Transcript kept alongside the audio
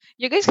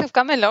You guys have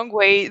come a long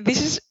way.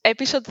 This is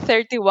episode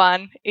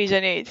 31,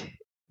 isn't it?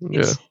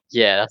 Yeah,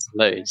 Yeah, that's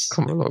loads.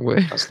 come a long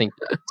way. I was thinking.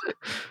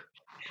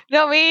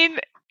 No, I mean,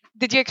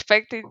 did you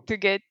expect it to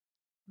get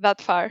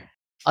that far?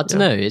 I don't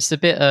know. It's a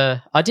bit.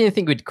 I didn't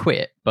think we'd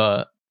quit,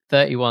 but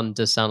 31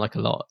 does sound like a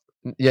lot.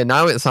 Yeah,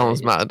 now it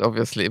sounds Yeah. mad,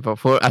 obviously, but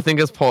I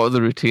think it's part of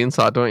the routine,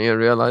 so I don't even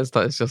realize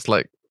that it's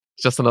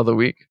just another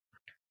week.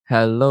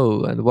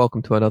 Hello, and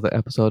welcome to another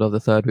episode of The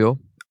Third Wheel.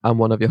 I'm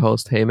one of your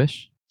hosts,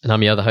 Hamish, And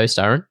I'm your other host,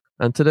 Aaron.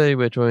 and today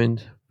we're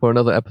joined for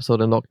another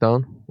episode in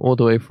lockdown, all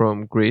the way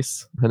from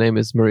Greece. Her name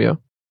is Maria.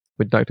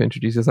 Would you like to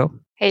introduce yourself?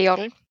 Hey,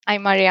 all.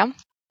 I'm Maria.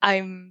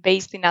 I'm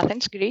based in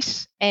Athens,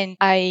 Greece, and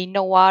I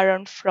know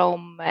Aaron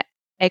from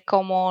a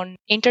common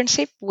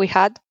internship we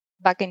had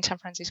back in San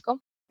Francisco.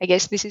 I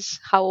guess this is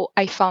how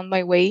I found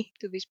my way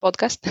to this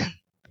podcast.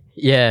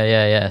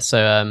 Yeah.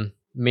 So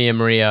me and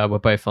Maria were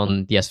both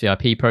on the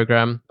SVIP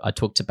program. I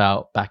talked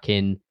about back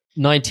in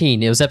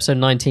 19. It was episode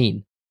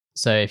 19.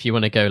 So if you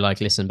want to go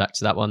listen back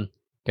to that one,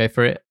 go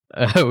for it.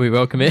 We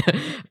welcome it.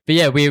 But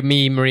yeah,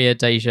 me, Maria,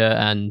 Deja,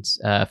 and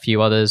a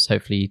few others.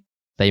 Hopefully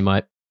they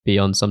might be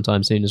on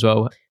sometime soon as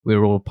well. We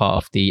were all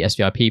part of the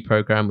SVIP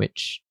program,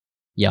 which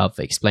I've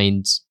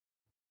explained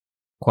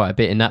quite a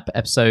bit in that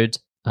episode.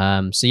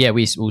 So yeah,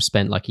 we all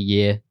spent like a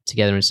year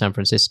together in San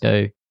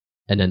Francisco,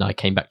 and then I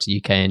came back to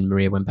UK and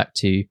Maria went back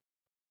to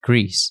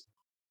Greece.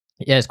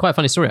 Yeah, it's quite a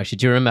funny story actually.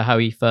 Do you remember how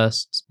we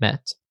first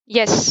met?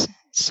 Yes.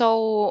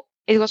 So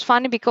it was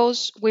funny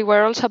because we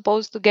were all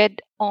supposed to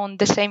get on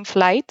the same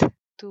flight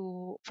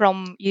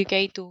from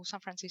UK to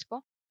San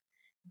Francisco.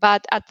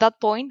 But at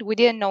that point, we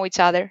didn't know each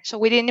other. So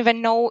we didn't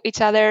even know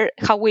each other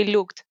how we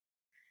looked.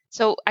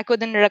 So I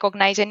couldn't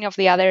recognize any of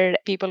the other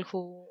people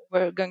who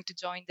were going to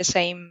join the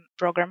same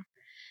program.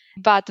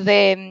 But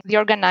the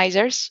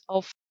organizers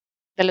of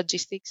the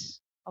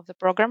logistics of the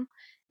program,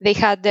 they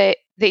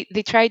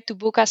tried to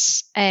book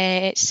us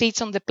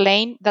seats on the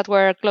plane that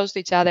were close to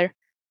each other.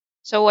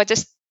 So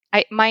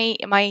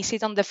my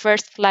seat on the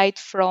first flight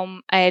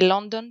from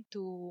London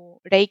to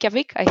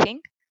Reykjavik, I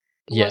think,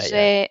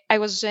 I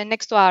was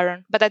next to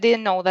Aaron, but I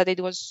didn't know that it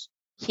was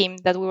him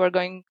that we were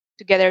going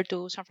together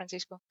to San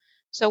Francisco.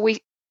 So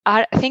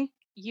I think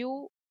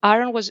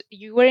Aaron,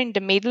 you were in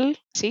the middle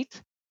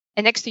seat,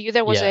 and next to you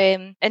there was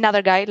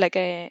another guy, like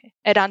a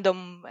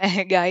random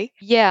guy.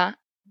 Yeah,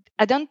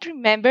 I don't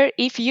remember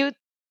if you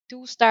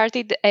two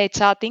started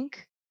chatting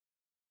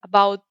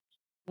about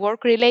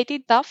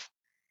work-related stuff.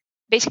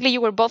 Basically,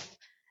 you were both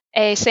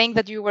saying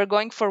that you were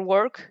going for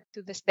work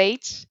to the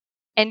States,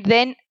 and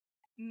then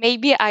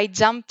maybe I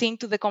jumped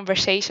into the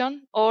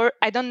conversation, or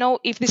I don't know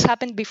if this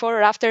happened before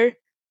or after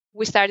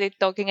we started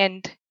talking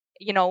and,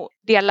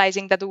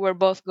 realizing that we were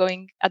both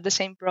going at the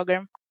same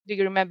program. Do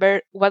you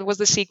remember what was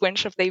the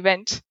sequence of the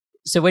event?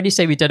 So when you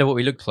say we don't know what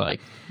we looked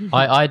like,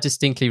 I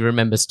distinctly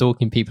remember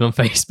stalking people on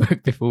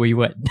Facebook before we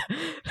went.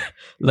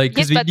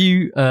 Because we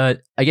knew,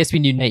 I guess we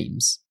knew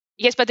names.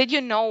 Yes, but did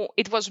you know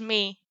it was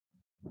me?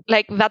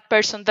 Like that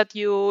person that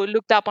you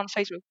looked up on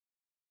Facebook?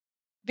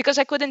 Because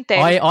I couldn't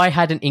tell. I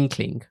had an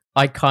inkling.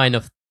 I kind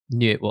of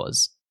knew it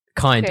was.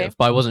 Kind of,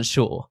 but I wasn't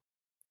sure.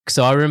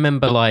 So I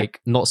remember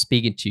not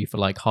speaking to you for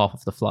half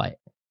of the flight.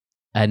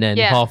 And then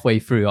halfway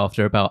through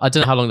after about, I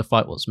don't know how long the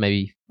flight was,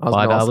 maybe 5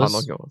 hours how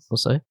long it was. or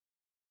so.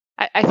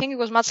 I think it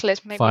was much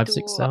less, maybe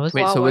 5-6 hours.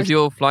 Wait, so was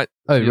your flight?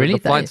 Oh, really? The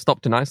flight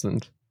stopped in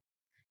Iceland?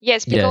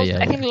 Yes, because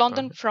Yeah. I think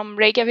London from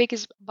Reykjavik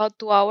is about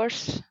 2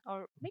 hours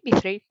or maybe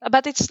 3.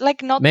 But it's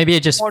not. Maybe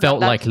it just more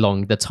felt than that.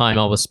 long. The time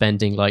I was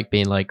spending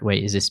being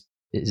wait, is this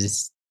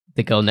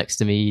the girl next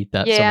to me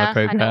that's on my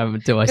program?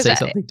 Do I say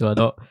something? Do I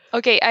not?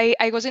 Okay,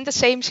 I was in the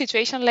same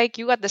situation like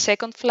you at the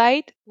second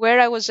flight, where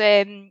I was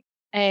sitting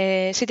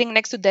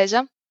next to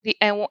Deja,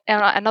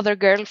 another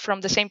girl from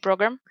the same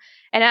program,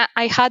 and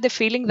I had the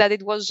feeling that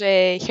it was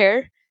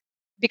her,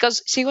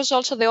 because she was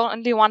also the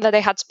only one that I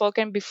had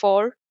spoken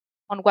before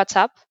on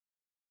WhatsApp.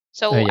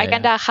 So I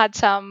kind of had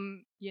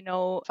some,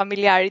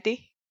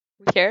 familiarity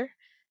with her.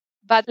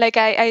 But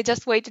I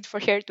just waited for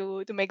her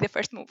to make the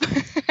first move.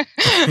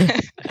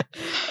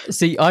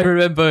 See, I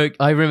remember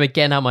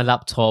getting out my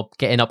laptop,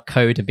 getting up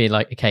code and being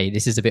like, okay,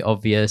 this is a bit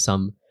obvious.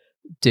 I'm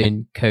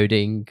doing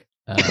coding.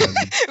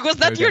 Was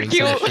that your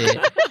cue?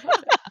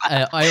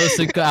 I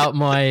also got out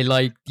my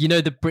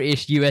the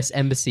British US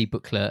Embassy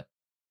booklet.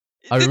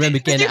 I remember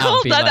getting it out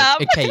and being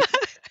like, okay.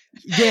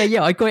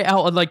 Yeah, I got it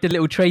out on the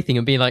little tray thing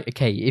and being like,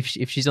 okay, if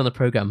she's on the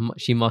program,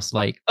 she must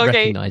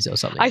recognize it or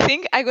something. I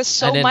think I was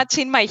so much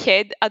in my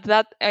head at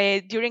that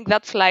during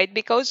that flight,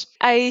 because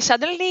I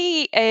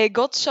suddenly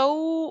got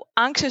so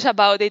anxious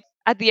about it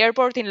at the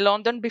airport in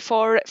London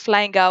before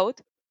flying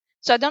out.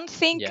 So I don't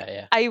think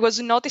I was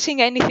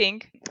noticing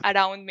anything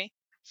around me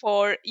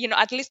for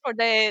at least for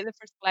the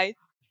first flight.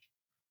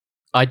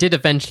 I did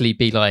eventually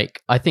be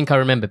I think I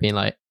remember being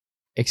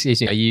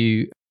excuse me, are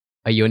you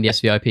on the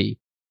SVIP?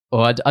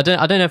 Or I don't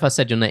know if I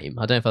said your name.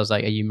 I don't know if I was are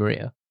you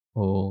Maria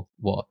or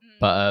what?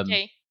 But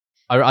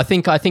I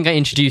think I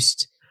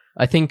introduced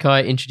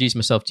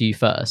myself to you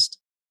first.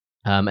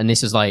 And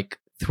this was halfway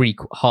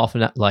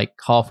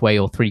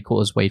or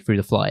 3/4 way through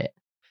the flight.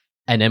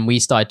 And then we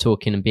started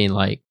talking and being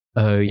like,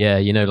 oh yeah,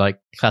 you know, like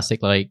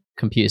classic like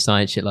computer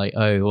science shit, like,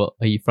 oh, what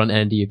are you front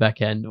end, are you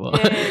back end?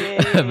 What?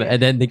 Yeah.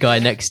 And then the guy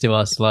next to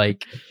us,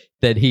 like,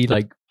 then he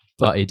like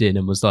butted in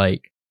and was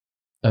like,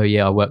 oh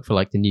yeah, I work for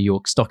like the New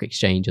York Stock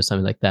Exchange or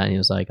something like that. And he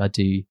was like, I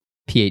do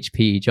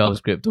PHP,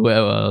 JavaScript or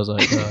whatever. I was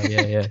like, oh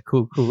yeah,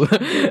 cool.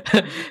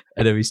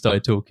 And then we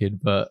started talking,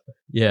 but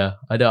yeah,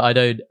 I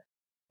don't,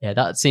 yeah,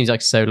 that seems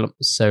like so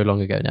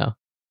long ago now.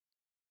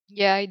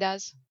 Yeah, it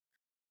does.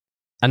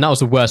 And that was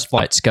the worst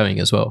flights going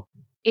as well.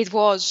 It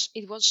was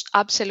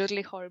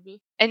absolutely horrible.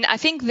 And I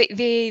think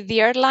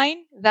the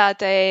airline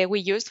that we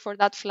used for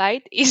that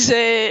flight is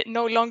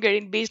no longer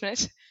in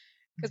business.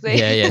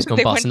 It's gone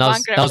they bust.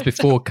 went And that was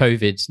before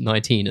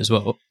COVID-19 as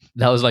well.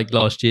 That was like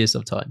last year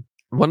sometime.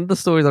 One of the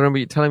stories I remember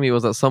you telling me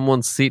was that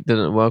someone's seat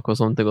didn't work or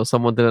something, or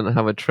someone didn't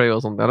have a tray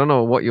or something. I don't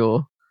know what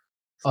your...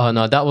 Oh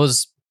no, that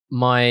was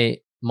my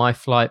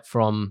flight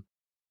from.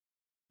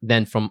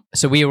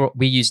 So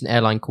we used an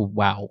airline called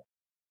WOW.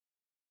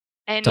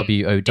 And WOW.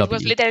 it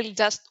was literally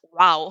just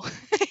wow.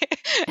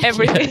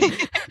 Everything.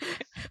 Yeah.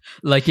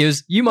 Like it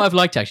was, you might have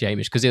liked actually,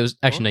 Hamish, because it was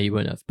actually no, you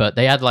wouldn't have. But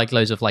they had like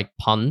loads of like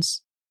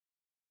puns,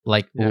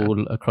 like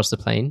all across the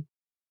plane.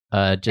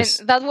 And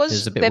that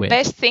was the weird.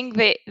 best thing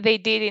they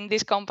did in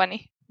this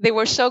company. They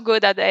were so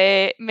good at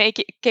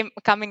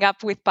coming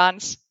up with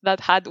puns that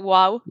had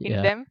wow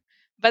in them.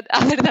 But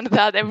other than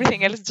that,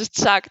 everything else just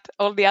sucked.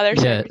 All the other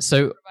services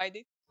so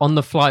provided. On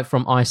the flight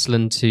from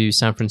Iceland to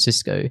San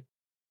Francisco,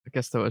 I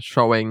guess they were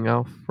showing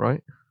off,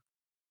 right?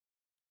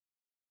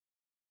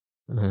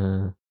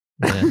 Yeah.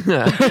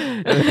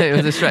 It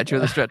was a stretch.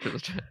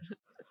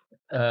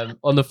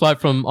 On the flight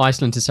from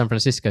Iceland to San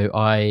Francisco,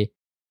 I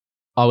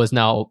was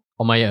now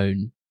on my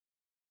own,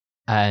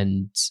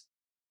 and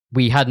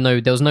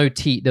there was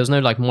no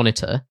like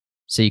monitor,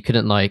 so you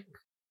couldn't like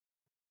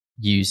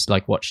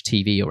watch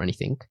TV or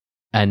anything.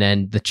 And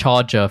then the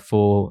charger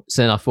so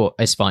then I thought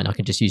it's fine, I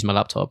can just use my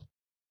laptop.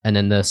 And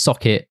then the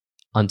socket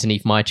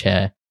underneath my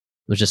chair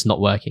was just not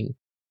working,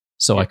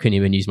 so I couldn't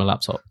even use my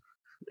laptop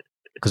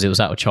because it was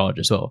out of charge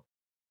as well.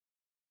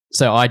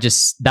 So I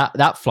just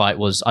that flight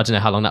was, I don't know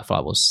how long that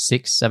flight was,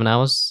 6-7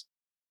 hours,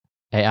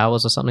 8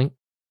 hours or something.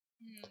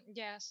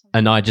 Yes.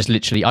 And I just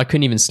literally, I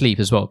couldn't even sleep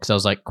as well because I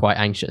was like quite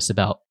anxious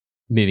about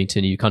moving to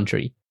a new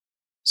country.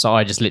 So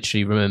I just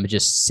literally remember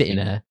just sitting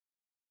there,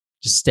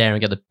 just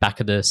staring at the back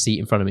of the seat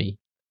in front of me.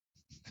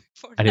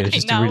 And it was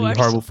just a really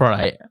horrible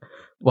flight.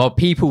 While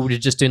people were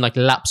just doing like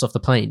laps off the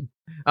plane.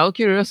 Out of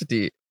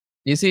curiosity,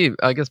 you see,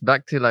 I guess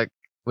back to like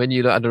when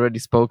you had already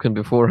spoken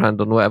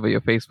beforehand on whatever,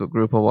 your Facebook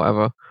group or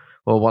whatever,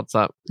 or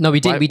WhatsApp. No, we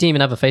didn't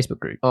even have a Facebook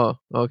group. Oh,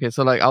 okay.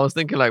 So like I was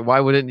thinking like, why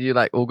wouldn't you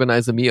like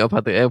organize a meetup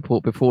at the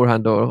airport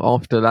beforehand or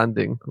after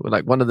landing? Or,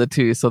 like one of the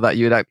two, so that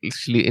you'd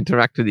actually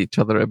interact with each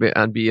other a bit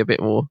and be a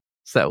bit more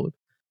settled.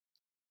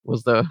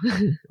 Was there...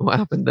 what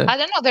happened there? I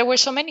don't know. There were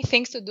so many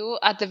things to do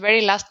at the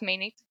very last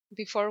minute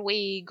before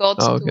we got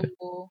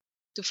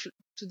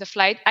to the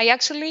flight. I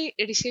actually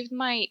received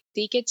my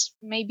tickets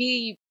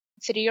maybe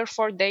 3 or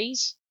 4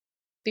 days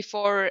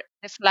before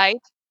the flight.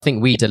 I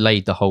think we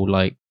delayed the whole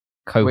like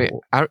cohort.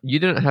 Wait, you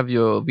didn't have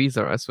your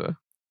visa, I swear.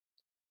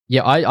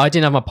 Yeah, I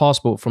didn't have my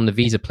passport from the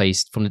visa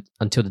place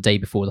until the day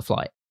before the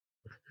flight.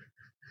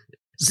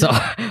 So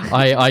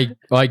I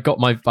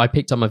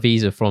picked up my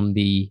visa from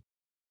the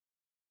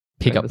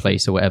pickup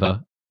place or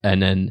whatever,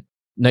 and then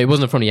no, it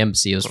wasn't from the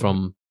embassy. It was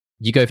from,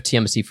 you go to the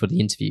embassy for the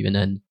interview, and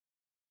then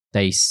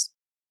they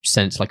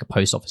send it to like a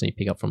post office, and you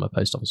pick up from a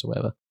post office or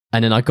whatever.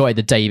 And then I got it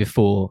the day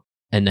before,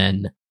 and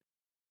then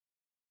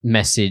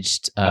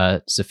messaged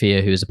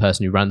Sophia, who was the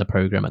person who ran the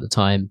program at the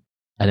time,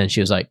 and then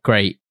she was like,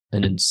 "Great,"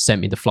 and then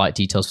sent me the flight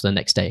details for the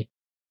next day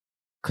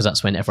because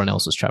that's when everyone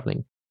else was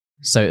traveling.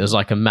 So it was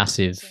like a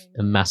massive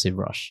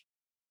rush.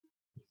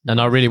 And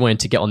I really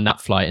wanted to get on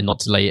that flight and not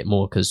delay it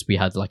more because we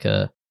had like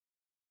a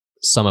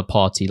summer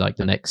party like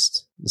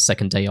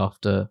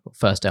the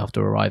first day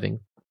after arriving.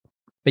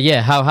 But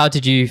yeah, how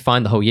did you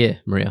find the whole year,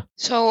 Maria?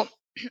 So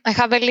I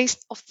have a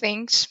list of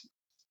things.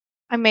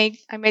 I made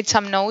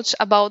some notes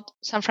about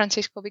San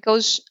Francisco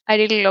because I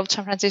really love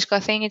San Francisco. I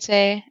think it's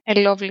a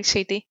lovely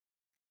city.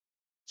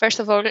 First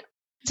of all,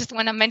 just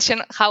want to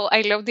mention how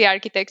I love the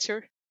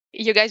architecture.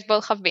 You guys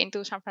both have been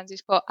to San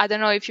Francisco. I don't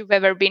know if you've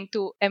ever been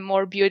to a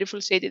more beautiful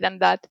city than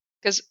that,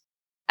 because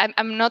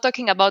I'm not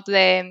talking about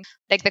the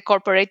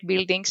corporate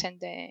buildings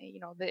and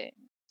the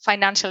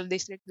financial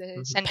district,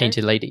 the center.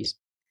 Painted ladies.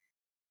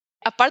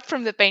 Apart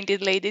from the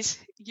painted ladies,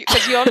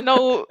 because you all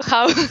know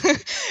how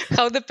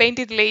the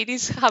painted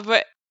ladies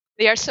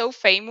they are so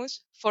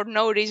famous for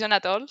no reason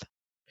at all.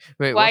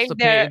 Wait, what's the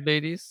painted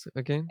ladies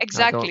again?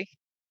 Exactly.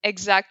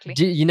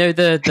 Do you know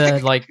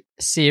the like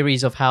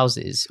series of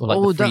houses or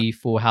like the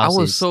 3-4 houses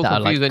I was so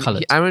that confused are like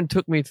colored? Aaron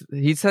took me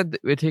he said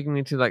we're taking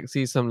me to like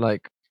see some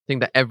like thing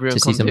that everyone to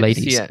see some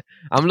ladies. Yeah,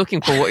 I'm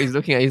looking for what he's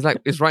looking at. He's like,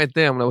 it's right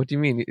there. I'm like, what do you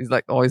mean? He's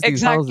like, oh, it's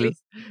these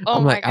houses. Oh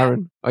I'm like, God.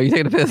 Aaron, are you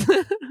taking a piss?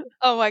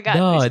 Oh my God.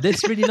 No,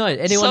 that's really nice.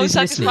 Anyone So who's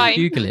listening, satisfying.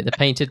 Google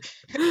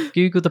it.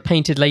 Google the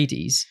painted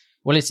ladies.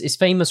 Well, it's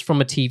famous from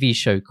a TV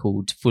show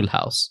called Full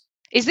House.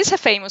 Is this a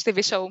famous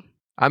TV show?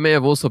 I may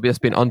have also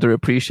just been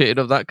underappreciated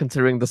of that,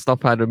 considering the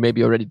stuff I had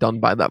maybe already done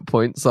by that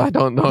point. So I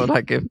don't know,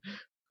 like if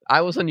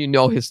I wasn't,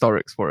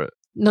 historics for it.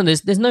 No,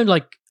 there's no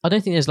like. I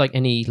don't think there's like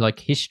any like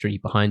history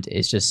behind it.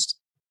 It's just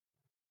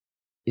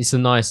it's a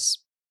nice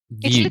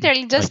view. It's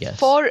literally just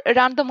 4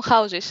 random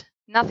houses,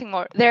 nothing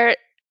more. There are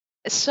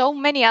so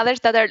many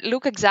others that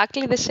look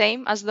exactly the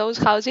same as those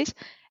houses,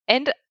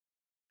 and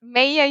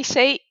may I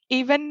say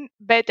even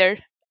better.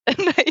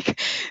 Like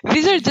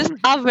these are just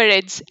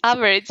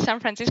average San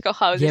Francisco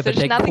houses. Yeah, but There's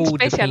they're nothing called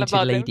the special Painted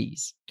about them.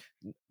 Ladies.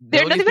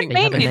 They're not even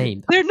They have a painted.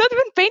 name. They're not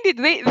even painted.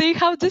 They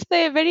have just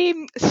a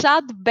very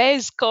sad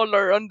beige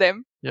color on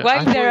them. Yeah, I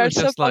While thought there it are was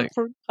so just like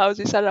colorful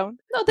houses around.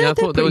 No, yeah, I they're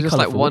thought there was pretty just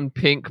like colourful. one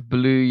pink,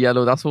 blue,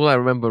 yellow. That's all I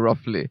remember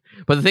roughly.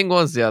 But the thing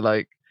was, yeah,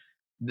 like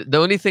the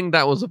only thing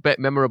that was a bit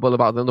memorable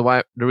about them,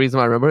 the reason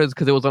I remember it is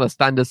because it was on a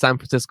standard San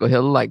Francisco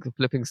hill, like the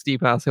flipping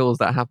steep ass hills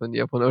that happened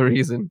for no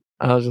reason.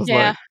 I was just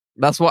like,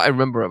 that's what I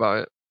remember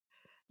about it.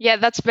 Yeah,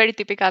 that's very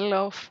typical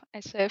of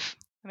SF.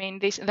 I mean,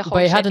 the whole.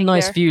 But it had a setting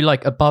nice there. view,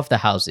 like above the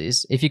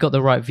houses. If you got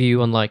the right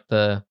view on like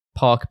the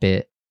park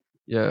bit,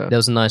 Yeah, there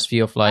was a nice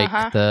view of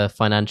like the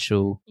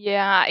financial.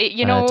 Yeah,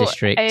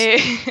 district.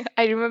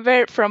 I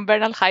remember from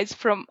Bernal Heights,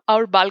 from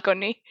our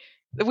balcony,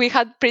 we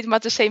had pretty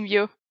much the same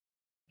view.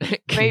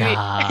 Maybe.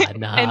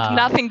 Nah. And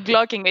nothing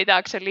blocking it,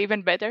 actually,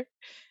 even better.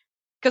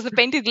 Because the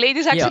Painted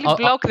Ladies actually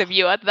block the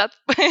view at that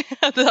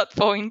at that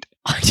point.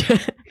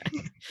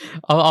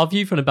 Our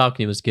view from the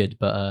balcony was good,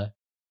 but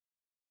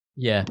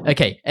yeah.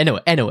 Okay.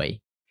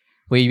 Anyway,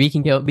 we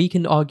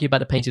can argue about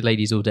the Painted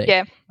Ladies all day.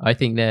 Yeah. I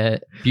think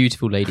they're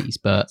beautiful ladies,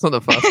 but it's not the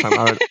first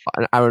time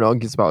Aaron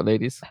argues about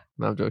ladies.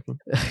 No, I'm joking.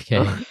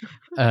 Okay.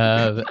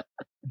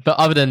 But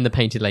other than the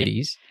Painted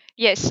Ladies.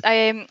 Yes,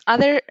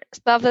 other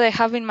stuff that I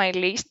have in my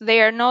list,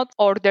 they are not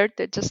ordered,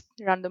 they're just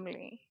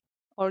randomly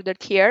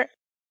ordered here.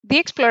 The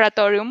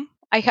Exploratorium,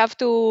 I have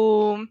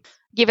to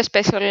give a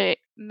special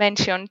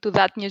mention to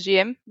that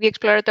museum. The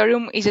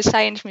Exploratorium is a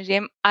science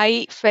museum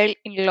I fell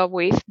in love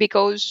with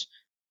because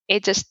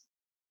it's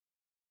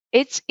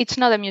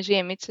not a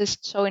museum, it's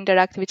just so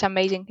interactive, it's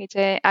amazing.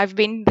 I've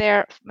been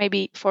there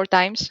maybe 4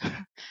 times.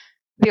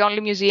 The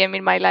only museum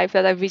in my life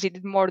that I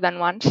visited more than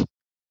once.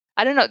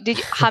 I don't know,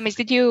 Hamis,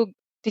 did you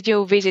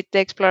visit the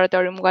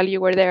Exploratorium while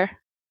you were there?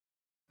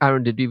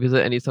 Aaron, did you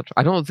visit any such?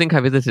 I don't think I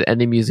visited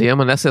any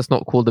museum unless it's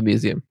not called a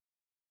museum.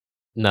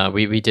 No,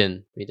 we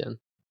didn't. Okay.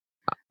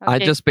 I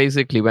just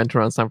basically went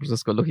around San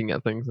Francisco looking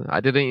at things. I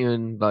didn't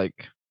even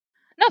like.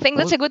 No, I think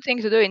that's a good thing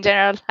to do in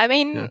general. I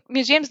mean,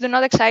 museums do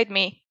not excite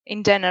me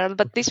in general,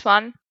 but this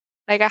one,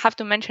 like, I have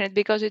to mention it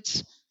because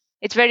it's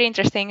very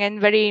interesting and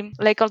very,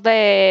 like, all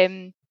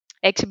the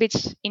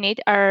exhibits in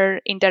it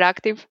are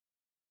interactive,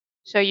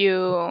 so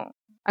you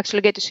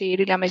actually get to see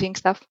really amazing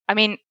stuff. I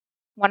mean,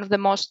 one of the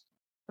most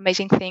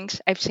amazing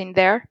things I've seen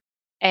there,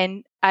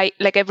 and I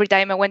like every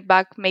time I went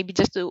back, maybe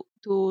just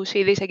to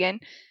see this again,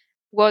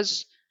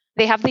 was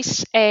they have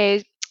this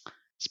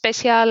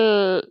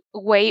special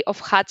way of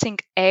hatching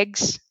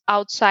eggs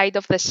outside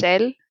of the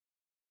cell.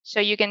 So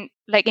you can,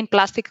 like, in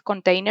plastic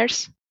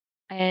containers,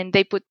 and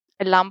they put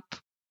a lamp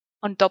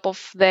on top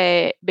of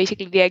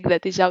basically the egg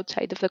that is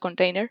outside of the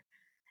container,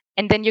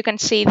 and then you can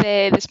see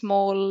the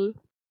small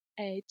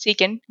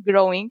chicken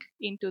growing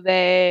into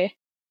the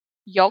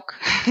yolk.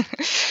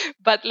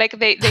 But like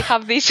they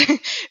have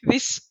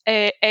this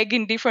egg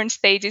in different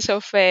stages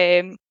of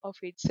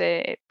its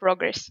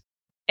progress,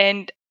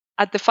 and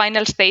at the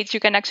final stage you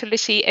can actually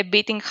see a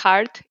beating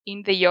heart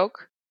in the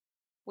yolk,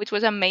 which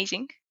was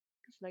amazing.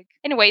 Like,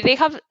 anyway, they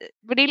have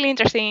really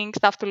interesting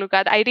stuff to look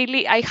at.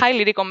 I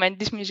highly recommend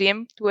this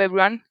museum to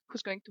everyone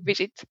who's going to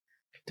visit.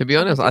 To be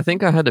honest, I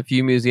think I had a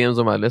few museums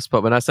on my list,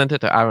 but when I sent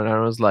it to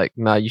Aaron was like,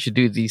 nah, you should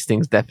do these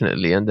things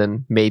definitely, and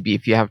then maybe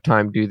if you have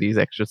time, do these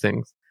extra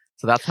things.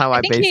 So that's how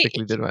I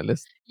basically did my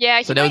list.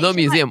 Yeah. So there was no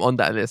museum on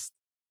that list.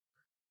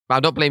 But I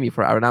don't blame you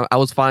for Aaron. I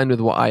was fine with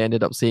what I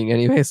ended up seeing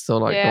anyway, so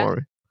like, don't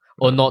worry.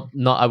 Or not,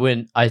 I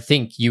wouldn't. I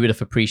think you would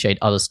have appreciated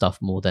other stuff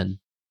more than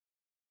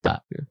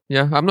that.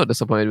 Yeah, I'm not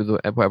disappointed with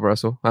whatever I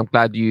saw. I'm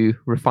glad you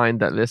refined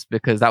that list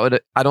because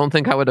I don't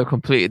think I would have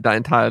completed that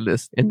entire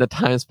list in the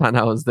time span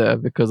I was there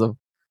because of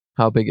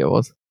how big it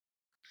was.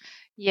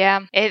 Yeah,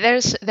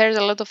 there's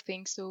a lot of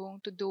things to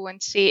do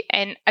and see,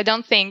 and I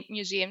don't think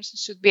museums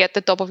should be at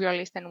the top of your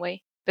list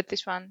anyway. But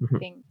this one, I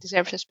think,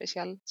 deserves a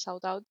special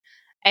shout out.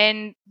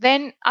 And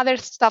then other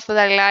stuff that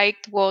I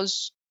liked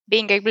was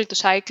being able to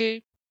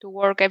cycle to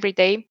work every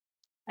day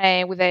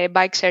with a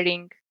bike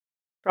sharing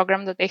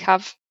program that they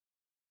have,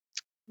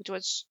 which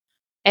was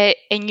a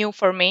new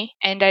for me,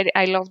 and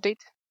I loved it.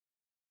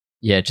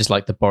 Yeah, just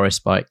like the Boris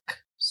bike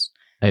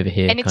over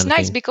here. And it's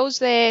nice because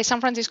the San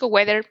Francisco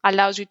weather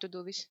allows you to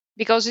do this.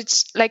 Because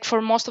it's like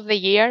for most of the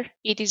year,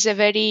 it is a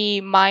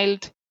very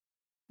mild,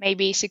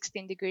 maybe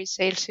 16 degrees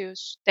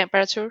Celsius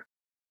temperature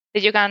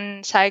that you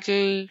can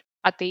cycle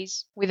at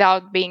ease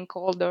without being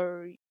cold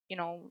or,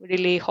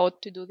 really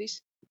hot to do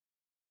this.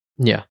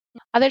 Yeah.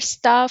 Other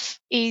stuff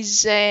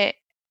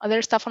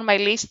on my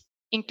list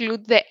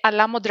include the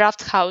Alamo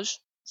Draft House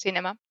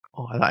Cinema.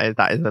 Oh,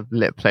 that is a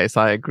lit place.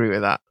 I agree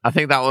with that. I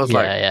think that was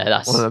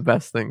that's one of the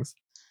best things.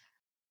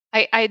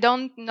 I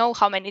don't know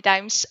how many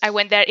times I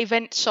went there,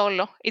 even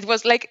solo. It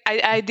was like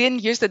I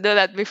didn't used to do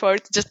that before,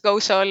 to just go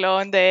solo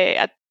on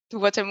to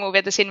watch a movie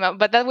at the cinema.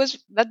 But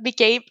that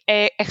became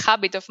a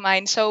habit of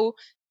mine. So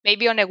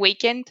maybe on a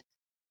weekend,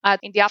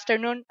 in the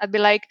afternoon, I'd be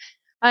like,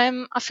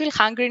 I feel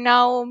hungry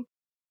now.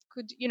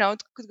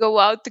 Could go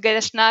out to get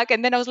a snack,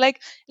 and then I was like,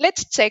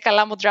 let's check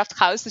Alamo Draft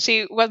House to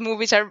see what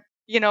movies are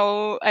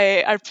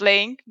are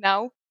playing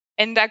now,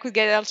 and I could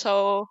get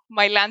also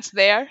my lunch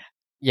there.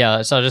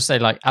 Yeah, so I'll just say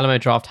like Alamo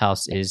Draft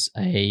House is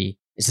a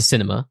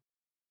cinema,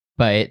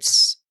 but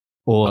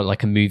or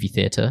like a movie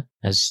theater,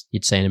 as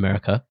you'd say in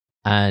America,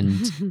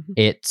 and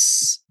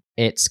it's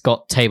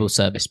got table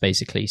service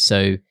basically.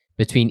 So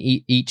between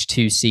each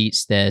two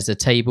seats, there's a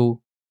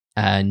table,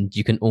 and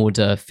you can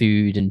order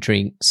food and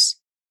drinks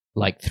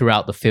like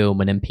throughout the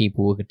film, and then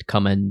people would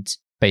come and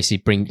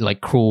basically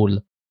crawl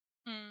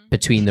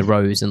between the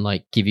rows and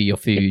like give you your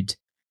food,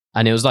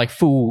 and it was like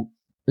full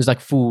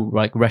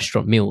like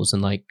restaurant meals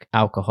and like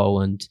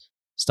alcohol and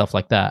stuff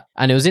like that.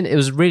 And it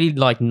was really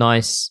like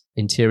nice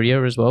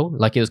interior as well.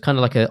 Like it was kind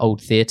of like an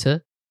old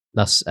theater.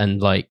 And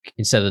like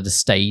instead of the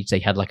stage, they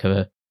had like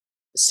a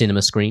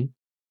cinema screen,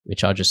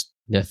 which I just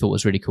thought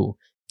was really cool.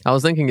 I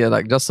was thinking,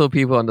 like, just so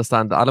people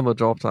understand, the Alamo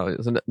Draft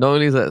House, not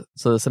only is it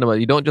the cinema,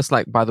 you don't just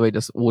like, by the way,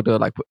 just order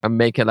like and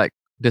make it like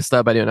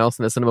disturb anyone else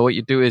in the cinema. What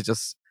you do is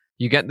just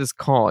you get this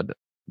card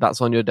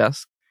that's on your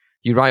desk,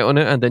 you write on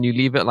it, and then you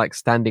leave it like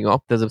standing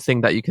up. There's a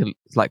thing that you can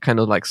like kind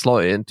of like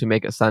slot it in to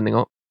make it standing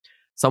up.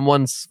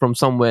 Someone's from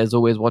somewhere is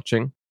always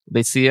watching.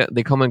 They see it,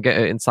 they come and get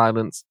it in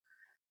silence.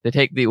 They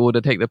take the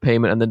order, take the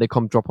payment, and then they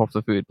come drop off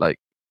the food. Like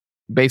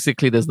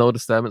basically, there's no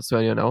disturbance to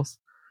anyone else.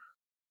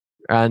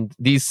 And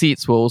these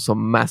seats were also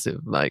massive.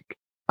 Like,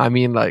 I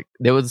mean, like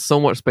there was so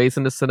much space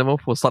in the cinema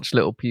for such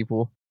little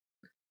people.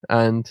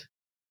 And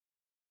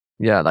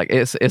yeah, like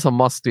it's a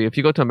must do. If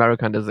you go to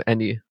America and there's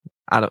any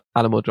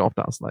Alamo Draft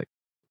House, like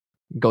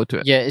go to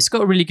it. Yeah, it's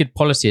got a really good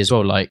policy as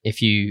well. Like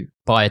if you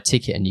buy a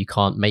ticket and you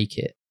can't make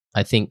it,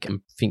 I think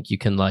you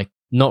can like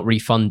not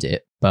refund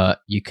it,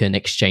 but you can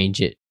exchange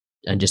it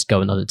and just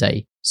go another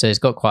day. So it's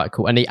got quite a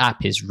cool, and the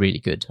app is really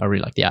good. I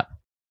really like the app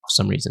for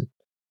some reason.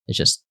 It's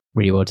just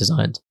really well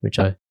designed, which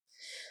I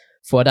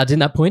thought I'd add in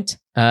that point.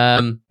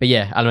 But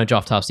yeah, Alamo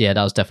Draft House, yeah,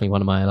 that was definitely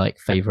one of my like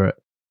favorite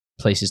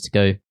places to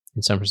go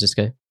in San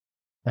Francisco.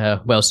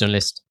 What else on your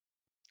list?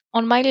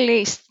 On my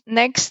list,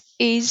 next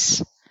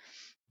is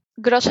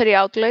grocery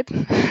outlet.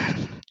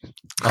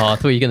 Oh, I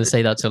thought you were going to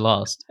say that to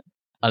last,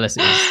 unless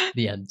it was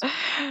the end.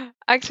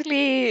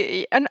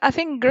 Actually, and I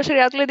think grocery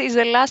outlet is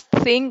the last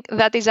thing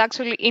that is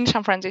actually in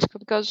San Francisco,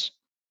 because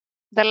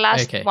the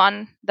last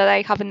one that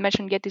I haven't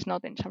mentioned yet is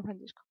not in San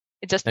Francisco.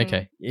 It's just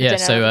okay. Yeah.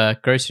 So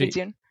grocery.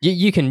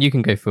 You can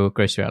go for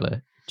grocery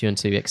outlet. Do you want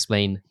to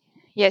explain?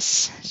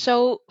 Yes.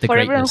 So for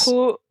everyone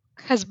who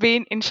has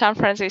been in San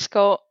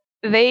Francisco,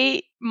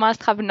 they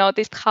must have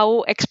noticed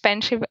how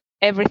expensive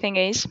everything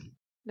is,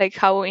 like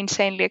how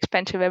insanely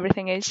expensive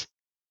everything is,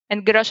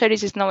 and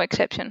groceries is no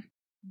exception.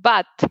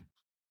 But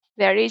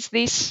there is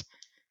this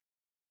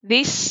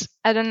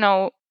I don't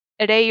know,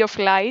 ray of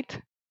light.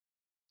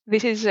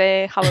 This is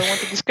how I want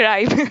to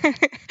describe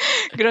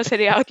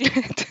grocery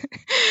outlet.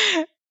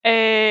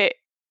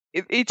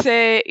 It's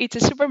a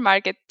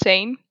supermarket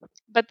chain,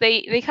 but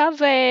they have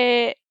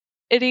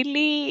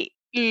really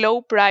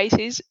low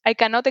prices. I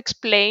cannot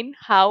explain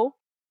how,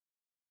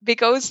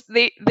 because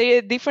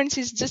the difference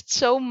is just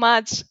so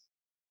much,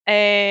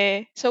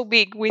 so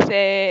big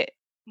with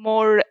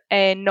more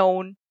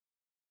known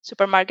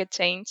supermarket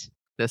chains.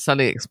 They're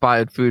selling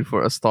expired food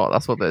for a start.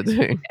 That's what they're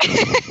doing.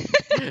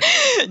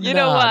 You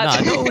know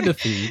what? Not all the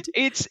food.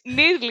 It's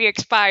nearly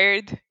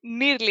expired.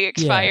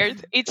 Yeah.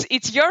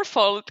 It's your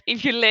fault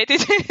if you let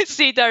it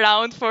sit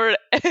around for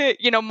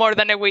more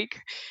than a week,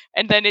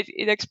 and then it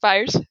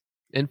expires.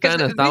 In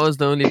fairness, that was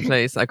the only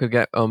place I could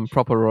get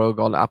proper Royal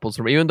Gala apples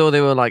from. Even though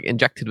they were like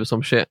injected with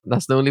some shit,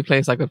 that's the only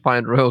place I could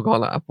find Royal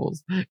Gala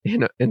apples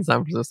in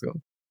San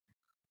Francisco.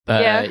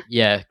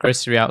 Yeah,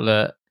 grocery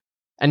outlet,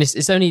 and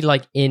it's only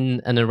like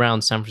in and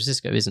around San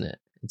Francisco, isn't it?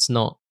 It's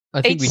not.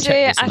 I think we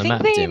checked this on the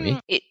map, didn't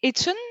we?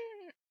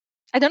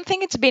 I don't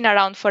think it's been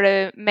around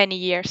for many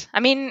years. I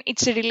mean,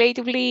 it's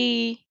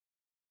relatively.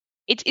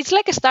 It's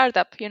like a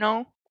startup, you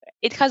know.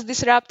 It has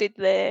disrupted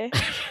the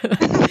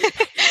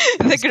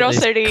the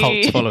grocery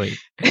cult following.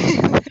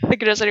 the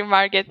grocery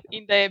market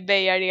in the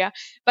Bay Area,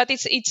 but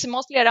it's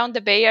mostly around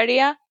the Bay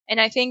Area, and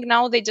I think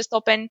now they just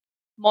open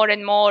more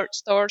and more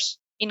stores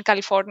in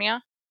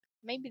California.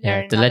 Maybe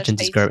they're the legend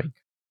states. Is growing.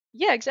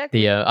 Yeah,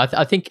 exactly.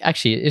 I think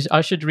actually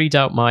I should read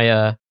out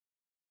my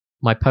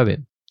my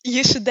poem.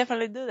 You should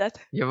definitely do that.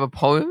 You have a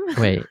poem?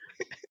 Wait.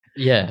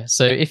 Yeah.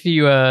 So if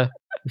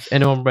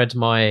anyone read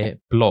my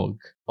blog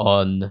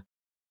on,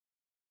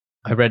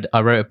 I wrote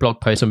a blog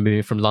post on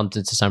moving from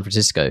London to San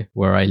Francisco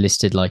where I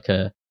listed like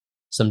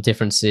some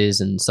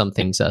differences and some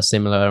things that are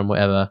similar and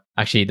whatever.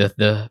 Actually,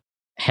 the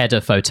header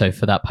photo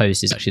for that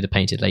post is actually the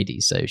painted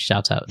ladies. So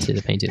shout out to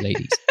the painted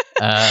ladies.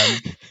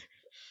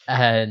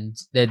 And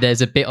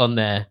there's a bit on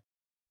there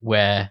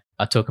where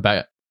I talk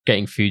about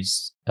getting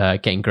foods,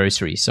 getting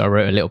groceries. So I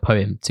wrote a little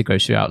poem to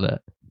Grocery Outlet.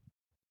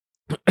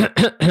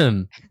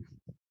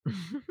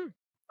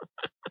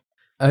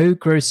 Oh,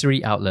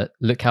 Grocery Outlet,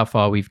 look how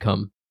far we've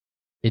come.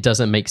 It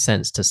doesn't make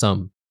sense to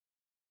some.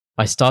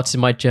 I started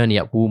my journey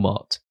at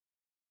Walmart,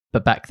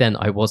 but back then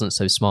I wasn't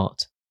so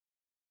smart.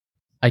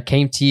 I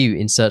came to you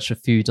in search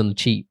of food on the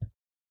cheap.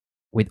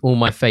 With all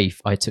my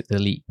faith, I took the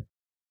leap.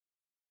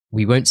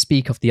 We won't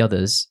speak of the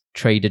others,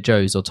 Trader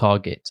Joe's or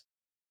Target,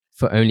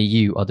 for only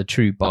you are the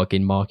true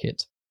bargain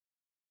market.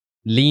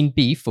 Lean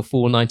beef for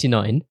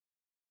 $4.99.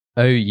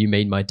 Oh, you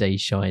made my day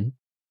shine.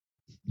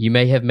 You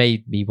may have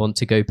made me want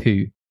to go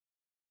poo,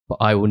 but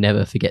I will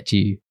never forget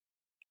you.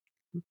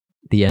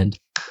 The end.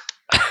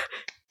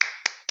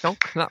 Don't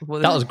clap for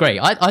That was great.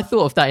 I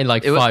thought of that in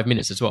like 5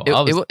 minutes as well.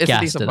 I was it's a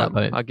gassed decent at that rhyme.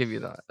 point. I'll give you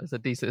that. It's a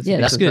decent. Yeah,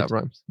 that's decent set good. of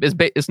rhymes.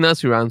 It's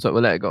nursery rhymes, but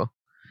we'll let it go.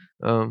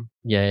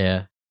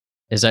 Yeah.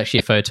 There's actually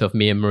a photo of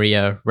me and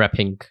Maria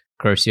wrapping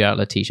Grocery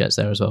Outlet t-shirts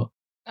there as well.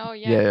 Oh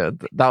yeah. Yeah.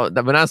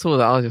 That when I saw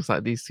that, I was just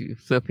like, these two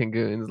flipping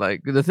goons.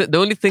 Like the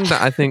only thing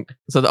that I think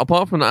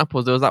apart from the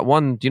apples, there was that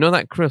one. Do you know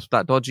that crisp,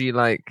 that dodgy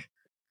like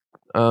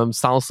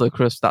salsa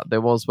crisp that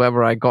there was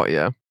wherever I got?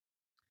 Yeah.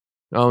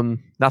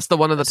 That's the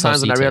one of the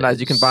times when I realized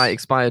you can buy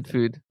expired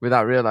food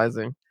without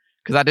realizing,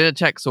 because I didn't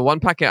check. So one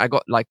packet I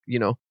got like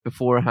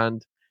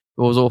beforehand,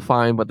 it was all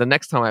fine, but the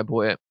next time I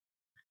bought it,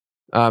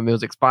 it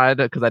was expired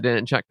because I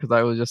didn't check because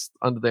I was just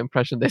under the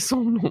impression they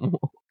sold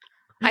normal.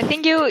 I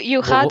think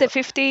you had a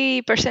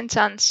 50%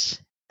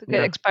 chance to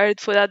get expired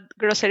food at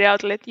Grocery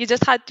Outlet. You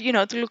just had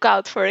to look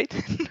out for it.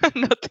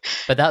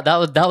 But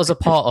that was a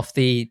part of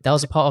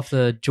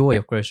the joy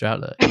of Grocery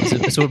Outlet.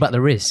 It's all about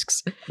the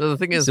risks. So the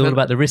thing is, it's all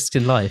about the risks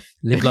in life.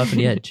 Live life on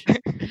the edge.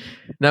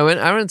 Now, when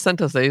Aaron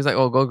sent us there, he's like,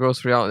 "Oh, go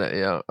Grocery Outlet."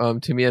 Yeah.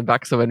 To me and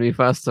Baxter when we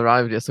first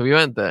arrived here, so we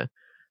went there.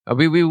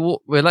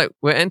 We're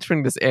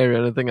entering this area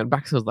and everything, and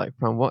Baxter was like,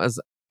 "From what is?"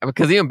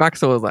 Because even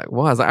Baxter was like,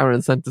 "What has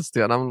Aaron sent us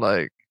to?" And I'm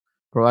like,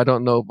 "Bro, I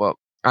don't know, but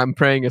I'm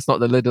praying it's not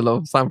the Lidl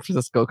of San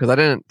Francisco," because I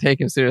didn't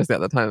take him seriously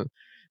at the time.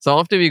 So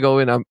after we go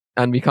in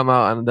and we come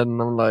out, and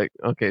then I'm like,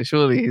 "Okay,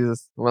 surely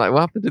we're like,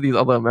 what happened to these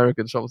other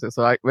American shops?"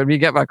 So when we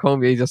get back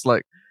home, he's just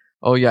like,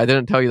 "Oh yeah, I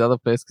didn't tell you the other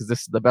place because this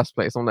is the best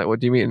place." I'm like,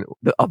 "What do you mean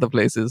the other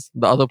places?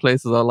 The other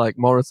places are like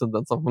Morrison's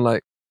and something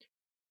like."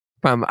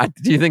 Fam,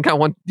 do you think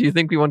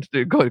we wanted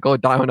to go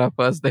die on our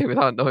first day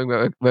without knowing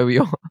where we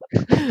are?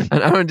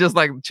 And Aaron just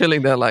like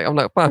chilling there, like I'm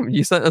like, fam,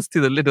 you sent us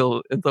to the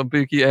Lidl in some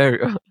bookie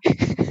area.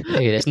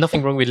 Hey, there's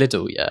nothing wrong with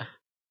Lidl, yeah.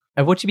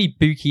 And what do you mean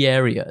bookie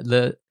area?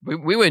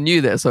 We were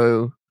new there,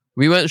 so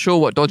we weren't sure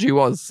what dodgy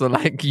was. So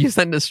like, you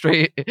sent us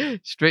straight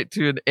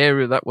to an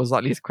area that was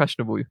at least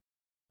questionable,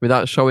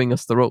 without showing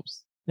us the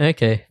ropes.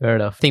 Okay, fair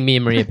enough. I think me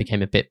and Maria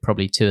became a bit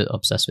probably too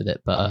obsessed with it,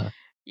 but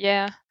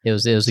yeah, it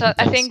was. So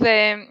I think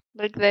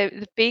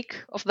the peak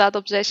of that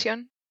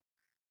obsession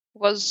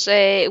was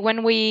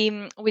when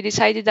we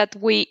decided that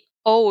we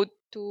owed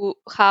to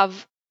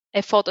have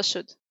a photo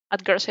shoot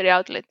at Grocery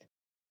Outlet,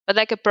 but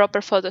like a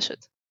proper photo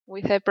shoot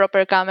with a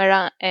proper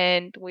camera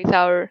and with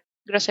our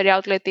Grocery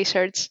Outlet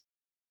t-shirts,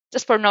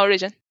 just for no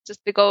reason,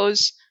 just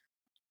because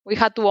we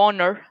had to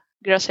honor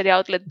Grocery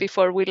Outlet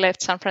before we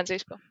left San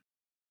Francisco.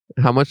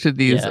 How much did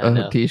these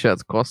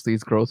t-shirts cost?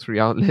 These Grocery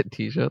Outlet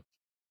t-shirts?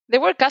 They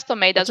were custom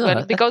made as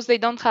well because they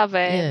don't have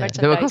a merchandise.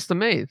 They were custom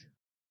made.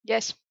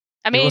 Yes,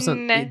 I mean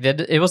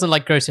it wasn't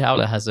like Grocery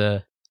Outlet has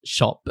a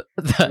shop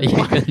that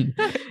you can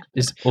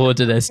just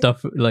order their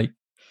stuff like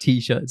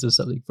t-shirts or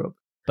something from.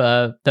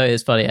 But though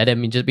it's funny, I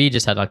mean, we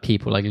just had like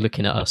people like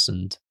looking at us,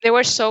 and they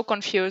were so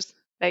confused,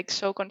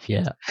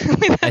 Yeah,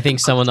 I think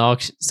someone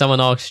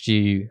asked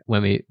you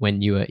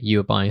when you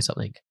were buying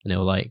something, and they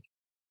were like,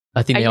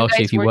 I think they asked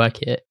you if you work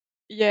here.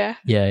 Yeah.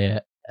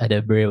 And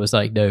then Maria was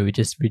like, "No, we're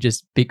just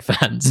big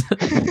fans."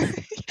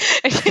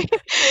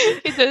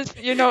 He just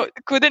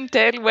couldn't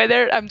tell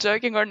whether I'm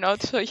joking or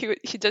not, so he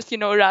just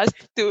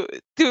rushed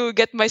to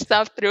get my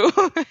stuff through.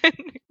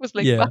 And it was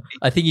like, yeah,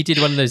 I think he did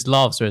one of those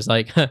laughs where it's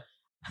like.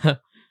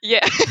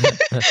 Yeah,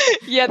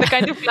 yeah, the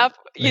kind of laugh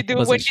you do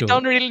when you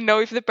don't really know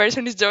if the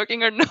person is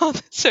joking or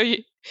not. So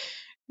you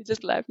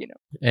just laugh,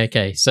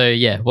 Okay, so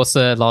yeah, what's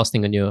the last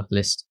thing on your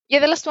list? Yeah,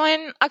 the last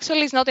one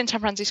actually is not in San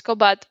Francisco,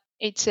 but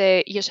it's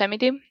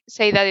Yosemite.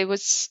 Say that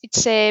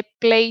it's a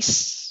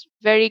place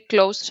very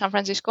close to San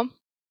Francisco,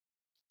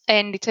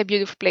 and it's a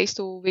beautiful place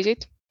to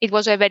visit. It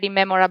was a very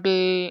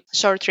memorable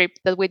short trip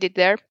that we did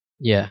there.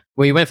 Yeah,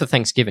 well, you went for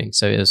Thanksgiving,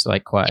 so it was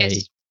like quite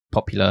a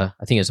popular.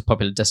 I think it was a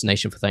popular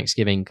destination for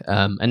Thanksgiving,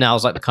 and that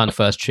was like the kind of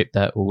first trip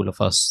that all of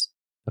us,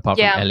 apart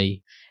from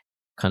Ellie,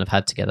 kind of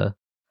had together.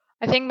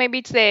 I think maybe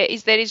it's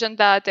the reason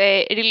that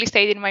it really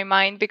stayed in my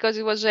mind, because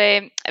it was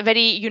a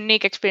very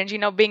unique experience,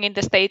 being in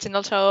the States and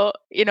also,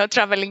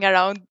 traveling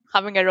around,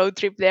 having a road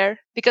trip there.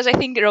 Because I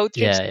think road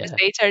trips in the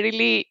States are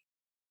really,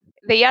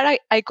 they are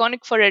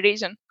iconic for a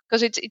reason.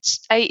 Because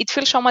it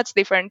feels so much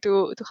different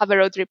to have a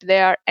road trip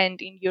there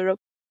and in Europe.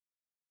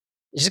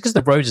 It's just because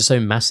the roads are so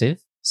massive.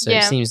 So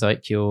it seems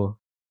like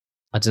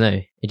I don't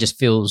know, it just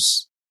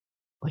feels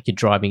like you're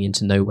driving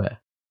into nowhere,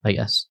 I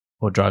guess,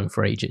 or driving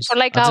for ages. For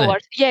like I don't know.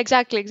 hours. Yeah,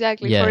 exactly.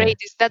 Yeah. For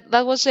ages.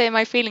 That was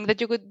my feeling,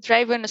 that you could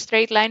drive in a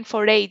straight line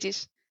for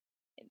ages,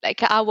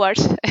 like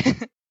hours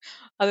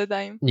at a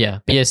time. Yeah,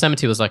 but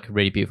Yosemite was like a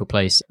really beautiful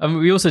place.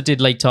 We also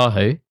did Lake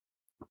Tahoe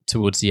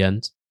towards the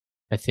end.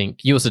 I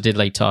think you also did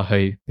Lake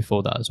Tahoe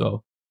before that as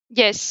well.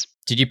 Yes,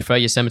 Did you prefer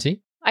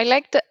Yosemite? I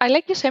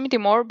like Yosemite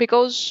more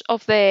because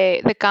of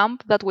the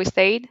camp that we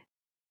stayed,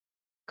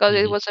 because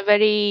it Mhm. was a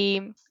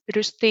very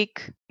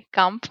rustic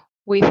camp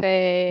with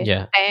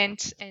Yeah.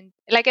 tents, and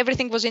like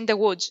everything was in the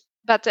woods.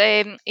 But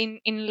in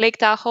Lake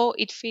Tahoe,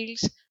 it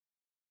feels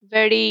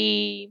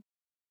very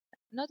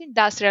not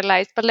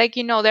industrialized, but like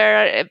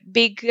there are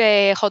big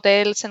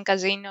hotels and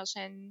casinos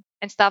and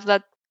stuff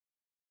that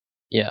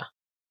Yeah.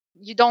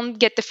 you don't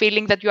get the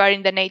feeling that you are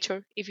in the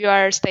nature if you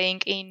are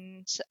staying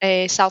in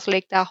South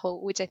Lake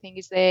Tahoe, which I think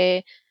is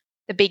the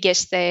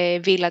biggest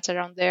village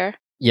around there.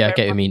 Yeah, I where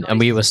get what you mean. And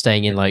we Portnoy is. were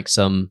staying in like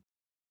some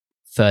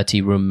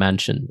 30-room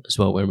mansion as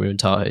well when we were in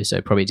Tahoe, so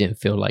it probably didn't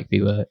feel like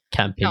we were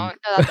camping No,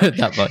 not at all.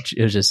 that much.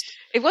 It was just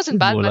It wasn't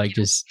bad, more but like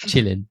just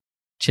chilling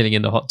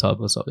in the hot tub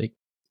or something.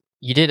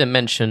 You didn't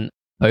mention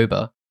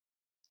boba.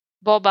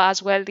 boba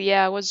as well.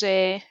 Yeah, was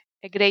a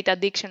great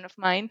addiction of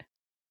mine.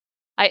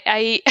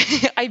 I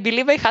I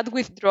believe I had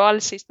withdrawal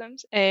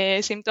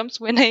symptoms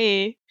when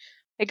I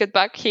got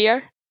back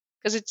here,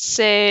 because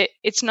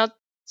it's not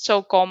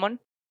so common,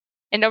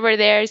 and over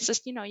there it's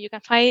just you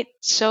can find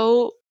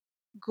so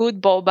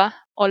good boba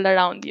all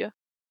around you.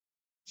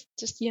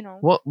 Just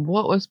What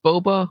was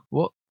boba?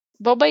 What?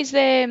 boba is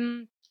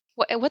the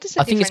what is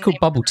the I think it's different called name?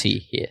 bubble tea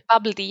here.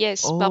 Bubble tea.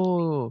 Yes,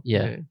 bubble. Oh, okay.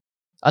 Yeah.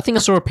 I think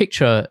I saw a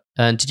picture.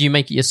 And did you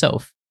make it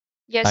yourself?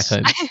 Yes,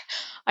 Back home.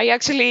 I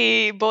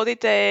actually bought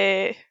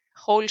it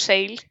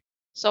wholesale.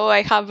 So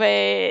I have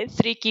a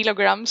 3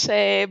 kilograms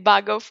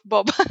bag of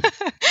boba,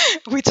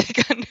 which I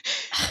can,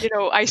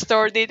 I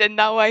stored it, and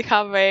now I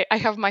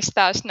have my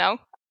stash now.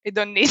 I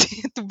don't need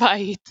to buy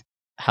it.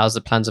 How's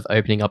the plans of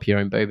opening up your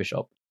own boba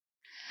shop?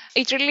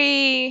 It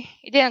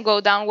didn't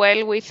go down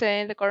well with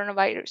the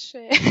coronavirus.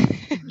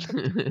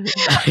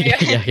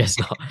 Yeah, I guess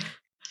not.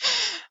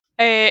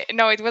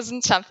 No, it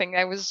wasn't something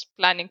I was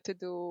planning to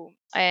do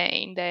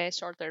in the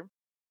short term.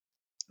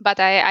 But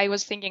I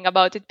was thinking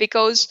about it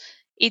because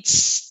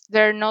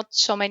there's not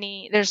so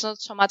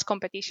much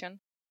competition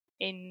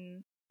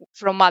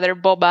from other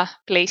boba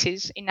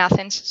places in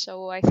Athens.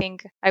 So I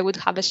think I would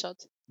have a shot.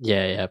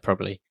 Yeah,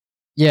 probably.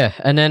 Yeah,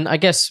 and then I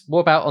guess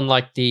what about on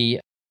like the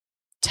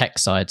tech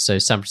side? So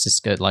San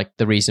Francisco, like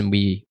the reason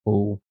we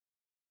all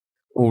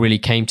really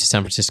came to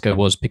San Francisco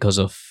was because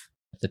of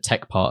the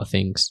tech part of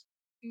things.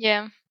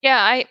 Yeah.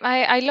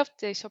 I loved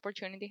this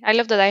opportunity. I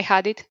love that I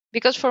had it,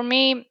 because for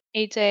me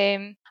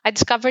I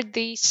discovered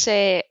this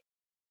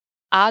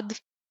ad,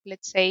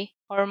 let's say,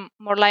 or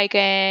more like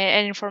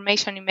an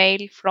information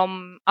email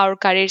from our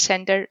career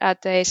center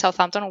at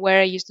Southampton,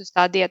 where I used to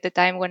study at the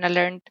time when I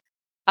learned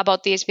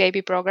about the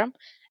SVIP program.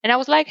 And I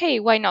was like,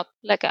 hey, why not?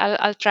 Like,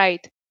 I'll try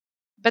it.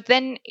 But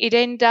then it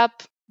ended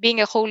up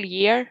being a whole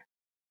year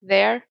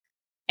there,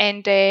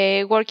 and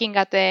working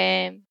at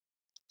a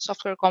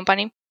software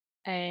company,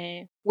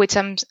 which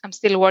I'm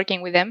still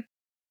working with them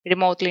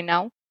remotely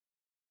now.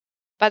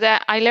 But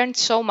I learned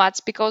so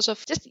much because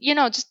of just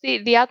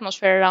the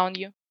atmosphere around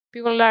you.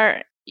 People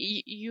are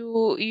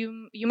you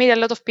meet a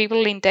lot of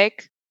people in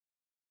tech,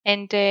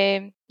 and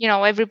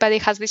everybody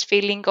has this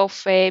feeling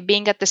of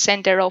being at the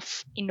center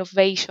of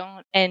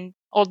innovation and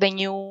all the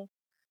new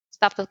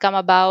stuff that come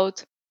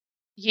about.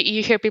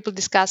 You hear people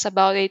discuss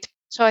about it.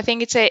 So I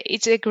think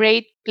it's a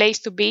great place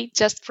to be,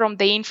 just from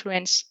the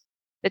influence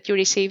that you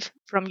receive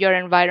from your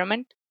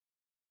environment,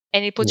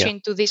 and it puts Yeah. you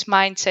into this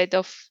mindset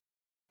of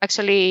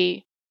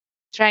actually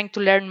trying to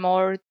learn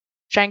more,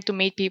 trying to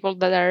meet people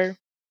that are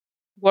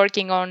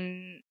working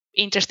on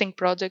interesting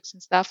projects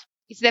and stuff.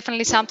 It's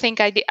definitely something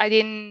I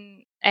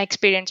didn't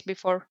experience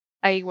before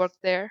I worked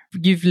there.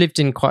 You've lived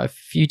in quite a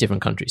few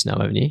different countries now,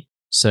 haven't you?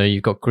 So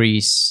you've got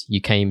Greece, you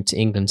came to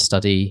England to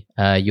study,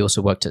 you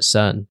also worked at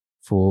CERN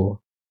for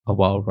a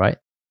while, right?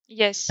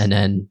 Yes. And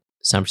then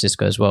San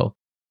Francisco as well.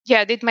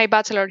 Yeah, I did my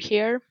bachelor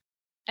here.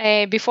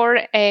 Before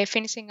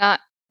finishing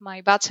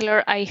my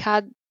bachelor, I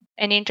had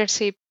an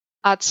internship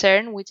at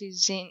CERN, which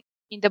is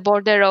in the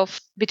border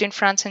between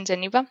France and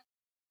Geneva.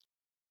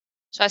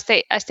 So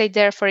I stayed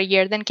there for a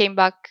year, then came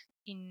back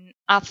in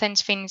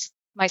Athens, finished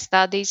my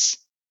studies.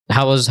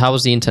 How was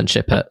the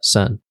internship at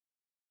CERN?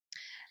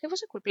 It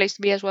was a cool place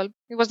to be as well.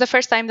 It was the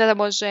first time that I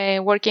was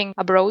working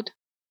abroad,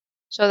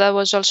 so that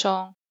was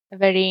also a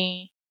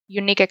very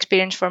unique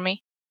experience for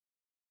me.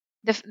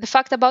 The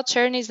fact about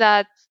CERN is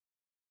that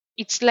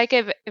it's like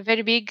a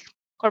very big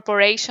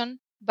corporation,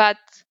 but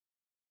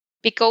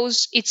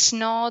because it's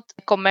not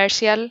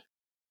commercial,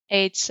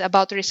 it's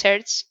about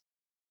research.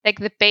 Like,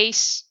 the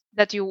pace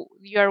that you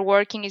are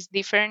working is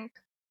different.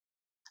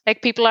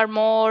 Like, people are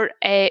more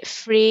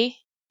free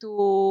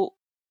to,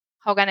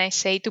 how can I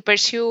say, to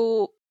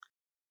pursue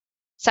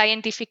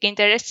scientific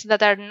interests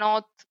that are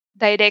not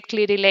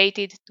directly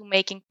related to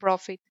making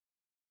profit.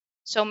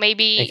 So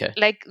maybe Okay.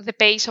 like the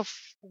pace of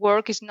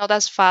work is not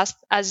as fast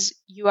as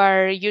you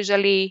are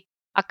usually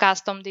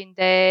accustomed in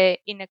a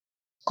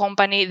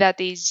company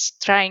that is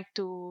trying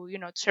to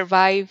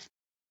survive,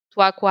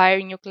 to acquire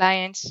new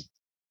clients,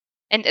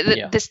 and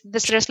the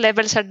stress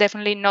levels are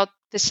definitely not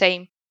the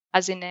same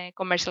as in a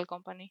commercial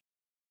company.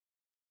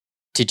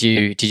 Did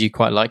you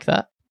quite like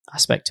that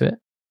aspect to it?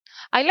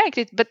 I liked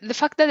it, but the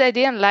fact that I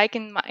didn't like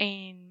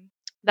in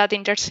that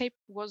internship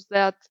was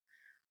that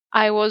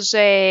I was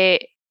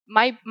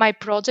my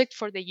project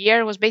for the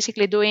year was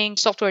basically doing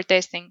software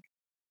testing,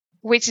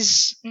 which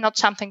is not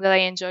something that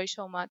I enjoy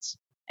so much.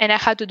 And I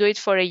had to do it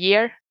for a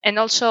year. And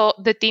also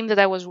the team that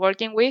I was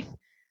working with,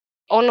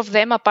 all of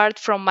them, apart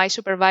from my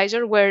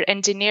supervisor, were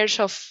engineers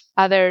of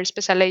other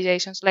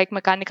specializations, like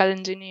mechanical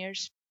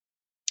engineers,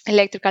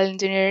 electrical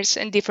engineers,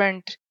 and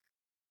different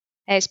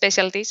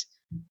specialties.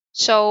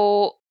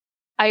 So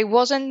I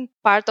wasn't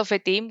part of a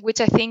team,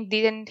 which I think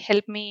didn't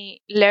help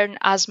me learn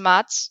as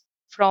much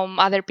from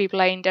other people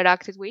I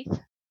interacted with.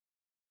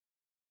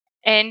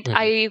 And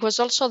I was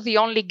also the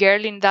only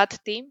girl in that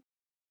team,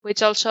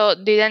 which also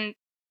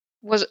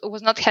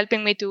was not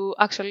helping me to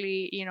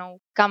actually,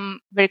 come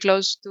very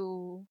close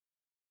to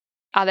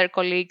other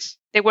colleagues.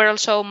 They were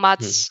also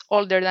much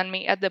older than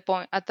me at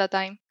that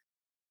time.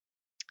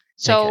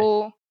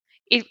 So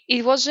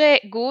it was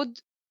good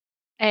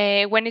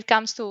when it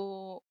comes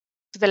to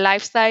the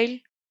lifestyle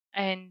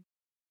and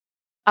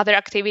other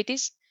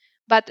activities.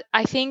 But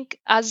I think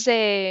as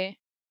the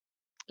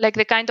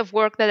kind of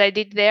work that I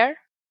did there,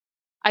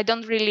 I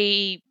don't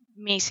really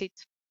miss it.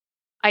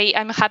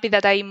 I'm happy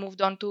that I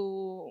moved on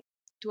to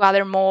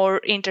other more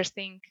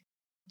interesting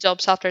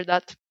jobs after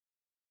that.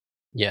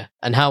 Yeah.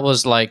 And how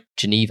was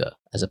Geneva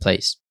as a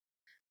place?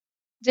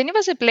 Geneva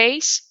as a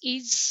place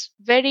is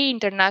very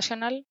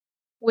international,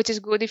 which is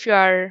good if you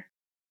are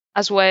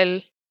as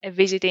well a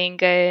visiting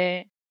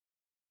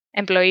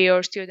employee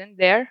or student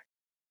there.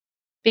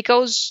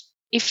 Because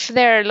if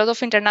there are a lot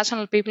of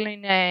international people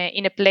in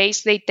a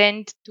place, they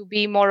tend to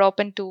be more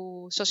open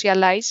to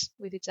socialize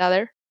with each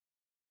other.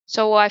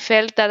 So I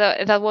felt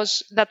that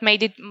that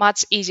made it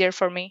much easier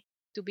for me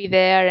to be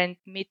there and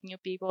meet new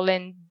people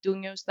and do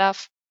new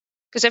stuff.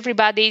 Because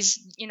everybody's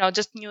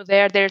just new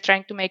there. They're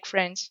trying to make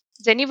friends.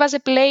 Geneva as a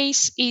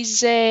place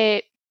is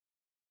a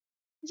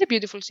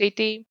beautiful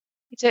city.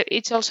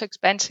 It's also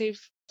expensive.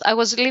 I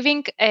was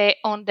living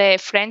on the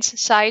French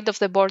side of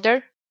the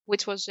border,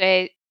 which was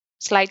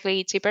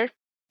slightly cheaper.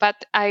 But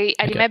I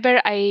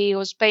remember I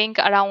was paying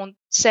around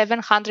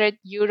 700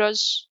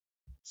 euros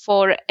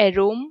for a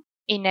room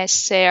in a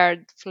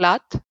shared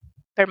flat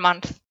per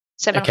month.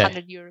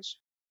 700 euros.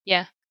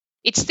 Yeah.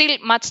 It's still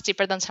much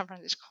cheaper than San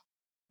Francisco.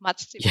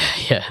 Much cheaper.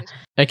 Yeah.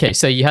 Okay,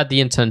 so you had the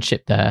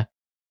internship there,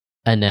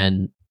 and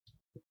then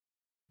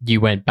you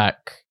went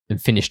back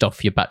and finished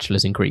off your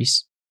bachelor's in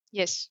Greece.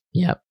 Yes.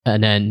 Yeah,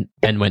 and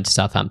then went to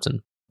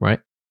Southampton, right?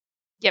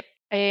 Yep.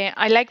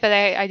 I like that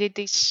I did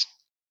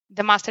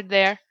the master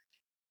there,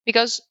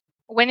 because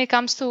when it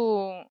comes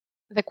to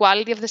the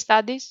quality of the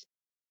studies,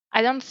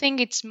 I don't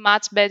think it's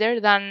much better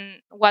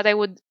than what I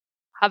would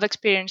have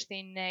experienced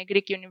in a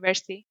Greek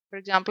university, for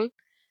example.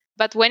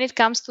 But when it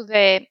comes to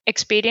the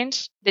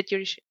experience that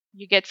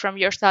you get from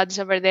your studies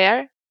over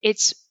there,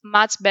 it's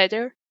much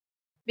better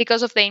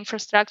because of the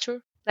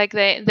infrastructure. Like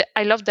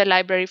I love the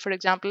library, for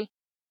example,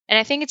 and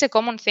I think it's a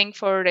common thing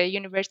for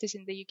universities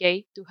in the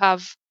UK to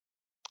have,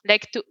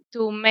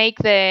 to make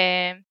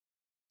the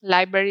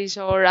libraries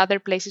or other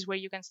places where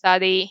you can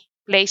study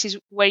places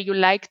where you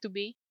like to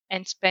be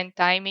and spend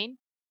time in.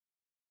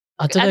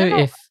 I don't know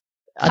if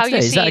how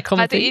you see it,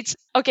 but thing? It's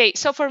okay.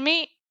 So for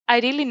me, I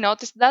really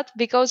noticed that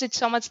because it's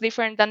so much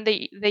different than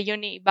the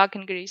uni back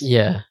in Greece.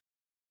 Yeah.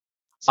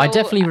 So, I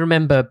definitely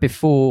remember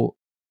before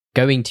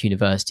going to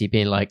university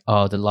being like,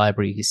 oh, the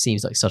library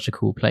seems like such a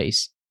cool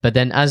place. But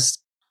then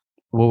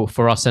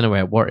for us anyway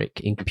at Warwick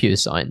in computer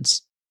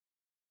science,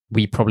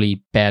 we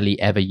probably barely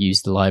ever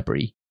used the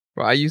library.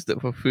 Well, I used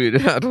it for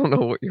food. I don't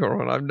know what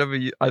you're on. I've never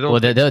I don't.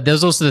 Well,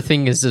 there's also the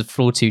thing is the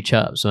floor 2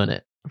 chirps, wasn't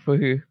it? For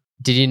who?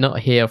 Did you not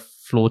hear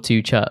floor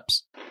 2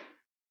 chirps?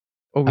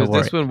 Oh, was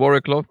this when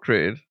Warwick Love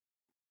created?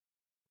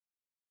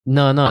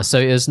 No. So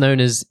it was known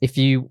as if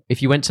you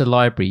went to the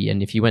library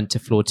and if you went to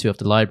floor 2 of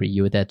the library,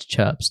 you were there to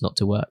chirps, not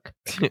to work.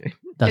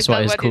 That's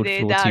why it's called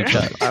floor 2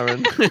 chirps.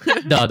 Aaron.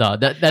 No,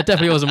 that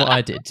definitely wasn't what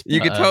I did.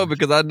 You could tell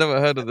because I'd never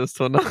heard of this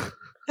till now.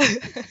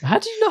 How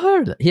did you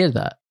not hear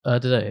that? I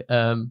don't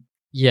know.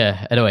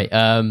 Yeah. Anyway,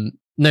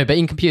 no, but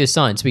in computer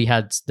science, we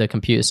had the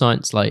computer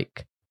science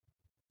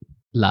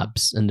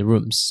labs and the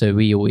rooms, so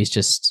we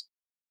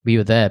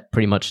were there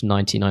pretty much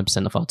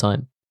 99% of our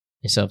time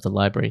instead of the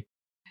library.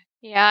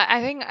 Yeah, I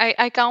think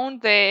I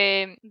count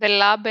the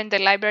lab and the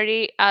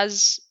library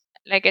as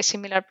like a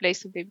similar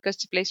place to be, because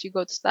it's a place you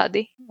go to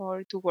study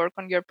or to work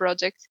on your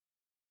project.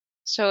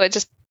 So I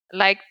just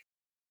like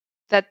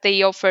that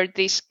they offer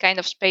these kind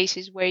of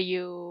spaces where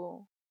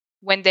you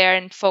went there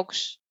and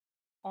focus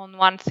on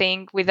one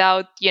thing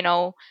without,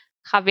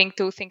 having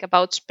to think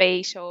about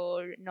space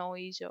or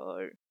noise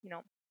or,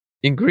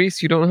 In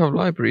Greece, you don't have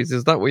libraries.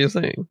 Is that what you're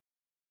saying?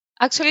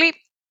 Actually,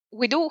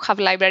 we do have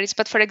libraries,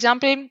 but for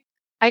example,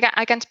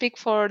 I can speak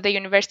for the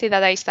university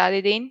that I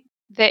studied in.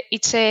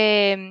 It's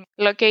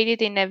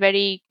located in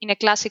a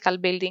classical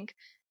building,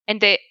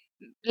 and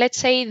let's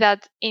say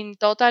that in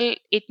total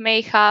it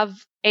may have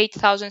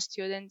 8,000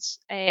 students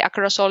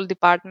across all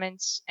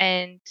departments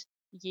and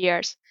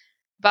years,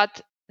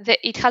 but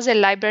it has a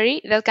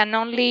library that can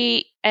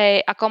only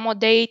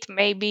accommodate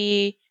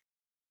maybe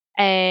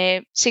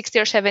 60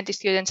 or 70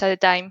 students at a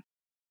time.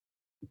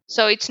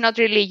 So it's not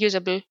really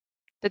usable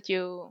that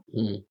you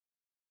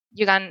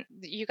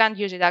can't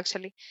use it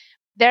actually.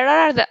 There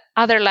are the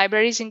other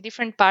libraries in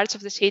different parts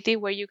of the city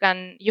where you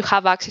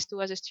have access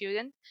to as a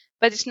student,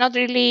 but it's not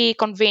really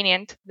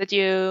convenient that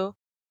you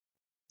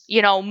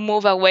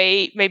move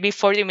away maybe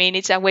 40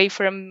 minutes away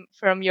from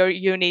your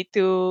uni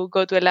to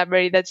go to a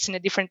library that's in a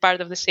different part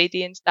of the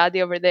city and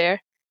study over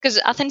there, because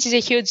Athens is a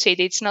huge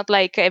city. It's not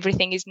like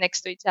everything is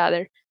next to each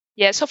other.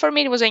 Yeah, so for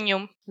me it was a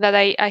new that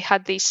I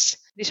had this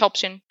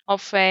option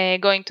of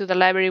going to the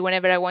library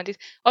whenever I wanted.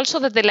 Also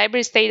that the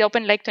library stayed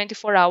open like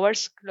 24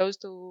 hours close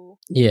to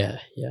Yeah.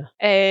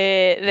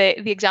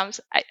 the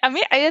exams. I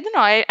mean, I don't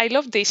know. I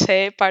love this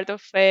part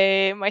of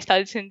my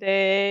studies in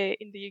the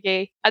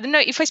UK. I don't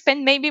know if I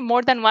spent maybe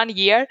more than 1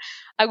 year,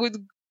 I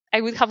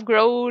would have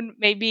grown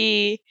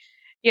maybe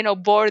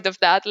bored of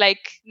that,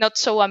 like not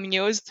so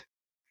amused.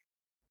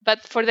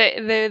 But for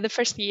the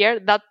first year,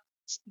 that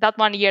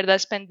 1 year that I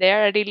spent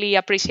there, I really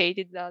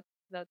appreciated that.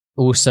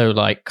 Also,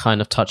 like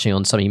kind of touching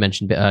on something you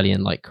mentioned a bit earlier,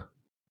 and like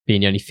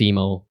being the only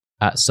female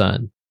at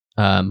CERN,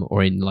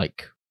 or in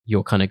like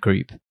your kind of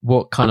group,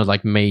 what kind of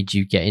like made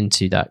you get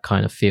into that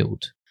kind of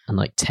field and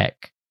like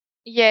tech?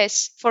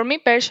 Yes, for me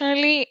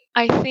personally,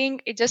 I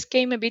think it just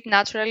came a bit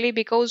naturally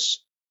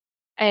because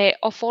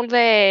of all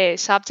the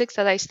subjects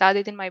that I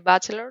studied in my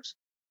bachelor's,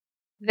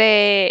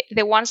 the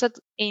ones that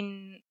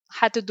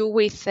had to do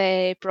with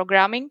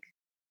programming,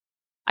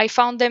 I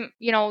found them,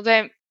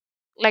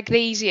 the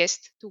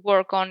easiest to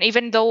work on.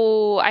 Even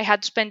though I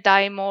had to spend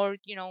time or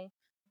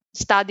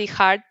study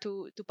hard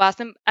to pass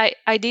them,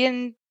 I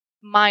didn't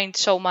mind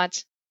so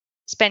much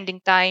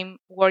spending time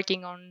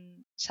working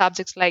on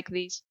subjects like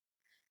this.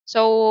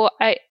 So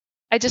I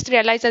just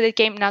realized that it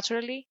came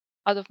naturally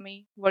out of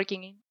me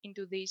working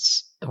into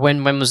this.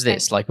 When was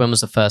this? Like when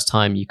was the first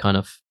time you kind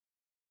of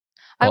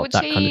I got would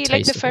that say kind of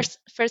like the taste of it?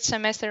 first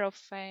semester of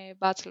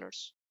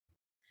bachelor's,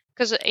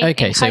 because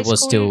Okay, in so high it was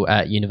school, still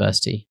at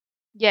university.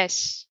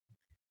 yes.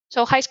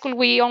 So high school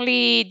we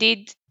only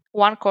did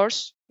one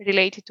course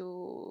related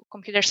to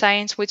computer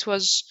science, which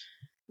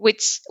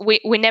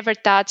we never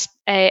touched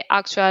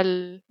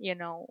actual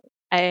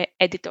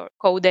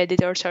code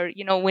editors, or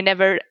we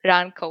never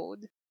ran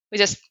code. We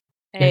just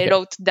Okay.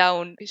 wrote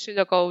down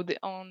pseudocode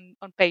on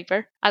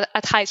paper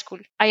at high school.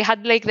 I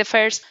had like the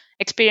first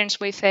experience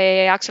with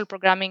actual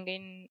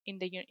programming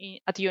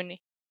at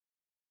uni,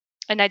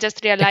 and I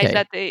just realized Okay.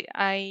 that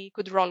I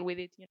could roll with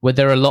it. Were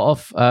there a lot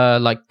of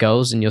like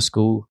girls in your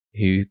school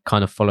who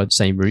kind of followed the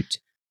same route?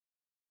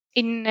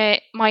 In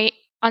my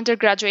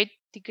undergraduate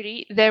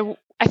degree,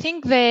 I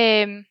think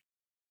the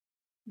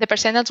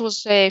percentage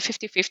was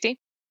 50-50,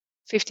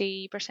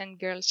 50%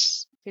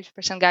 girls,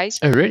 50% guys.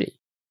 Oh, really?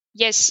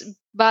 Yes,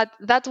 but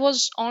that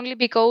was only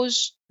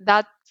because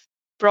that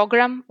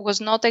program was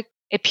not a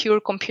pure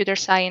computer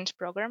science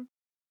program.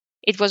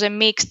 It was a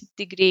mixed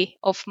degree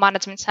of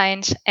management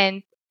science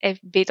and a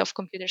bit of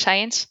computer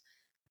science.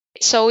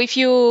 So if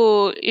you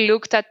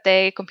looked at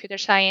the computer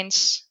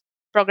science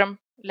program,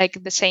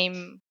 like the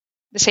same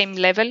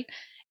level,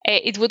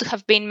 it would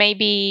have been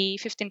maybe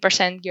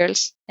 15%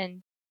 girls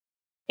and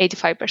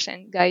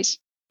 85% guys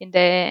in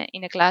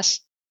a class,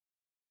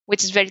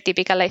 which is very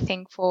typical, I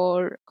think,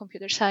 for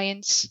computer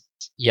science.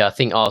 Yeah, I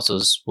think ours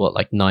was what,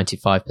 like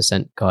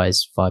 95%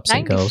 guys,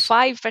 5% girls.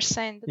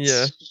 95%.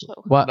 Yeah.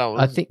 Well, That I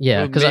was- think yeah,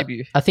 well, because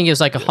maybe. I think it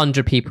was like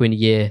 100 people in a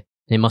year,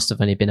 and it must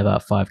have only been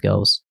about 5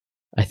 girls.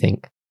 I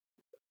think.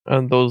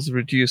 And those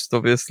reduced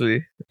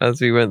obviously as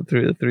we went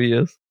through the 3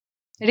 years.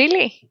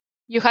 Really?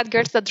 You had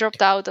girls that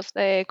dropped out of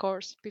the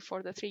course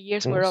before the 3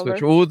 years were over.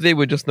 Or they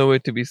were just nowhere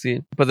to be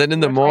seen. But then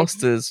in the Were fighting.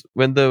 masters,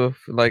 when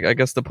I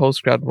guess the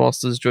postgrad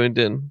masters joined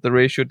in, the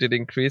ratio did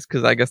increase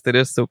because I guess they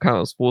did still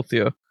count as fourth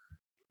year,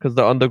 because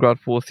the undergrad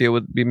fourth year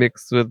would be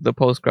mixed with the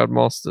postgrad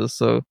masters,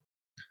 so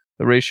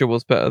the ratio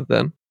was better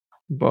then.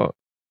 But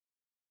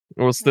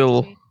it was still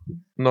Okay.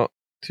 not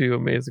too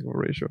amazing of a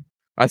ratio.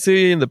 I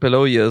see in the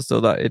below years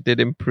though that it did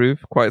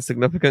improve quite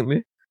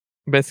significantly.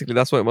 Basically,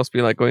 that's what it must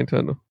be like going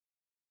to.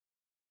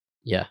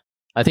 Yeah,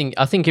 I think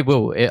it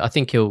will. I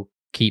think it'll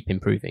keep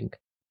improving.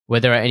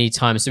 Whether at any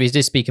time, so we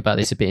did speak about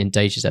this a bit in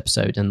Deja's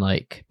episode, and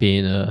like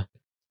being a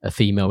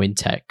female in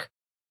tech.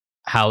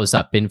 How has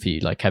that been for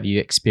you? Like, have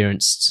you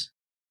experienced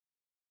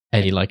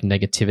any like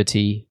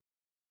negativity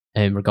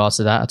in regards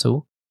to that at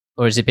all,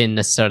 or has it been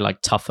necessarily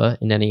like tougher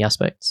in any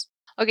aspects?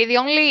 Okay, the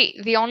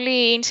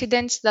only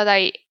incidents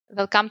that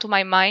come to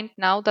my mind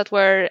now that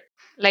were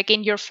like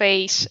in your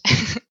face,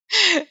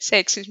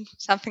 sexism,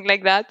 something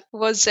like that,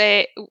 was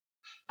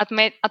at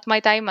my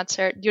time at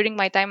CERN. During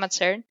my time at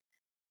CERN,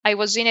 I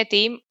was in a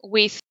team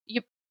with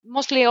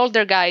mostly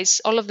older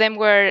guys. All of them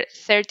were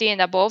 30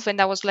 and above, and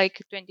I was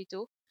like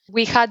 22.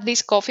 We had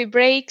these coffee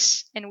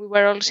breaks, and we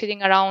were all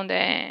sitting around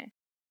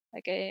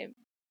like a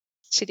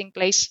sitting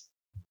place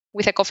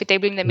with a coffee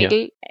table in the Yeah.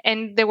 middle,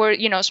 and there were,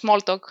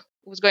 small talk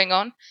was going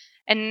on,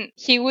 and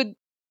he would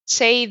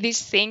say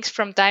these things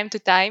from time to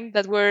time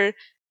that were,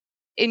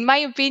 in my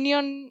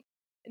opinion,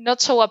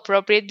 not so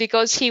appropriate,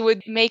 because he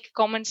would make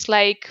comments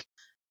like,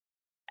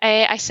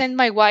 I sent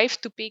my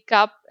wife to pick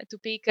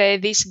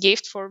this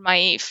gift for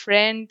my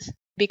friend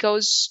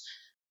because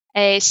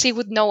she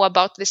would know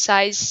about the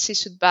size she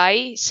should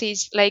buy.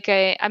 She's like,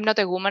 I'm not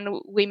a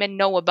woman. Women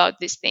know about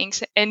these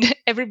things. And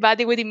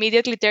everybody would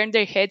immediately turn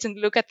their heads and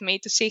look at me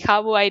to see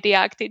how I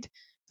reacted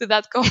to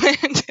that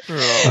comment.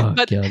 Oh,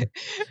 but, God.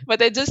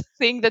 but I just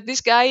think that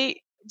this guy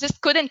just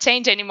couldn't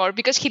change anymore,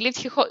 because he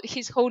lived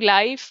his whole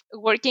life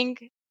working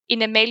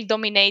in a male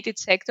dominated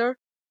sector,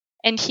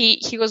 and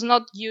he was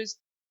not used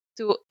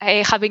to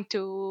having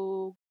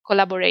to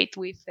collaborate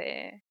with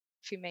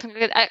female.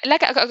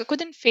 I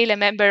couldn't feel a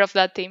member of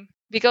that team,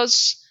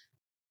 because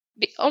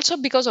also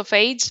because of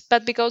age,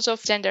 but because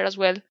of gender as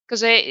well.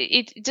 Because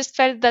it just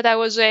felt that I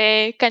was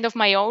kind of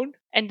my own,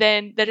 and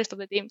then the rest of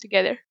the team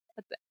together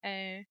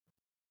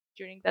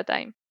during that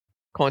time.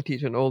 Can't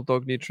teach an old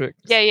dog new tricks.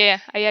 Yeah,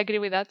 I agree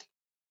with that.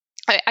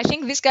 I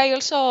think this guy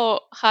also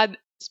had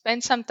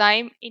spent some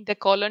time in the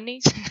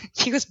colonies.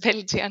 He was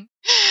Belgian,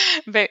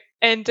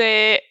 and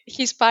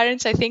his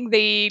parents, I think,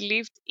 they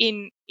lived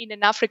in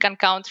an African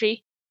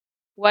country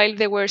while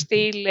they were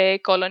still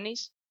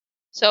colonies.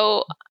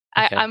 So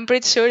Okay. I'm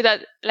pretty sure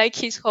that, like,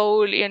 his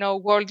whole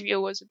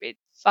worldview was a bit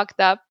fucked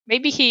up.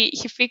 Maybe he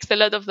fixed a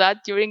lot of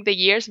that during the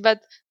years,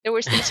 but there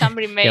were still some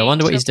remains. Yeah, I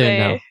wonder what he's doing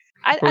now.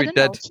 I Probably don't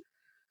know. dead.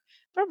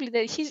 Probably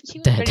dead. He was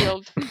Dead. very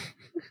old.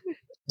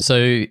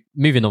 So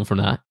moving on from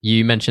that,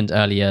 you mentioned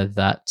earlier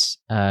that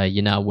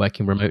you're now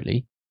working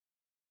remotely.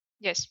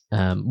 Yes.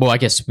 Well, I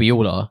guess we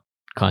all are,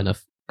 kind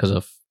of, because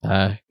of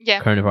Yeah.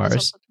 that's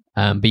coronavirus.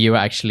 also- But you're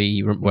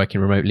actually working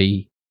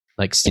remotely,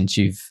 like, since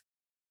you've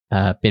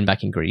been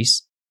back in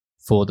Greece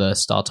for the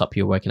startup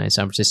you're working at in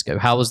San Francisco.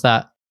 How was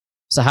that?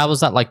 So how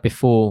was that like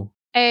before?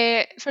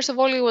 First of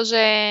all, it was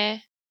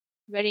a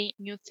very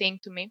new thing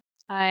to me.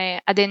 I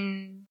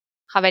didn't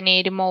have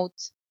any remote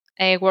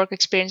work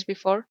experience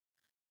before.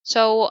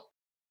 So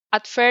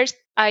at first,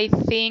 I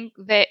think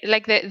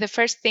the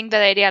first thing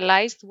that I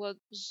realized was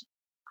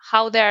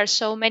how there are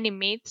so many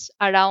myths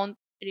around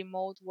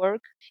remote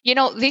work.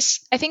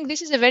 I think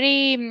this is a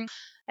very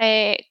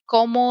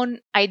common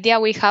idea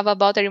we have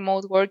about a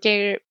remote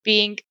worker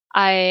being,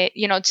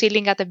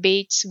 chilling at the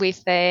beach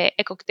with a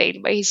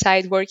cocktail by his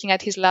side, working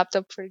at his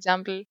laptop, for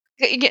example.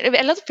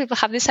 A lot of people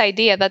have this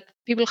idea that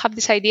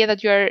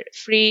you are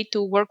free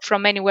to work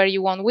from anywhere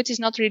you want, which is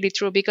not really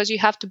true, because you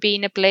have to be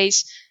in a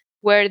place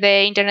where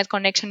the internet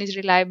connection is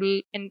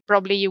reliable, and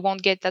probably you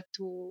won't get that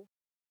to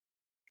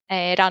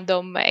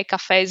random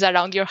cafes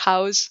around your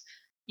house.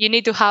 You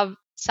need to have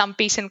some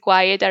peace and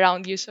quiet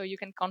around you so you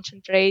can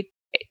concentrate.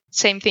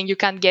 Same thing, you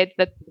can't get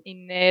that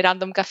in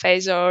random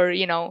cafes or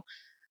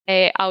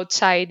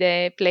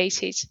outside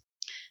places.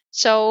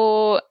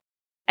 So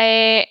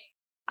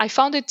I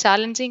found it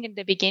challenging in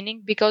the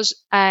beginning, because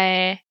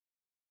I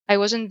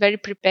wasn't very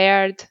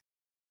prepared.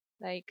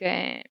 Like,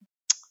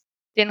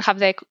 didn't have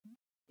the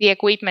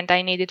equipment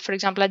I needed. For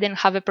example, I didn't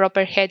have a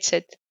proper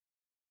headset,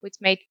 which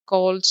made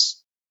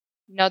calls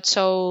not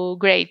so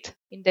great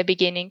in the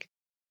beginning.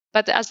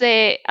 But as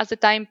the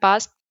time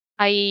passed,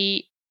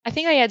 I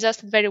think I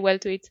adjusted very well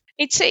to it.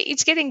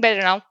 It's getting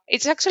better now.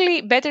 It's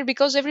actually better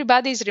because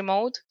everybody is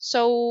remote.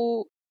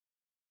 So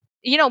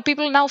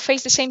people now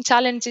face the same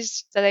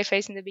challenges that I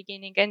faced in the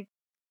beginning, and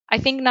I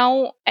think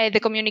now the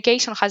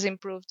communication has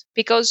improved,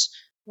 because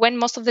when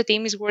most of the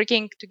team is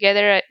working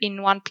together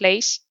in one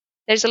place,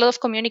 there's a lot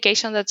of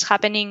communication that's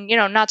happening,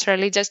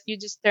 naturally. You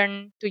just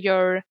turn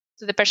to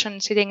the person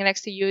sitting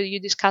next to you, you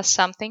discuss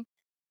something,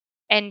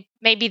 and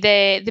maybe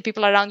the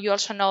people around you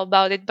also know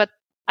about it. But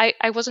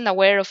I wasn't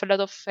aware of a lot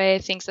of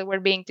things that were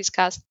being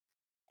discussed,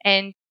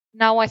 and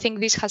now I think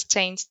this has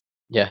changed.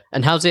 Yeah.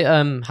 And how's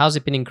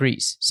it been in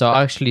Greece? So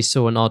I actually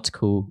saw an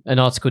article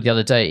the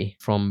other day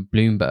from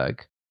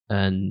Bloomberg,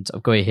 and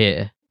I've got it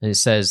here, and it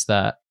says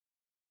that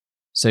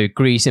so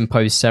Greece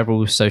imposed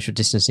several social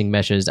distancing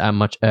measures at a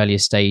much earlier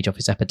stage of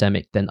its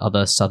epidemic than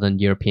other southern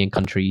European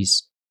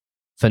countries.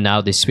 For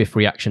now, this swift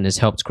reaction has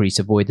helped Greece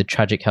avoid the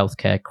tragic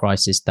healthcare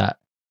crisis that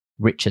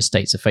richer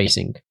states are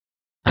facing.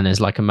 And there's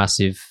like a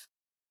massive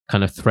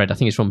kind of thread, I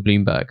think it's from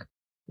Bloomberg.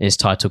 It's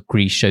titled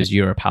 "Greece Shows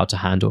Europe How to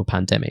Handle a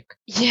Pandemic."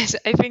 Yes,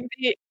 I think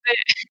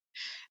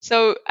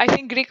so. I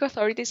think Greek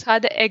authorities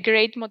had a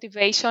great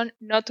motivation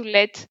not to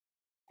let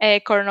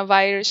the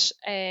coronavirus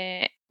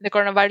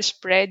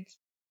spread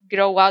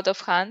grow out of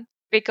hand,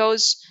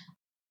 because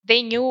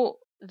they knew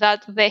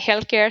that the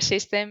healthcare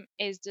system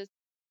is just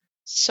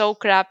so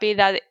crappy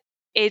that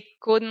it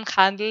couldn't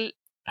handle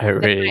Oh,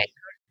 really?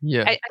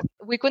 Yeah.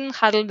 we couldn't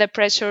handle the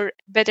pressure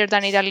better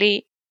than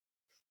Italy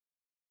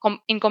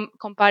in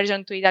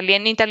comparison to Italy.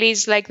 And Italy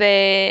is like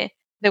the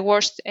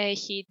worst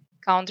hit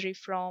country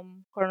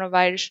from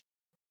coronavirus,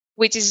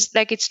 which is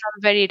like it's not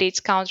a very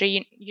rich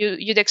country.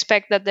 You'd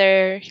expect that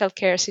their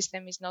healthcare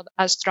system is not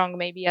as strong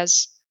maybe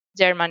as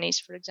Germany's,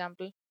 for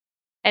example.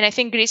 And I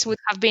think Greece would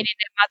have been in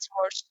a much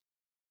worse.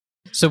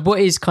 So what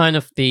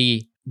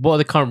are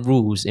the current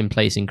rules in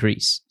place in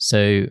Greece?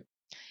 So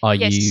are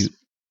Yes. you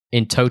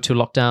in total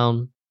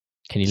lockdown?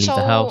 Can you leave the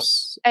So,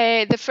 house?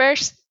 The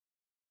first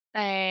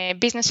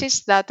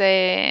businesses that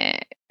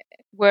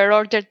were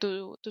ordered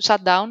to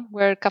shut down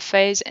were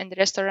cafes and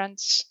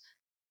restaurants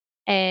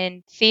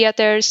and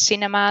theaters,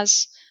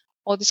 cinemas,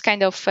 all this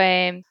kind of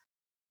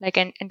like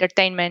an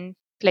entertainment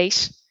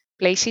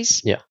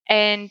places. Yeah.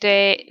 And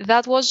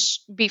that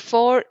was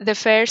before the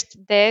first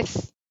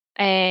death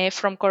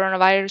from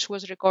coronavirus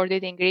was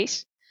recorded in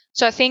Greece.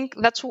 So I think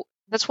that's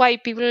why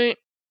people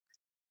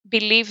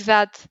believe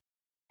that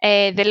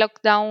the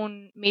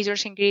lockdown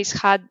measures in Greece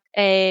had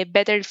a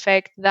better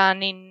effect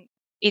than in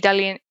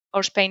Italy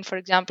or Spain, for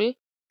example,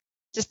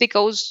 just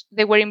because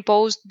they were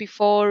imposed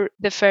before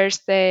the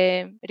first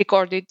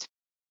recorded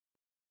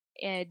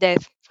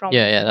death from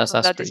That's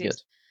that pretty disease.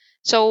 good.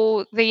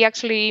 So they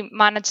actually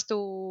managed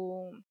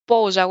to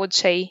pause, I would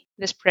say,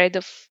 the spread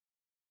of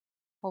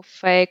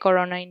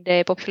corona in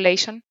the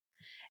population.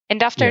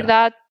 And after Yeah.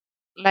 that,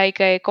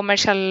 like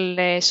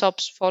commercial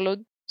shops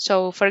followed.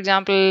 So, for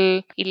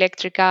example,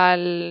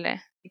 electrical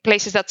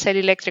places that sell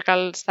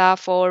electrical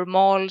stuff, or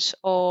malls,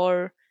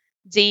 or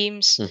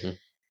gyms. Mhm.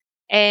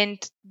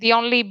 And the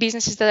only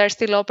businesses that are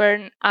still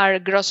open are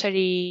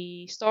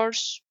grocery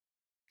stores,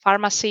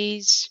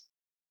 pharmacies,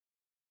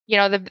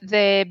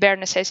 the bare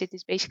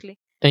necessities, basically.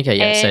 Okay,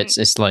 yeah. So And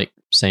it's like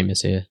same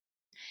as here.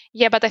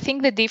 yeah, but I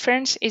think the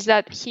difference is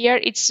that here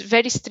it's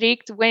very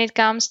strict when it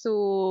comes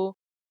to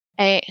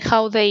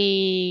how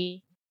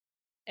they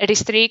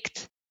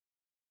restrict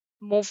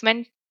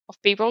movement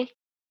of people.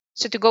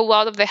 So to go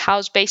out of the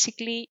house,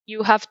 basically,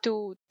 you have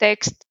to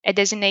text a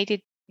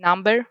designated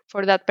number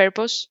for that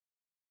purpose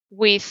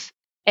with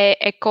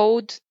a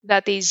code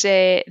that is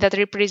that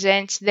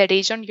represents the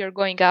region you're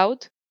going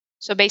out.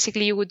 So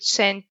basically, you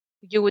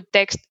would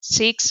text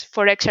 6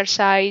 for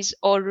exercise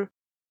or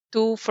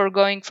 2 for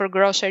going for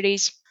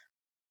groceries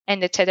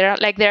and etc.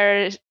 Like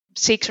there are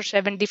 6 or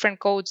 7 different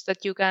codes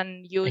that you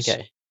can use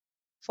Okay.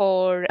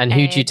 for. And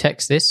who do you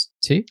text this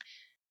to?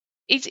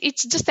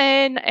 It's just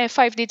a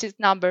 5-digit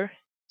number.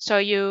 So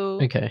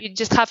you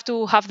just have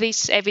to have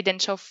this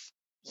evidence of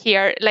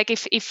here. Like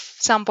if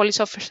some police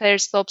officer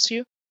stops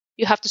you,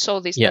 you have to show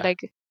this. Yeah. That,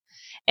 like,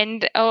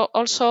 and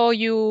also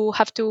you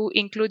have to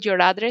include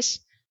your address.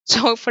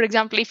 So, for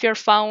example, if you're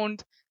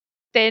found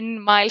 10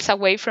 miles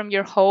away from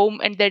your home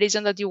and the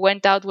reason that you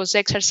went out was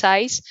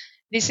exercise,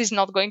 this is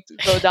not going to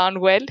go down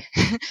well.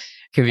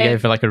 Could be going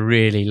for like a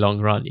really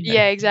long run.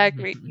 Yeah,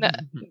 exactly. No,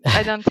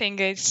 I don't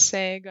think it's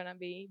gonna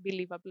be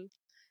believable.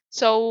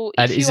 So,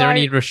 and if is you there are,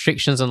 any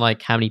restrictions on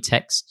like how many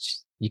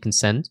texts you can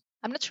send?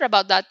 I'm not sure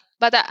about that,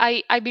 but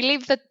I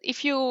believe that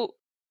if you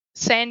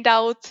send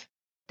out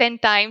 10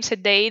 times a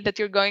day that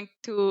you're going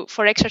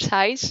for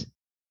exercise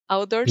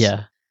outdoors,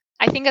 Yeah.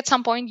 I think at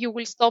some point you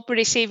will stop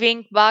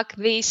receiving back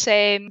this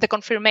the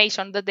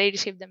confirmation that they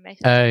received the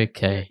message.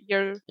 Okay.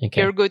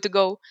 You're good to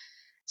go.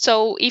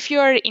 So if you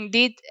are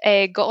indeed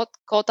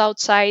caught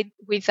outside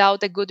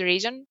without a good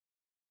reason,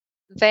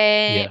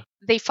 then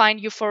they fine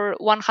you for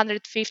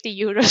 150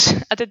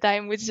 euros at a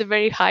time, which is a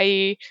very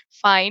high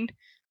fine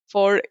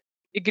for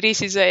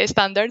Greece's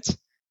standards.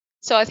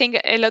 So I think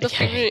a lot of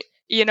people,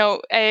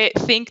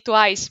 think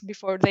twice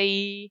before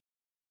they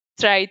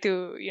try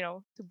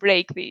to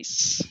break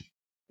this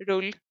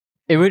rule.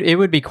 It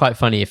would be quite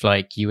funny if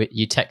like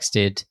you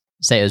texted,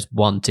 say it was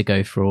 1 to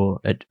go for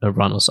a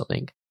run or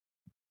something.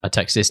 I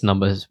text this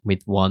number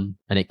with 1,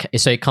 and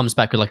it comes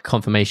back with like a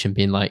confirmation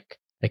being like,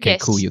 okay,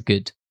 Yes. cool, you're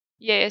good.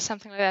 Yeah,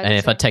 something like that. And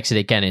if I text it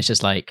again, it's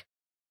just like,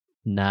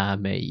 nah,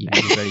 mate, you've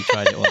already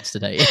tried it once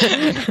today.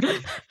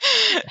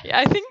 Yeah,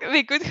 I think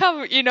they could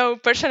have,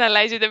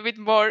 personalized it a bit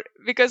more,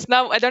 because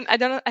now I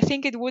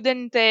think it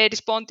wouldn't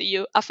respond to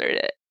you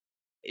after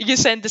you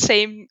send the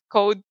same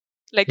code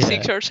like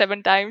 6 or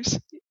 7 times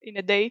in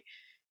a day.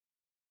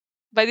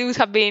 But it would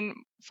have been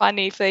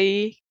funny if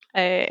they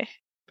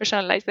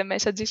personalized the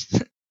messages.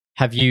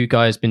 Have you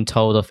guys been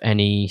told of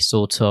any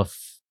sort of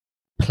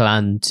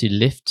plan to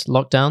lift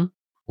lockdown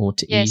or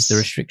to ease the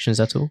restrictions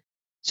at all?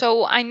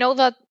 So I know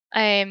that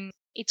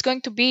it's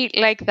going to be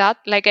like that.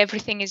 Like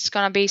everything is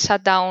going to be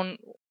shut down,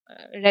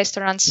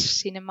 restaurants,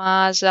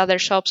 cinemas, other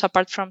shops,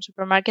 apart from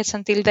supermarkets,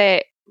 until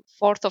the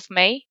 4th of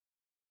May.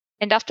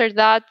 And after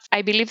that,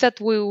 I believe that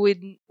we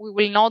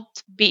will not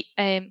be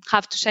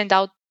have to send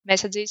out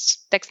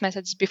text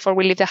messages before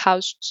we leave the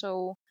house.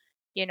 So,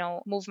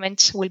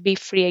 movements will be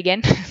free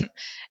again.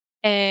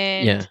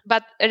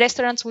 But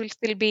restaurants will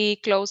still be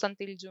closed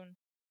until June.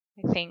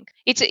 I think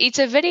it's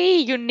a very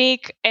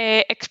unique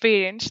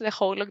experience, the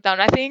whole lockdown.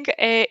 I think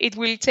it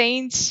will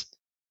change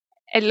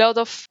a lot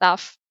of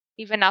stuff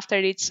even after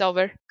it's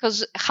over,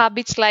 because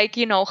habits like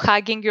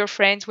hugging your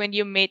friends when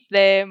you meet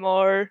them,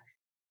 or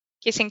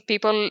kissing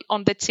people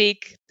on the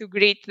cheek to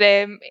greet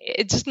them.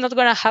 It's just not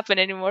gonna happen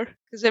anymore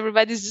because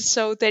everybody's just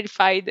so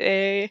terrified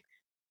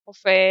of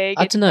I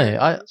getting don't know.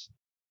 coronavirus.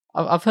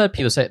 I've heard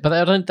people say it, but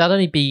that'd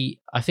only be.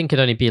 I think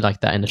it'd only be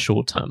like that in the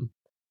short term.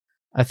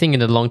 I think in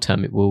the long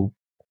term, it will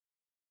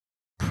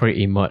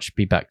pretty much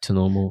be back to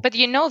normal. But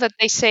you know that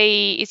they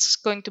say it's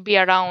going to be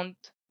around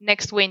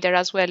next winter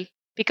as well,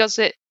 because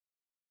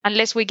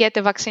unless we get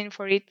the vaccine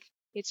for it,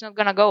 it's not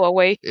gonna go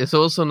away. It's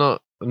also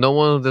not.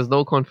 There's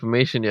no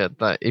confirmation yet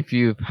that if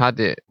you've had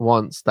it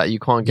once, that you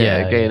can't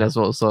get it again as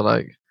well. So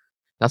like,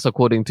 that's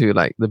according to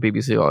like the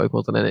BBC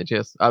articles on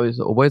NHS.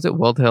 What is it?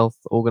 World Health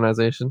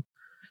Organization.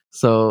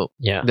 So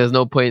there's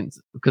no point,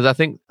 because I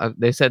think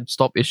they said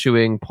stop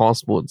issuing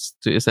passports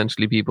to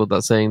essentially people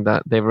that saying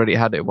that they've already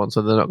had it once,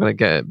 so they're not going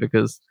to get it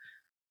because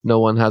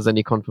no one has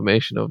any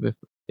confirmation of if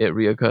it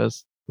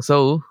reoccurs.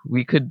 So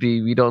we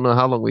don't know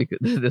how long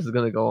this is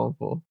going to go on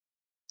for.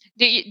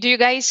 Do you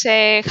guys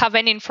have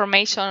any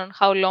information on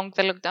how long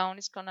the lockdown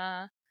is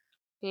gonna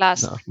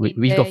last? No,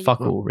 we've got fuck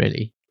all,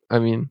 really. I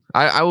mean,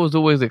 I was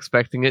always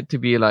expecting it to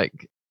be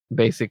like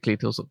basically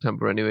till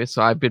September anyway,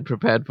 so I've been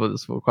prepared for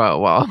this for quite a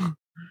while.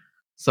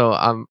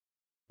 So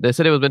they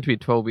said it was meant to be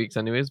 12 weeks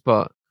anyways,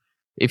 but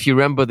if you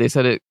remember, they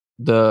said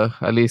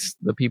at least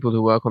the people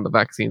who work on the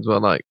vaccines were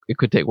like, it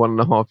could take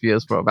 1.5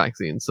 years for a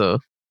vaccine. So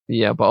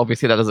yeah, but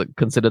obviously that doesn't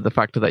consider the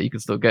factor that you can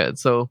still get it.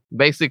 So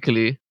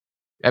basically,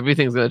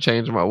 everything's going to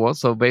change no matter what.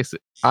 So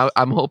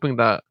I'm hoping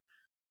that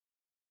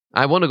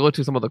I want to go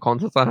to some of the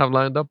concerts I have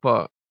lined up,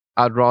 but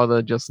I'd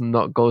rather just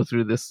not go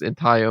through this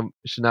entire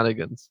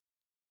shenanigans.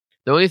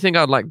 The only thing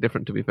I'd like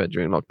different, to be fair,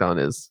 during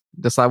lockdown is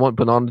just I want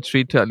Banana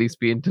Tree to at least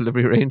be in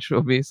delivery range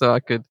for me, so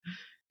I could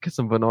get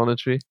some Banana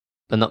Tree.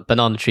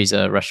 Banana Tree's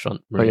a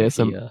restaurant. Really, oh yeah,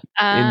 some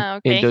okay.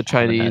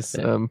 Indo-Chinese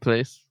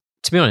place.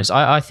 To be honest,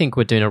 I think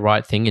we're doing a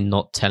right thing in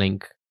not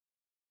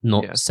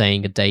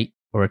saying a date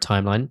or a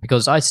timeline,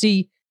 because I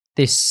see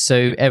this.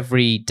 So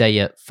every day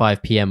at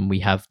 5 p.m.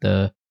 we have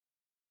the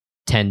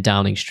 10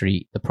 Downing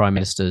Street, the Prime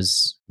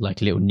Minister's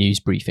like little news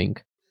briefing.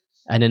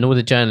 And then all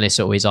the journalists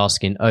are always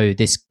asking,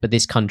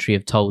 this country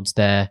have told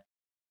their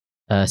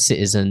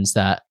citizens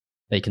that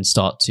they can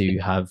start to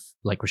have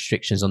like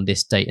restrictions on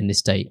this date and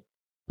this date.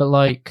 But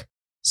like,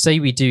 say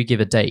we do give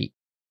a date,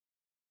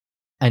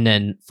 and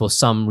then for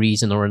some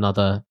reason or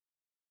another,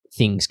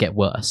 things get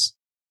worse,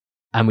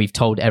 and we've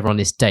told everyone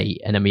this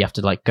date, and then we have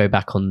to like go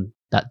back on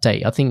that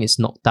date. I think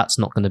that's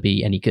not going to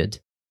be any good.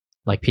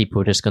 Like,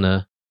 people are just going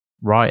to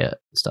riot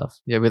and stuff.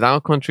 Yeah, with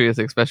our country, it's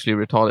especially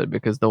retarded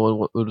because no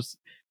one will just.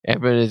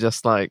 Everyone is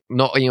just like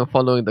not even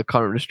following the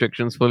current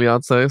restrictions fully,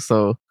 I'd say.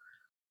 So,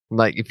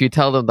 like, if you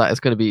tell them that it's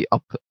going to be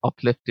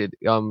uplifted,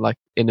 like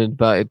in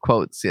inverted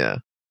quotes,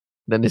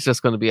 then it's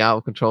just going to be out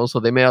of control. So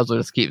they may as well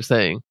just keep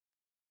saying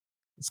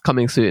it's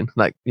coming soon,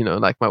 like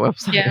like my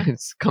website,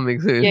 it's coming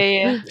soon.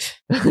 Yeah.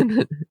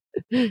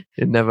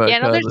 It never. Yeah,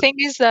 another thing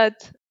is that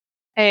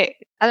I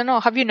don't know.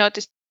 Have you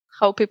noticed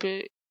how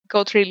people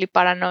got really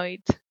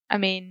paranoid? I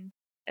mean,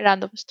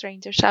 random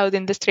strangers out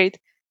in the street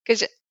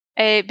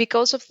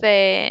because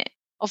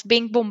of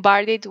being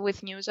bombarded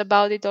with news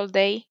about it all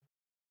day.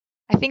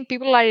 I think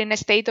people are in a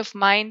state of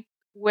mind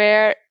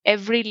where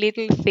every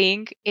little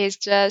thing is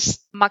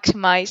just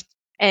maximized,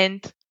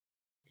 and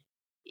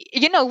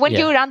when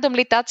you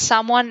randomly touch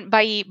someone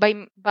by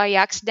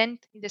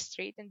accident in the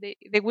street, and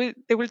they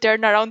will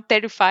turn around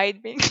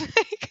terrified, being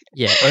like,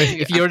 or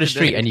if you're in the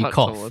street and you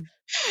cough.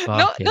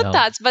 Not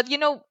touch, but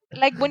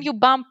like when you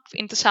bump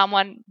into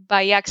someone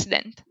by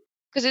accident.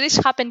 Because this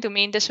happened to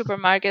me in the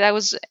supermarket. I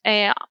was,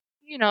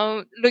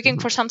 looking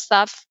for some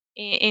stuff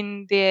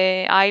in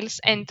the aisles,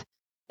 and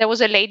there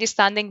was a lady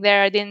standing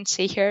there. I didn't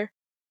see her.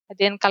 I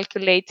didn't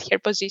calculate her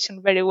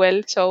position very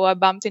well, so I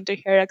bumped into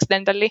her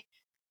accidentally.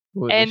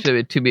 Well, and should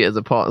be 2 meters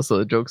apart, so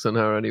the joke's on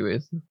her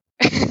anyways.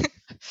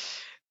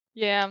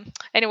 Yeah.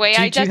 Anyway,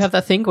 do you have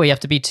that thing where you have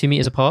to be 2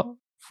 meters apart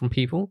from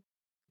people?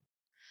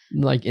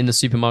 Like in the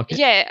supermarket?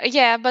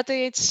 Yeah, but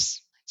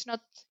it's not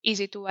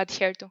easy to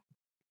adhere to.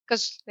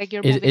 Because like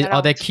you're moving around,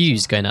 are there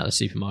queues going out of the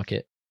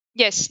supermarket?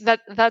 Yes,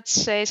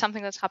 that's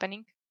something that's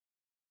happening.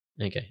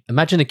 Okay,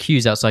 imagine the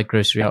queues outside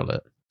grocery outlet.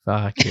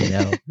 Fucking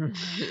hell,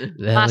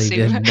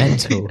 Massive.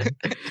 mental.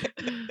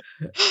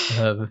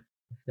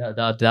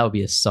 That would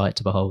be a sight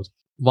to behold.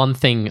 One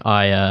thing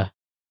I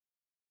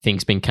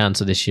think's been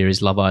cancelled this year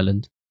is Love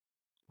Island,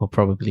 or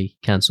probably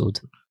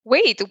cancelled.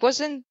 Wait,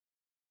 wasn't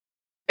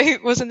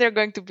there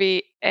going to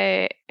be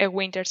a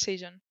winter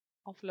season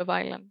of Love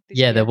Island?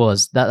 Yeah, there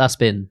was. That's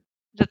been.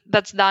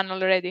 That's done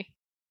already.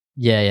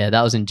 Yeah,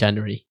 that was in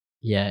January.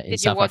 Yeah, in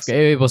South Africa.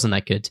 It wasn't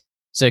that good.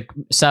 So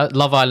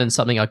Love Island,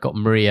 something I got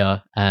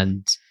Maria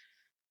and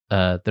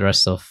the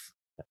rest of,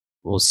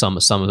 or some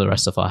of the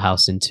rest of our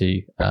house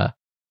into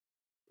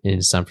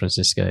in San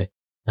Francisco.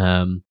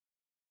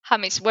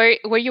 Hamis,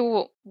 were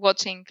you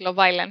watching Love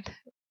Island?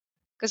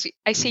 Because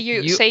I see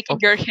you shaking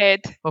your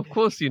head. Of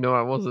course,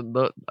 I wasn't.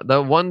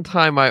 The one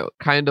time I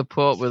kind of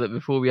put up with it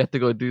before we had to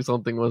go do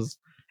something was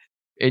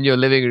in your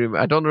living room.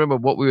 I don't remember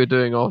what we were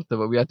doing after,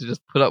 but we had to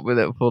just put up with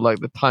it for like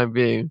the time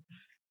being.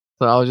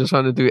 So I was just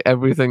trying to do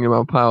everything in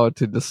my power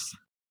to just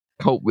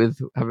cope with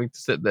having to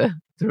sit there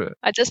through it.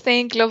 I just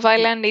think Love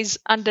Island is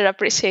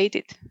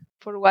underappreciated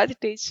for what it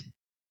is.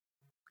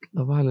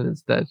 Love Island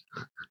is dead.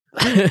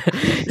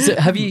 So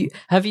have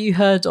you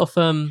heard of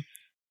a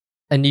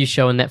new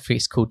show on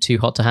Netflix called Too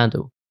Hot to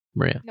Handle,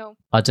 Maria? No,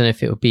 I don't know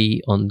if it will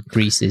be on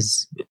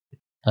Greece's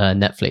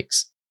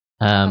Netflix.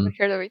 I haven't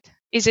heard of it.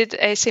 Is it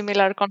a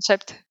similar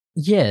concept?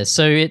 Yeah,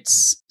 so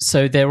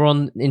they're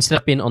on, instead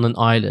of being on an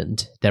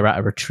island, they're at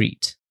a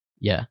retreat.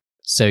 Yeah.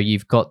 So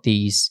you've got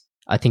these,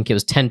 I think it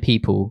was 10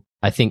 people,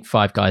 I think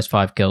 5 guys,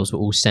 5 girls were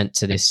all sent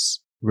to this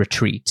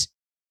retreat,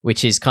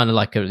 which is kind of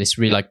like this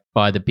really like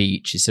by the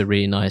beach. It's a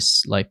really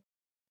nice, like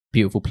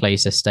beautiful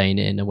place they're staying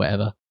in or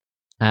whatever.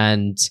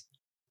 And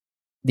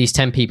these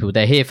 10 people,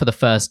 they're here for the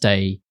first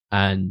day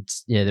and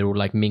yeah, they're all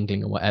like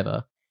mingling or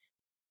whatever.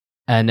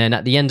 And then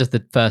at the end of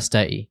the first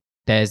day,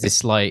 there's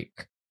this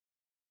like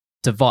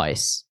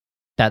device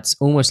that's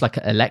almost like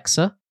an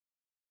Alexa.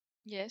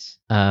 Yes.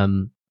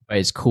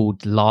 It's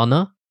called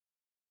Lana.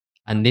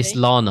 And this Okay.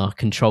 Lana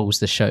controls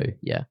the show.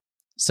 Yeah.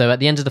 So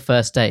at the end of the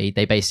first day,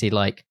 they basically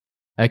like,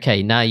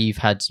 okay, now you've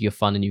had your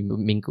fun and you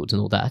mingled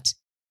and all that.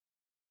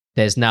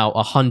 There's now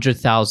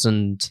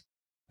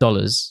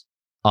 $100,000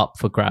 up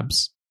for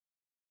grabs,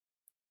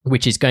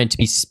 which is going to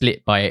be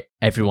split by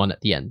everyone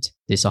at the end.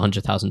 This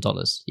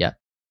 $100,000. Yeah.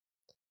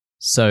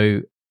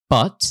 So,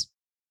 but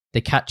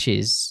the catch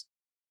is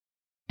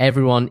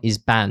everyone is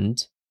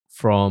banned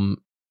from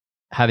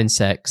having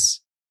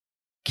sex,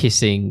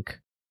 kissing,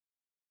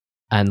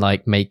 and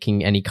like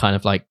making any kind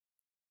of like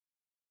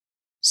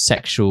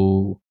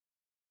sexual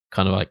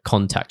kind of like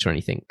contact or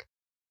anything.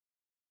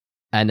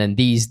 And then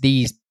these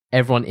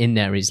everyone in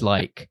there is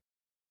like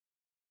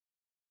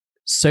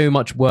so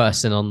much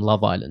worse than on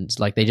Love Island.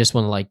 Like they just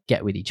want to like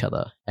get with each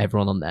other,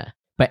 everyone on there.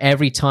 But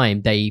every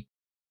time they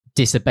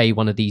disobey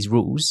one of these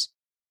rules,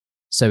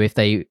 so if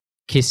they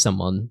kiss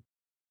someone,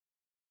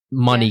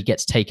 money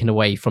gets taken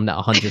away from that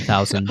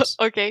 $100,000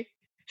 Okay.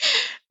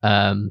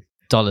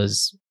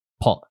 dollars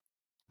pot,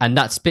 and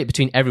that's split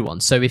between everyone.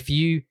 So if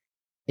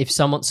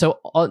someone, so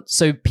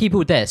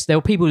people there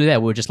were people there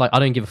who were just like, I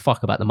don't give a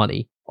fuck about the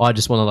money, I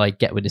just want to like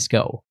get with this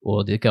girl,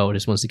 or the girl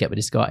just wants to get with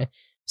this guy.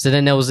 So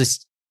then there was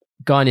this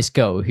guy and this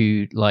girl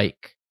who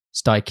like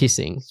started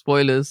kissing.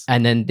 Spoilers.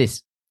 And then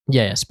this,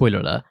 yeah, spoiler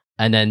alert.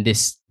 And then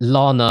this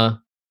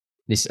Lana,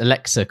 this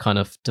Alexa kind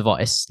of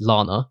device,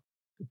 Lana,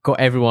 got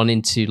everyone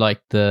into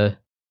like the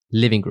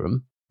living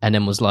room and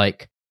then was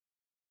like,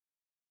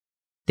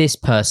 this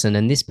person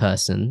and this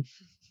person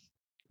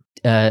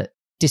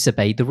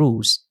disobeyed the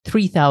rules.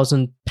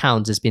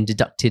 £3,000 has been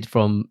deducted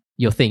from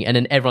your thing. And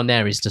then everyone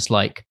there is just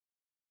like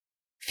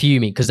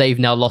fuming because they've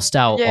now lost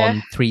out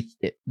on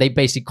they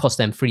basically cost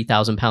them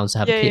 £3,000 to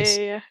have a kiss.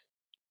 Yeah.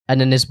 And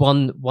then there's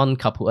one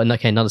couple, and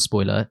okay, another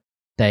spoiler,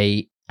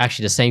 they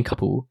actually, the same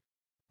couple,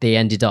 they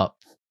ended up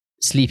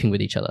sleeping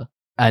with each other.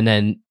 And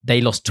then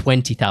they lost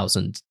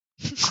 £20,000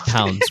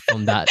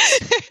 from that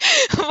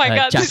Oh my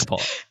God.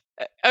 jackpot.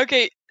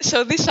 Okay,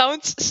 so this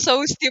sounds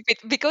so stupid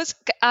because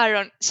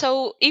Aaron,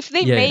 so if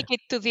they Yeah. make it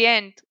to the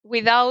end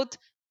without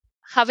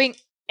having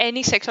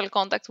any sexual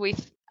contact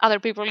with other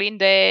people in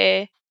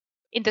the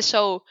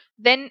show,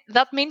 then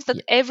that means that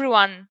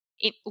everyone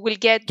will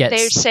get Gets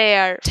their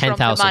share from the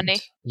 10,000. money.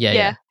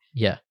 Yeah.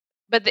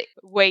 But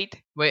wait,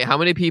 Wait, how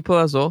many people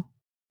as well?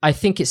 I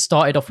think it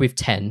started off with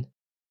 10.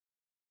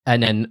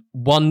 And then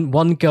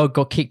one girl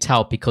got kicked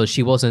out because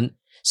she wasn't.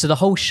 So the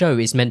whole show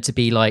is meant to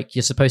be like,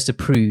 you're supposed to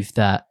prove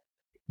that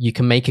you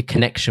can make a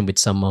connection with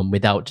someone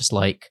without just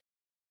like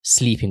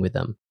sleeping with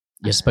them.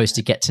 You're supposed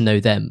to get to know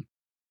them.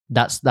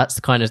 That's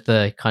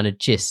the kind of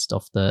gist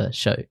of the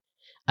show.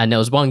 And there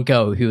was one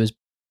girl who was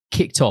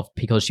kicked off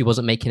because she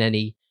wasn't making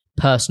any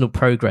personal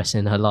progress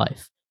in her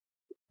life.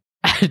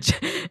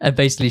 And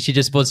basically she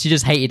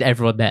just hated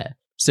everyone there.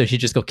 So she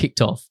just got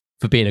kicked off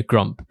for being a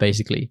grump,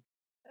 basically.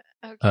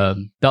 okay.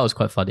 That was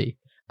quite funny.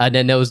 And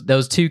then there was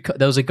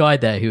a guy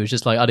there who was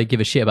just like, I don't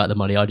give a shit about the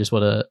money. I just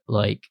want to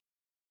like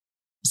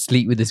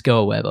sleep with this girl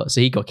or whatever. So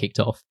he got kicked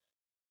off.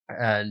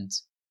 And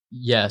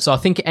yeah, so I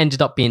think it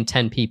ended up being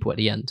 10 people at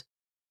the end.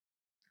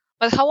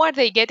 But how are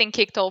they getting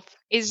kicked off?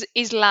 Is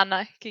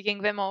Lana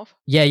kicking them off?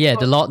 Yeah.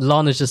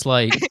 Lana's just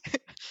like,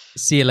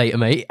 see you later,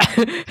 mate.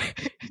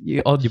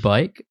 You on your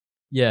bike.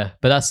 Yeah,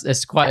 but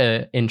it's quite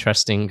a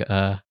interesting.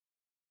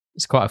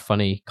 It's quite a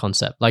funny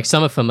concept. Like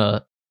some of them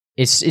are,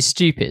 it's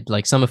stupid.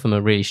 Like some of them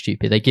are really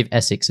stupid. They give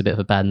Essex a bit of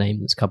a bad name.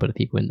 There's a couple of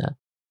people in there,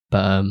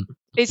 but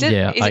Is it?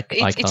 yeah,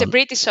 It's a can't.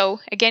 British show.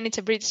 Again, it's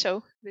a British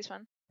show. This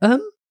one.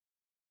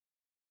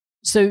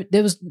 So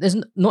there's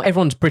not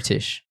everyone's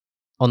British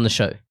on the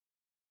show.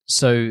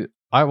 So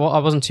I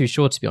wasn't too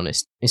sure, to be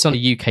honest. It's on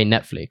a UK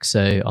Netflix,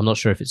 so I'm not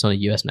sure if it's on a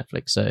US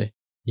Netflix. So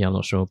yeah, I'm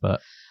not sure.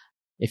 But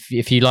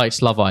if you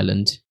liked Love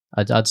Island,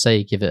 I'd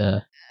say give it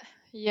a.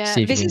 Yeah,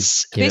 See if you can give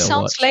this it a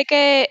sounds watch. like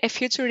a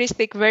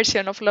futuristic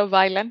version of Love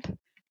Island.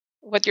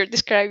 What you're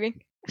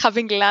describing,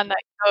 having Lana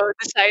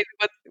decide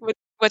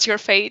what's your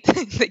fate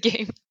in the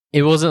game.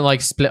 It wasn't like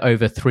split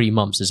over 3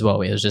 months as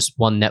well. It was just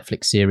one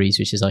Netflix series,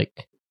 which is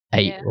like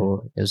 8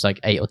 or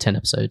 10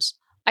 episodes.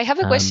 I have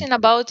a question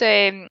about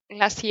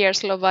last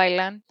year's Love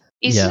Island.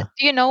 Yeah.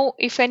 Do you know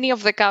if any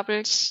of the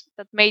couples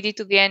that made it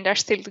to the end are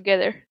still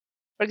together?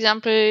 For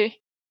example,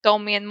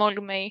 Tommy and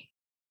Molly-Mae.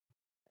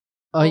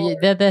 Oh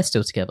yeah, they're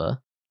still together.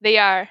 They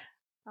are.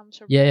 I'm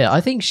surprised. Yeah.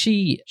 I think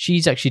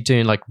she's actually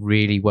doing like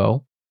really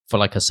well for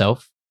like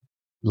herself,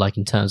 like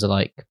in terms of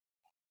like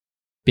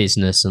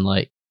business and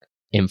like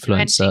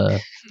influencer.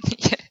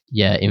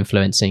 Yeah,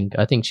 influencing.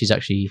 I think she's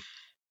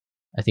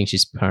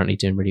apparently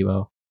doing really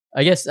well.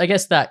 I guess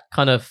that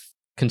kind of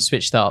can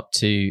switch that up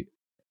to.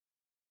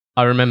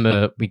 I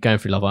remember we going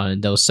through Love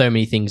Island. There were so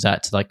many things I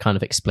had to like kind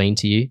of explain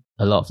to you.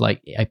 A lot of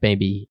like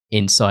maybe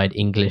inside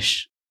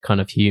English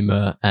kind of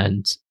humor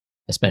and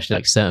especially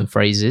like certain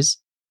phrases.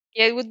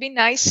 Yeah, it would be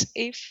nice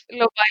if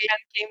Love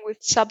Island came with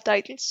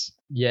subtitles.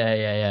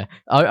 Yeah.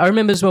 I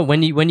remember as well when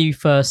we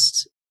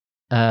first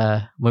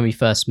met.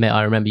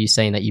 I remember you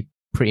saying that you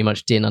pretty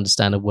much didn't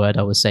understand a word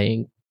I was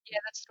saying. Yeah,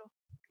 that's true.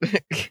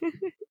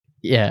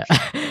 Yeah,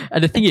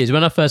 and the thing is,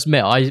 when I first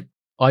met, I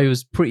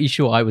was pretty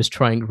sure I was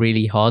trying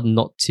really hard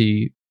not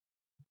to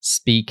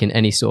speak in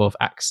any sort of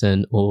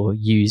accent or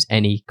use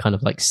any kind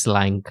of like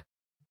slang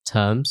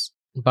terms.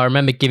 But I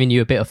remember giving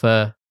you a bit of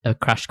a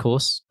crash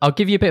course. I'll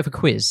give you a bit of a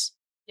quiz.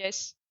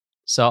 Yes.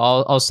 So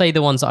I'll say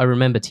the ones that I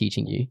remember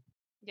teaching you.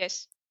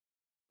 Yes.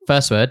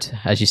 First word,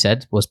 as you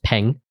said, was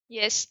peng.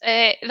 Yes,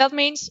 that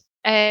means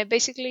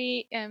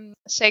basically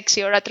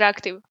sexy or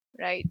attractive,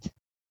 right?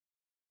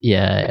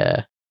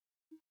 Yeah.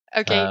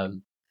 Okay.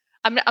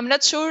 I'm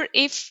not sure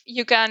if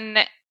you can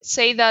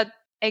say that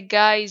a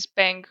guy is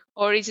peng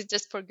or is it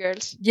just for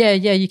girls? Yeah,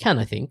 you can,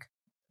 I think.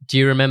 Do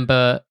you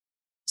remember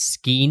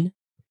skeen?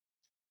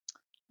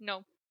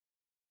 No.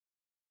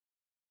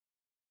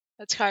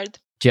 That's hard.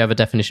 Do you have a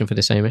definition for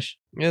this, Hamish?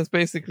 Yeah, it's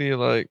basically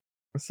like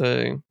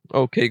saying,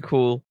 okay,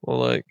 cool, or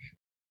like,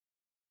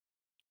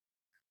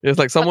 it's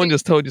like someone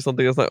just told you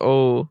something, it's like,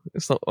 oh,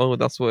 it's not, oh,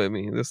 that's what it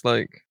means. It's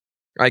like,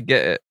 I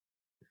get it,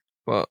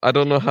 but I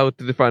don't know how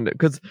to define it.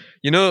 Because,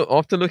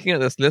 after looking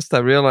at this list, I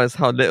realized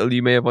how little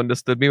you may have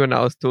understood me when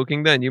I was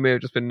talking there, and you may have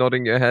just been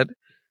nodding your head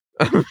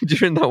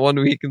during that 1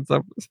 week in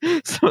San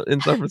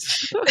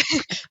Francisco.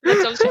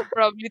 That's also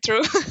probably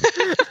true.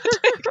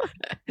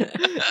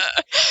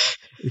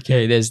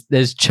 Okay,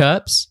 there's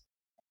chirps.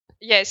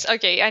 Yes,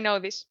 okay, I know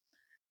this.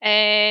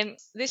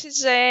 This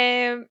is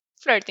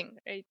flirting,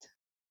 right?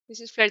 This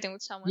is flirting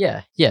with someone.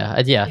 Yeah.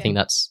 I think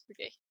that's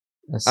okay.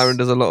 Aaron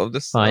does a lot of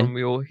this. Fine.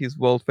 He's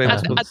world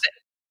famous.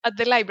 At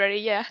the library,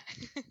 yeah.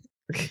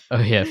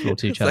 Oh yeah, floor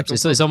 2 chirps.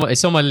 It's on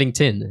my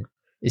LinkedIn.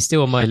 It's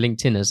still on my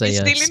LinkedIn as a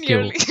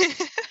skill.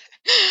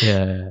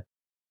 Yeah.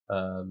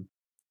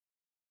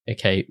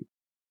 Okay.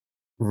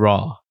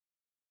 Raw.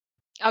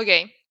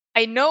 Okay,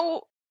 I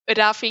know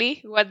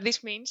roughly what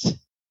this means,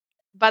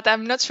 but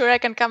I'm not sure I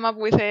can come up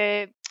with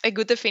a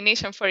good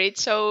definition for it.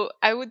 So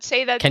I would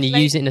say that. Can you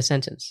use it in a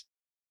sentence?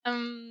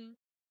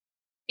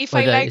 If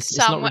I like it's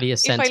not really a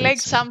sentence. if I like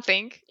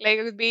something, like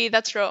it would be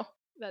that's raw.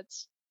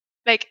 That's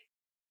like,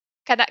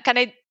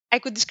 I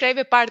could describe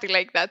a party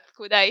like that,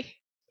 could I?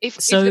 If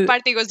the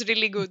party was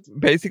really good.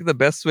 Basically, the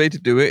best way to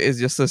do it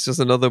is it's just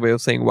another way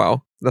of saying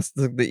wow. That's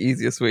the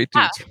easiest way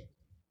to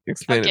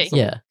explain it.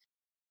 Yeah.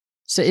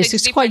 So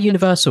it's quite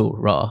universal,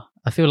 raw.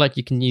 I feel like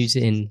you can use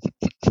it in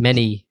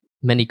many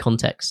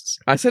contexts.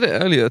 I said it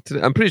earlier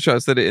today. I'm pretty sure I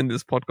said it in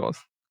this podcast.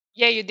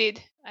 Yeah, you did.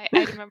 I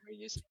remember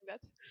you saying that.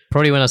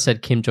 Probably when I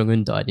said Kim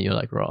Jong-un died and you're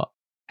like, raw.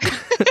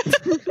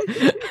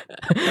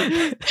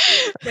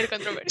 Very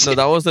controversial. No,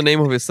 that was the name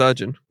of his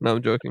surgeon. No,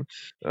 I'm joking.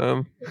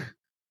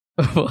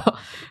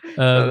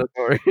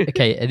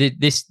 Okay,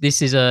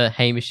 this is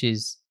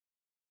Hamish's.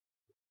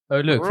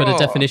 Oh look, for the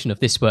definition of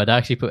this word, I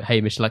actually put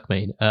Hamish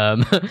Lackmain.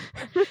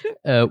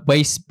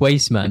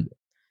 Wasteman.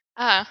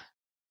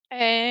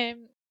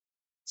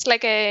 It's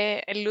like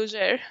a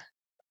loser,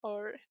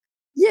 or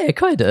yeah,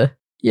 kinda.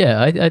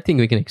 Yeah, I think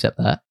we can accept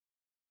that.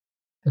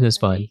 That's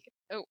fine.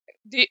 Oh,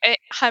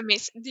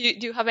 Hamish, do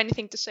you have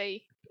anything to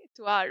say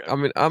to Aaron? I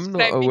mean, I'm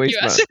not a waste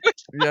man.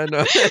 Yeah,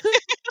 no.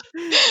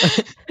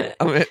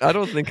 I mean, I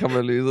don't think I'm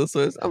a loser,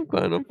 so I'm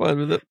fine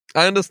with it.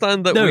 I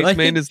understand that waste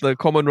man is the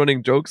common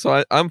running joke,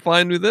 so I'm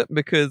fine with it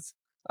because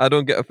I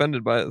don't get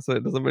offended by it, so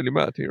it doesn't really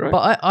matter to you, right?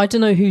 But I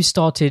don't know who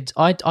started.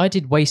 I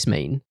did waste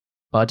man,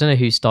 but I don't know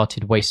who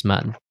started waste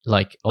man,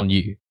 like on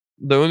you.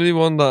 The only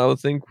one that I would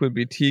think would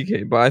be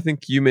TK, but I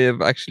think you may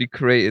have actually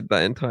created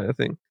that entire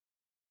thing.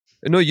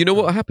 No, you know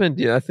what happened?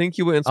 Yeah, I think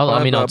you were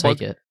inspired. I'll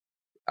take it.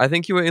 I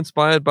think you were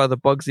inspired by the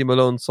Bugsy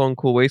Malone song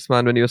called Waste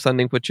Man when you were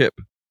sending for Chip.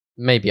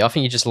 Maybe. I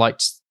think you just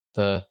liked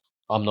the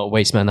I'm not a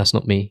waste man, that's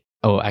not me.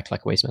 Oh, act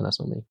like a waste man, that's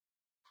not me.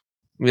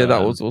 Yeah,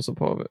 that was also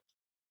part of it.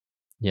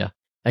 Yeah.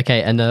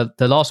 Okay, and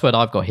the last word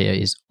I've got here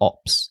is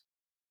ops.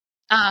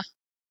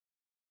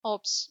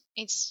 Ops.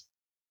 It's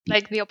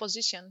like the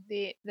opposition,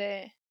 the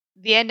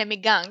enemy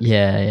gang.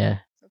 Yeah.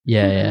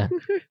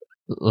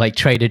 Like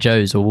Trader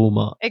Joe's or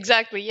Walmart.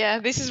 Exactly, yeah.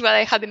 This is what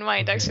I had in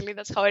mind, actually.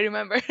 That's how I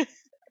remember.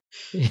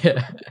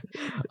 Yeah.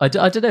 I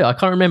don't know. I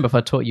can't remember if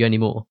I taught you any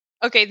more.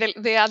 Okay,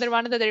 the other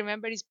one that I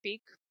remember is pig.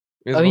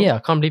 Is Oh what? yeah, I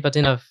can't believe I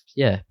didn't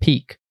have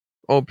peak.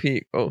 Oh,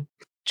 peak. Oh,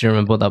 Do you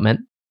remember what that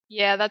meant?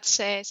 Yeah, that's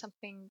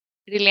something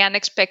really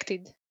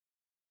unexpected.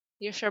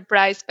 You're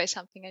surprised by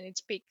something and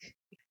it's peak.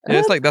 yeah.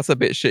 It's like that's a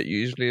bit shit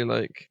usually.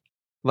 Like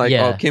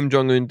Yeah. oh, Kim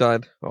Jong Un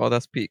died. Oh,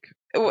 that's peak.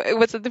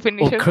 What's the Or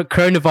definition?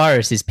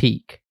 coronavirus is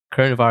peak.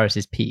 Coronavirus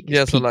is peak. It's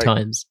Yeah, so peak like-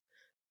 times.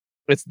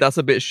 That's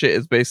a bit shit.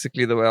 Is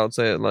basically the way I'd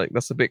say it. Like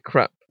that's a bit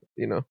crap.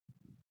 You know,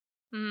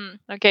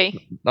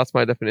 Okay. that's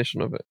my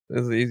definition of it.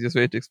 It's the easiest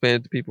way to explain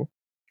it to people.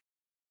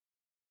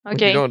 If you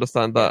Okay. don't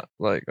understand that,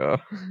 like,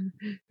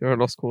 you're a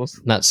lost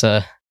cause. That's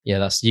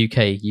that's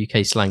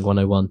UK slang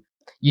 101.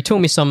 You taught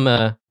me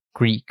some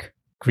Greek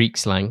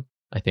slang,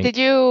 I think. Did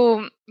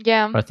you?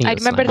 Yeah, I think I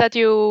that's remember slang. that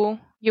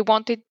you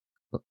wanted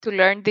to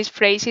learn these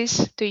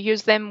phrases to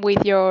use them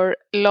with your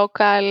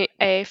local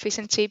fish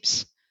and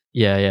chips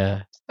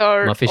Yeah.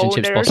 store My fish and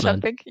chips owner or boss man.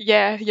 something.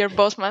 Yeah, your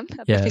boss man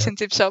at the Yeah. fish and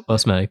chip shop.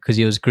 Boss man, because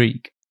he was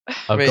Greek.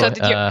 I've Wait, So got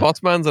did you-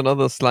 Bossman's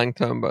another slang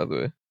term, by the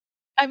way.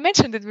 I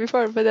mentioned it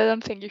before, but I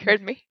don't think you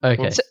heard me.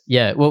 okay. So-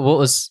 Yeah. What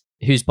was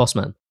who's boss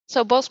man?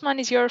 So boss man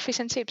is your fish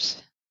and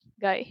chips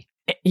guy.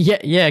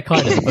 Yeah,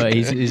 kind of. But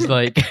he's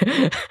like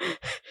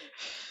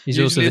he's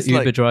also Usually the it's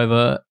Uber like-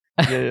 driver.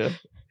 Yeah.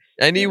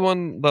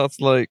 Anyone that's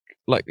like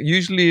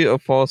usually a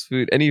fast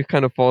food, any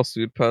kind of fast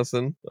food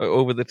person,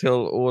 over the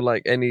till, or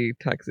like any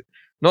taxi,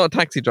 not a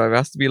taxi driver, it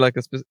has to be like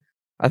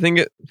I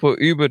think for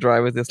Uber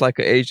drivers, it's like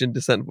an Asian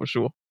descent for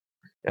sure.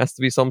 It has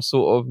to be some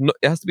sort of,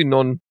 it has to be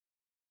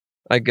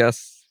I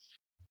guess,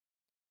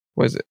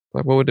 what is it?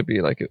 Like, what would it be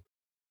like?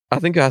 I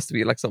think it has to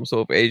be like some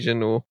sort of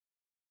Asian or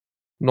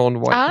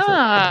non-white.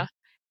 descent.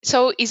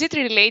 So is it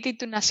related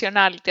to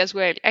nationality as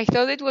well? I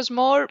thought it was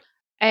more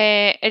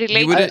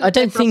related wouldn't- to I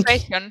don't the think-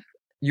 profession.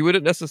 You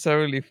wouldn't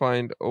necessarily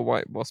find a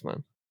white boss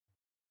man.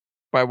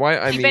 By white,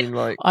 I Even- mean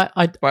like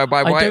I by I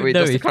white. don't Wait,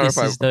 know just to if this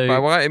clarify. is though- By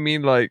white, I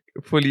mean like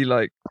fully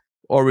like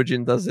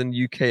origin does in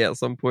UK at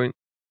some point.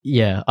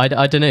 yeah, I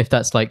don't know if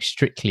that's like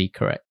strictly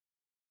correct.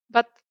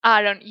 But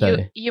Aaron, So-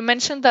 you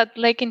mentioned that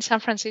like in San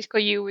Francisco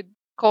you would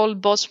call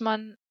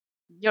bossman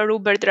your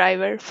Uber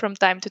driver from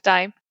time to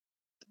time.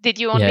 Did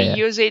you only Yeah.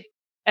 use it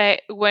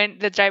when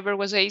the driver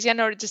was Asian,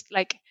 or just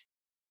like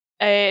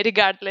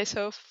regardless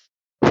of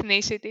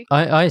ethnicity?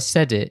 I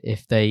said it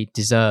if they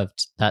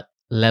deserved that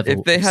level.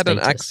 If they of had an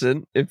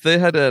status.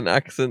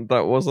 accent,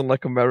 that wasn't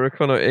like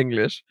American or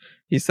English,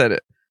 he said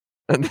it,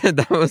 and then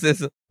that was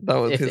his. That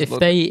was his.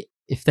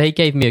 If they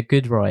gave me a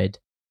good ride,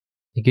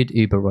 a good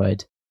Uber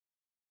ride,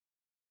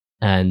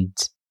 and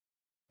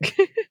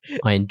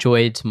I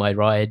enjoyed my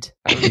ride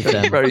with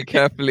them, very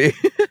carefully.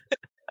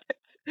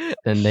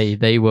 then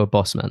they were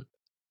boss man.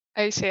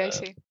 I see.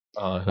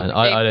 Oh man,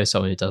 I know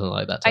someone who doesn't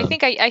like that term. I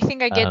think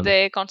I get Um,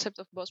 the concept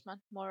of bossman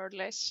more or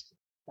less.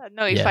 I don't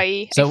know if Yeah.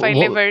 I So if I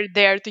what- never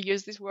dare to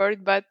use this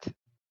word, but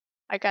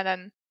I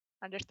can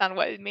understand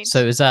what it means.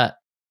 So is that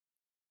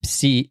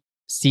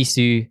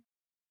Sisu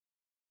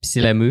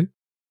Psilemu?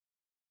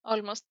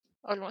 almost.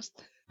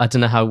 I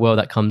don't know how well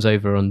that comes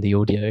over on the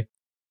audio.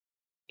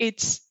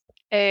 It's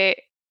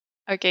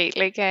okay.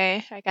 Like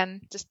I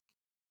can just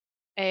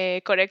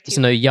correct you.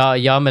 So no,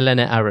 Ya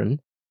Melena Aaron,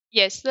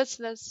 Yes, that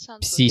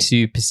sounds good.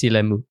 Sisu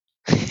Psilemu.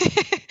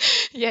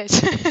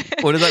 Yes.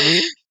 What does that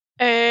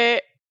mean?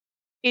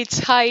 It's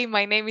hi,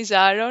 my name is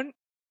Aaron,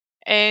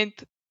 and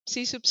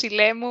Sisu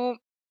Psilemu.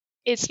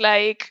 It's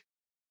like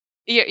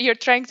you're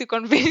trying to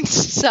convince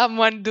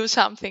someone do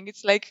something.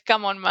 It's like,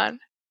 come on, man.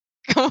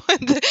 Come on.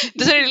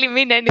 Doesn't really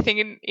mean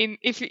anything in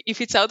if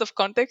it's out of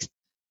context.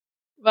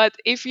 But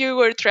if you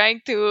were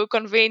trying to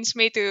convince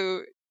me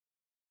to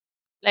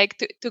like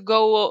to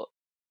go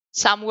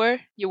somewhere,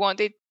 you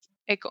wanted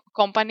a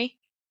company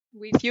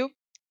with you,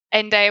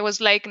 and I was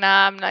like,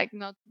 nah, I'm like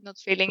not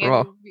feeling it.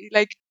 Raw. It would be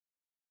like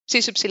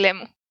Sisu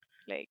Psilemu.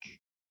 Like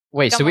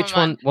Wait, so Come on, which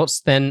man. one?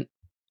 What's then?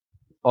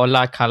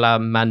 Ola Kala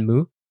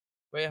Manmu.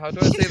 Wait, how do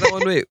I say that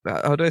one? Wait,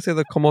 how do I say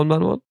the common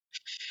man one?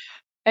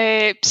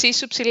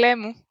 Sisu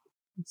Psilemu.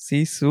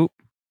 Sea soup.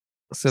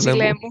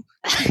 Silemu.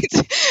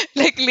 Psilemu.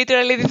 Like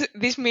literally,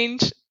 this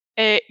means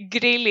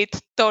grill it,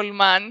 tall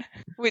man,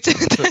 which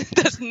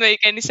doesn't make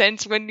any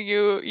sense when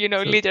you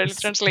literally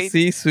translate.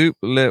 Sea soup.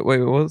 Wait, what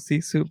was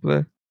sea soup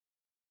there?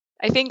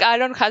 I think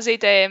Aaron has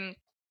it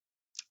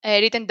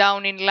written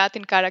down in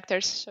Latin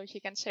characters, so he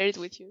can share it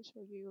with you.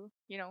 So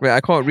you know. Wait,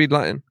 I can't read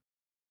Latin.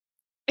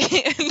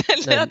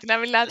 Latin, I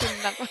mean Latin.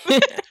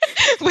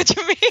 What do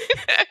you mean?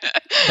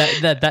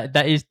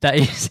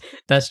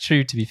 That's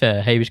true. To be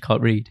fair, Hamish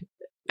can't read.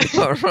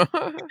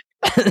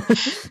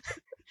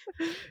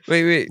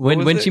 Wait.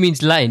 When she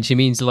means Latin, she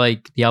means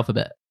like the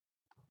alphabet.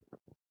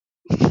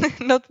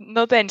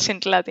 not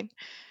ancient Latin.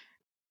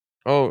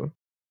 Oh,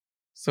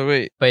 so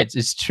wait. But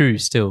it's true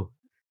still.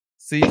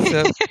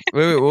 C-sep.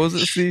 wait, what was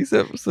it?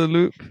 C-sep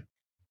salute?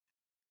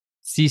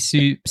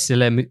 Sisu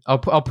Psilemu. I'll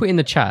put in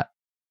the chat.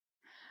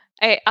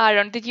 Hey,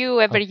 Aaron, did you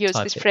ever I'll use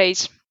type this it.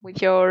 phrase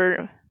with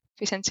your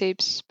fish and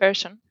chips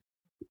person?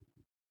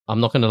 I'm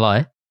not gonna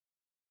lie.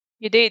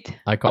 You did.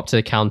 I got up to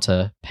the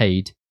counter,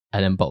 paid,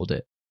 and then bottled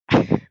it.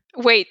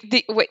 Wait,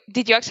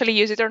 did you actually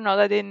use it or not?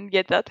 I didn't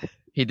get that.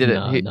 He didn't.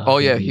 No, he, no, I oh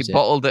didn't yeah, he use it.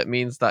 bottled it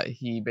means that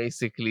he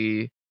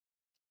basically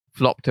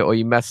flopped it or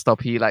he messed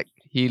up. He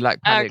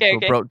panicked Okay, or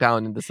okay. broke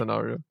down in the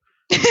scenario.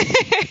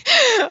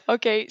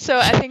 Okay, so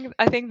I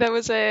think that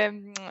was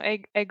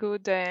a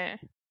good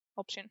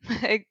option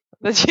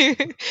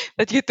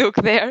that you took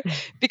there,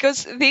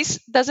 because this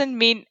doesn't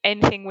mean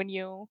anything when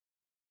you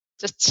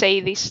just say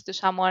this to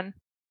someone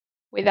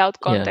without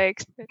Yeah.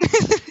 context.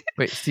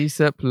 Wait, si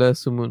se pleut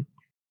sumun.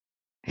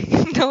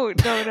 No.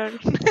 I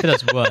think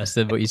that's worse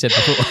than what you said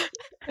before.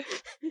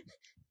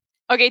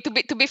 Okay,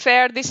 to be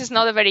fair, this is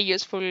not a very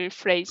useful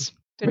phrase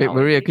to Wait, know.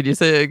 Maria, could you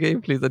say it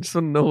again, please? I just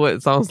want to know what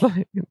it sounds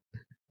like.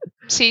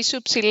 Si su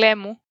ψηλέ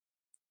μου.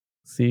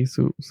 Si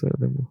su se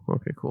lemu.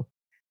 Okay, cool.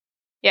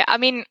 Yeah, I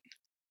mean,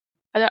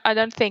 I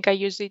don't think I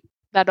use it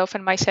that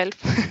often myself,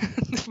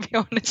 to be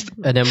honest.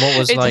 And then what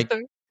was It's like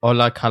just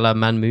Ola Kala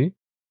Manmu?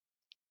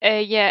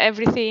 yeah,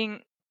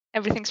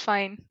 everything's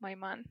fine, my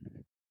man.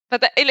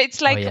 But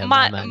it's like yeah, man,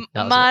 my man.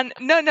 That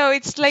was No,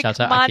 it's like Shout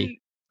out man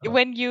Aki. Oh.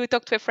 when you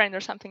talk to a friend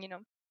or something.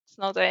 It's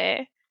not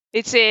a.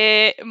 It's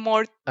a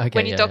more Okay,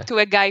 when you talk to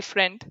a guy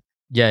friend.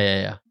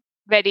 Yeah.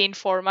 Very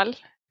informal.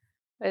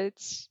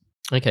 It's.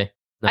 Okay.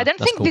 No, I don't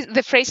that's think cool.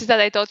 the phrases that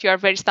I taught you are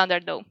very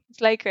standard though.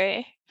 It's like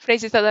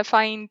phrases that I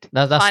find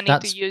funny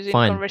that's to use in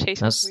fine.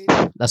 conversations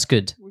That's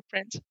good. with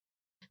friends.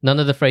 None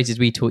of the phrases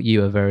we taught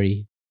you are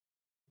very.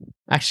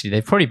 Actually,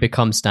 they've probably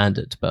become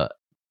standard, but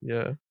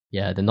Yeah.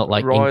 yeah, they're not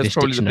like Raw is English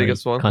probably the dictionary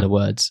biggest one. kind of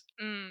words.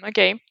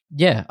 Okay.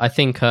 Yeah, I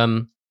think.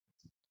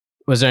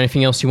 Was there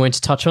anything else you wanted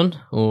to touch on,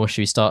 or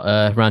should we start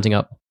rounding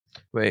up?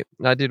 Wait,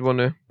 I did want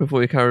to, before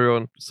we carry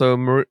on. So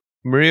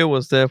Maria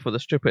was there for the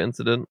stripper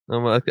incident,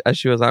 as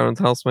she was Aaron's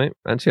housemate,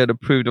 and she had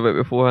approved of it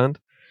beforehand.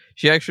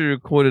 She actually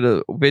recorded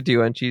a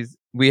video, and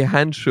we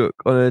handshook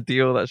on a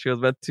deal that she was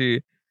meant to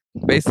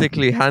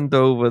basically hand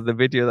over the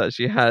video that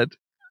she had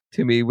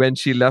to me when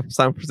she left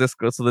San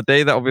Francisco. So the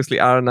day that obviously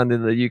Aaron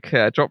landed in the UK,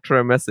 I dropped her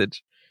a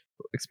message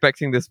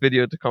expecting this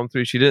video to come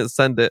through. She didn't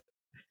send it.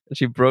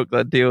 She broke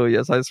that deal.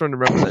 Yes, I just want to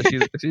remember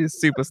that she's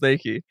super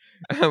snaky.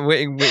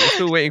 I'm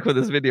still waiting for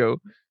this video.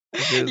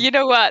 You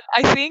know what?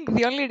 I think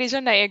the only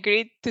reason I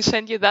agreed to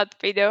send you that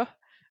video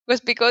was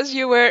because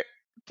you were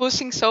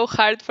pushing so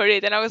hard for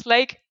it, and I was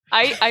like,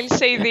 I'll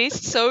say this,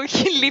 so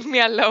he'll leave me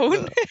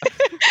alone.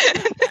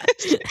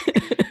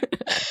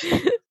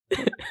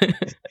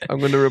 I'm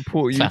going to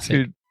report you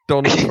Classic. to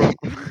Donald Trump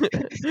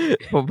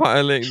for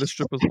violating the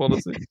strippers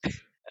policy.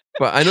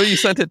 But I know you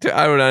sent it to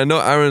Aaron. I know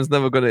Aaron's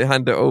never going to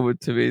hand it over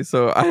to me,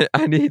 so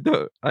I need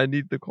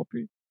the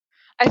copy.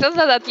 I thought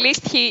that at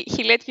least he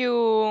let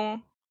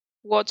you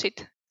watch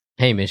it.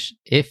 Hamish,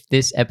 if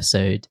this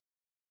episode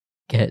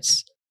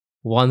gets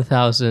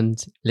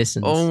 1,000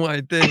 listens, Oh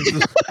my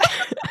days!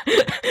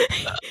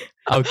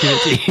 I'll give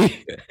it to you.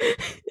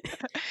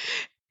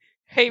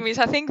 Hey, Miss,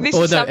 I think this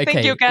Oh, is no, something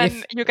okay,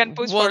 you can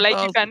push for.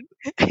 Like you can.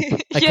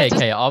 Okay,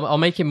 just I'll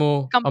make it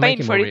more. I'll make campaign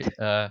it for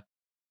more. it.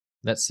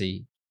 Let's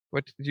see.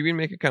 What do you mean?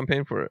 Make a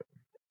campaign for it?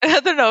 I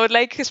don't know,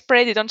 like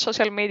spread it on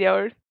social media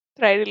or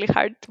try really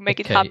hard to make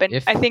it Okay, happen.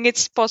 if- I think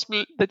it's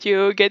possible that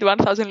you get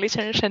 1,000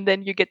 listeners and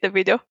then you get the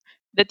video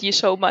that you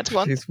so much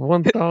want. She's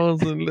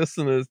 1,000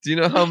 listeners. Do you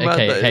know how mad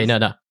that Okay, is?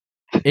 no.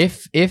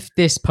 If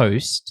this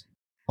post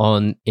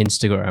on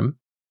Instagram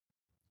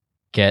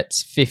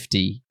gets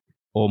 50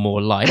 or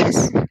more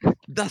likes,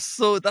 That's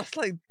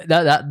like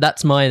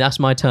that's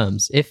my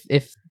terms. If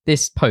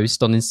this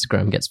post on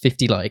Instagram gets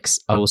 50 likes,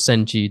 I will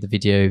send you the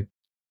video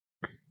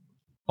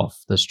of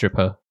the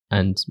stripper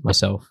and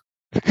myself.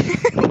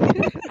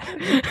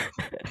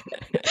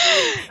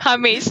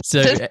 Hamish,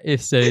 So just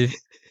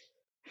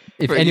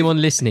if But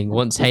anyone listening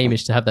wants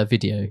Hamish to have that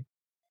video,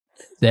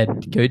 then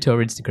go to our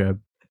Instagram.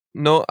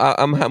 no.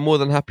 I'm more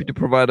than happy to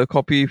provide a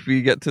copy if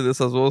we get to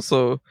this as well.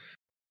 So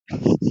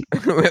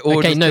we're all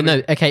Okay, just no.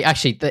 gonna- Okay,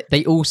 actually,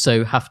 they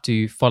also have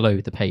to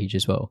follow the page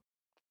as well.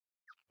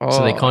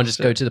 So they Oh, can't just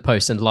shit. go to the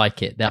post and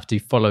like it. They have to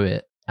follow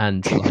it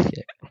and like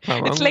it.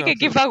 Damn, it's I'm like gonna a have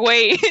to-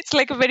 giveaway. It's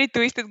like a very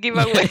twisted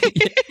giveaway.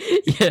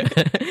 yeah.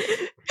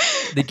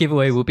 The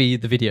giveaway will be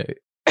the video.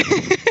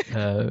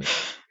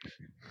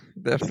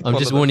 They have to I'm follow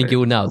just the warning page. you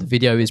all now. The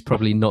video is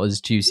probably not as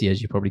juicy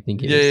as you probably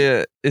think it is.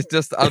 Yeah. It's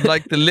just I'd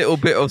like the little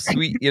bit of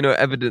sweet,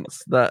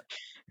 evidence that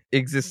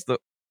exists.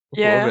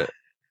 Yeah. Of it.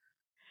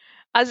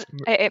 As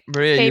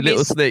Maria, you little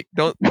Hamish, snake!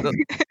 Don't.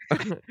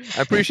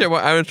 I appreciate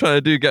what Aaron's trying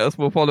to do, get us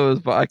more followers,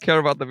 but I care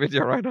about the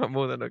video right now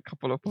more than a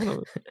couple of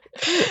followers.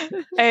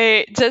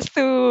 just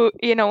to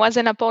as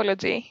an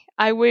apology,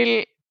 I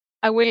will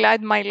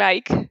add my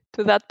like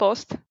to that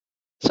post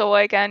so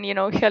I can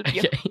help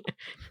you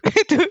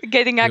Okay. to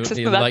getting access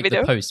You'll to that like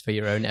video. the post for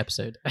your own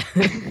episode.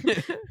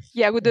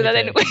 Yeah, we'll do that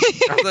Okay. anyway.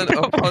 As an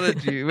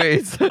apology,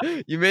 wait, so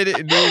you made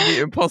it nearly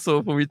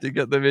impossible for me to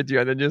get the video,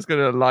 and then you're just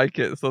gonna like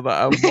it so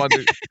that I'm one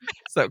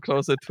step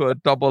closer to a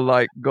double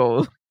like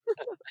goal.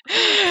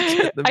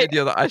 The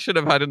video that I should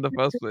have had in the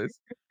first place.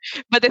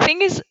 But the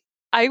thing is,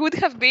 I would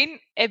have been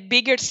a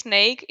bigger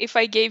snake if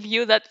I gave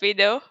you that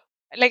video.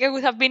 Like I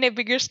would have been a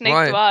bigger snake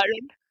to Why?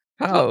 Aaron.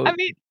 How? I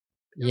mean,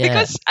 Yeah.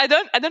 because I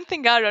don't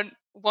think Aaron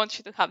wants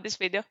you to have this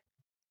video.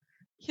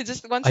 He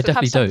just wants I to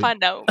have definitely some don't. fun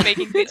now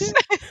making this.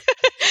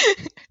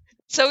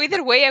 So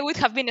either way, I would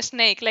have been a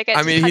snake. Like I I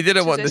just mean, had he to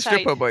didn't choose want a the side.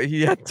 stripper, but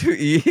he had to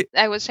eat.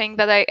 I was saying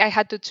that I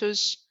had to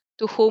choose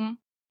to whom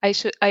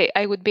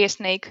I would be a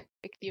snake.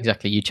 Like you.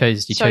 Exactly. You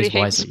chose Sorry, chose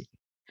Hayes. wisely.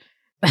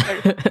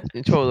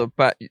 You chose a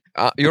bat.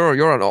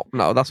 You're an op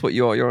now. That's what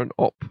you are. You're an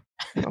op.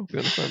 I hope you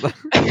understand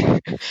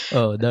that.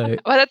 Oh no.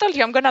 Well, I told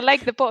you I'm gonna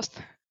like the post,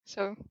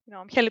 so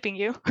I'm helping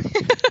you.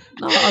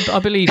 No, I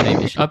believe,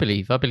 Hamish. I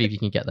believe you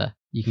can get there.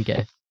 You can get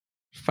it.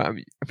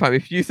 Fam,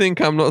 if you think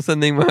I'm not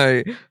sending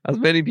my as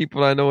many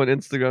people I know on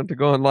Instagram to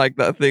go and like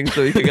that thing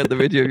so you can get the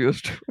video of your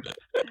stripper.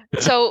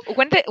 So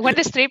when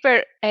the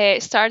stripper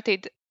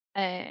started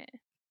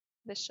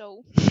the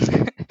show,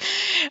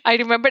 I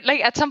remember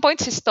like at some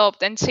point she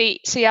stopped and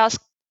she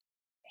asked,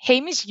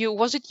 "Hamish,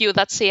 was it you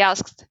that she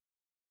asked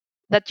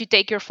that you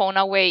take your phone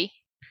away?"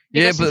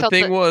 Yeah, Because she but the thought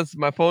thing that- was,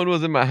 my phone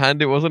was in my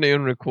hand. It wasn't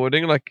even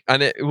recording. Like,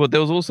 and there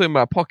was also in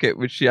my pocket,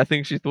 which I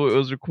think she thought it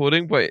was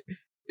recording, but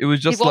it was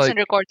it just wasn't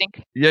like, recording.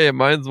 yeah,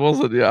 mine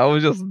wasn't. Yeah, I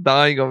was just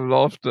dying of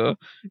laughter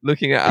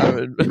looking at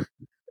Aaron.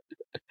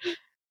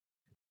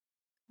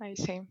 I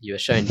see. You are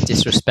showing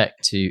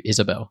disrespect to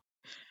Isabel.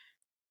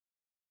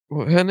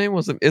 Well, her name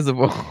wasn't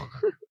Isabel.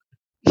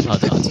 I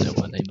don't know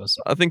what her name was.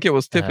 I think it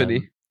was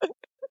Tiffany.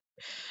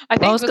 I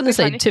think I was it going to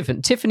say Tiffany.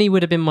 Tiffany. Tiffany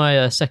would have been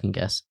my second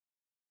guess.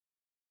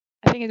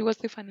 I think it was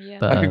Tiffany. Yeah.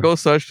 But I can go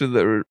search through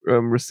the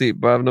receipt,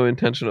 but I have no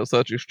intention of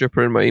searching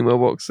stripper in my email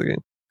box again.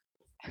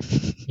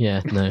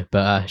 yeah, no.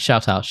 But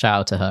shout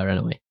out to her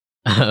anyway.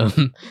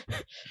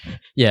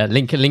 Yeah,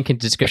 link in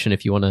description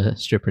if you want a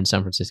stripper in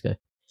San Francisco.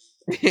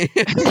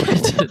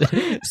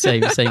 same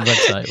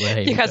website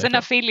where He has an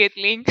affiliate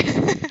link.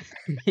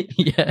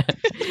 yeah.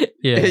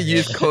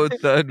 Use code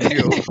third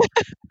view.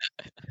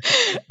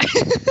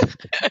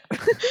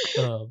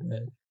 Oh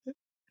man.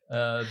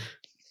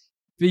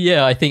 But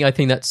yeah, I think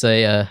that's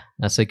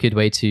a good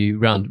way to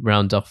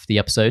round off the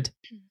episode.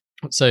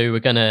 So we're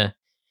gonna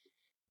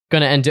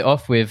end it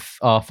off with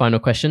our final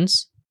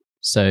questions.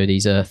 So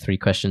these are 3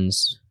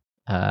 questions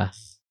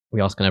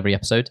we ask on every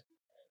episode.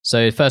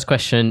 So the first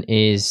question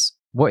is,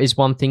 what is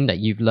one thing that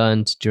you've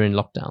learned during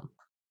lockdown?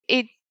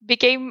 It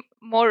became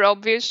more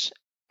obvious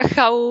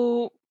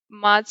how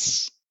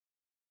much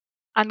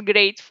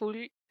ungrateful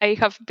I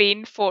have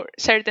been for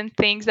certain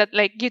things that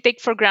like you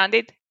take for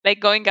granted, like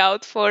going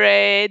out for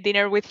a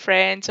dinner with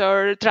friends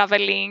or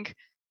traveling,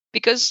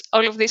 because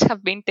all of these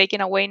have been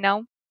taken away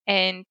now.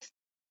 And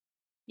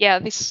yeah,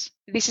 this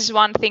is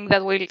one thing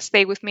that will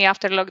stay with me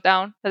after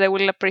lockdown, that I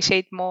will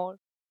appreciate more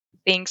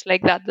things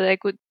like that I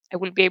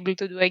will be able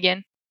to do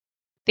again.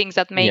 Things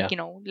that make,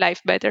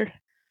 life better.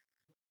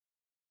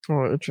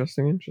 Oh,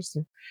 interesting.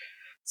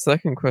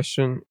 Second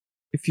question.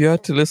 If you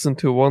had to listen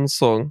to one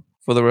song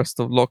for the rest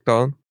of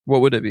lockdown,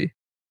 what would it be?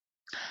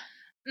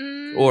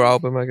 Or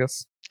album, I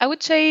guess. I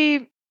would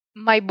say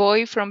My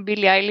Boy from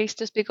Billie Eilish,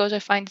 just because I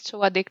find it so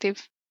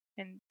addictive.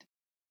 And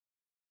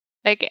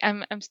like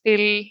I'm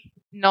still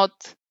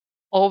not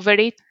over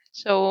it.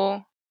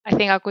 So I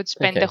think I could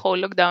spend the whole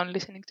lockdown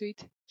listening to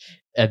it.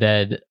 And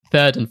then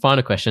third and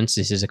final question.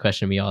 So this is a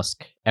question we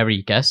ask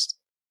every guest,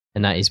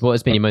 and that is, what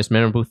has been your most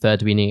memorable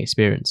third weaning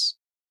experience?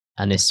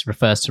 And this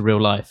refers to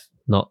real life,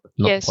 not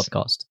Yes. the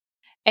podcast.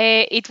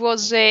 It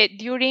was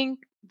during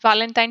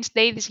Valentine's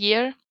Day this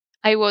year.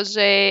 I was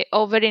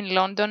over in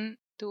London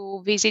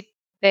to visit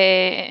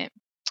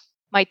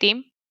my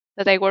team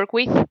that I work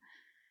with,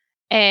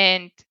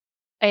 and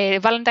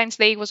Valentine's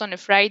Day was on a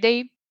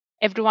Friday.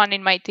 Everyone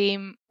in my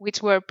team,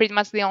 which were pretty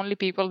much the only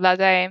people that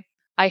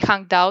I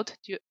hung out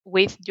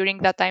with during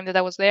that time that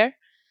I was there,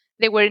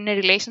 they were in a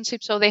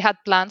relationship, so they had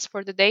plans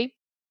for the day.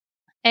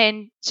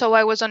 And so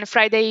I was on a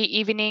Friday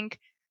evening,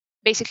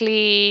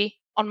 basically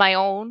on my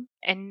own,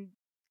 and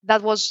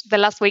that was the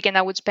last weekend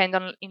I would spend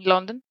in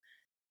London.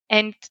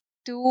 And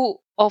 2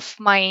 of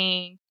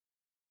my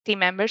team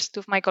members, 2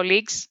 of my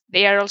colleagues,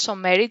 they are also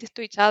married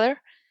to each other,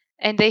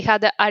 and they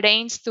had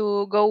arranged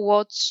to go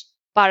watch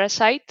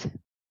Parasite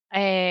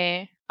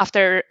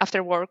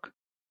after work.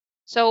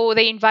 So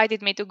they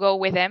invited me to go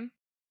with them,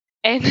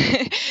 and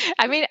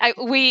I mean,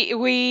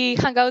 we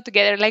hung out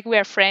together like we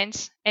are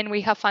friends and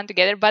we have fun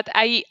together. But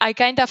I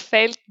kind of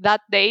felt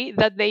that day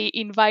that they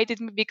invited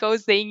me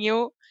because they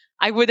knew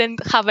I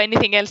wouldn't have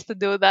anything else to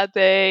do that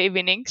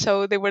evening.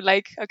 So they were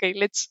like, okay,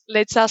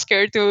 let's ask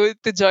her to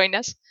join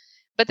us.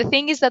 But the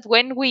thing is that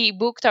when we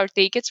booked our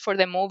tickets for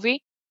the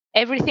movie,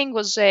 everything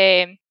was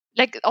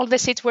like all the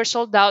seats were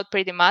sold out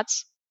pretty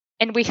much,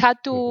 and we had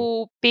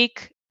to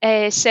pick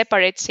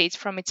separate seats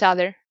from each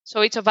other.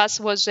 So each of us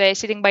was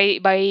sitting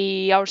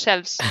by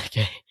ourselves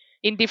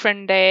in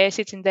different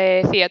seats in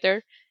the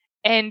theater.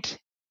 And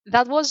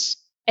that was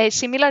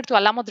similar to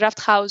Alamo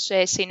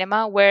Drafthouse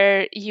cinema,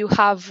 where you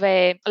have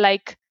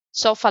like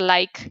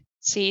sofa-like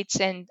seats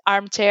and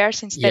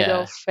armchairs instead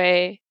of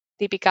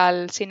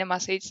typical cinema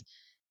seats.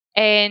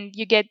 And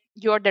you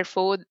order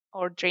food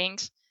or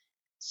drinks.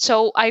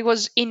 So I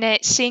was in a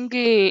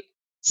single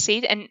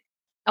seat, and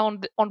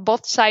on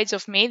both sides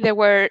of me there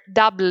were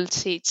double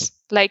seats,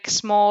 like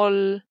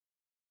small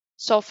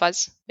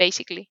sofas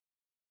basically.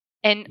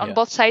 and on Yeah.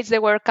 both sides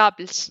there were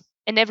couples,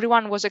 and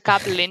everyone was a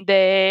couple in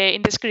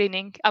the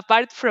screening,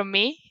 apart from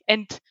me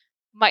and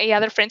my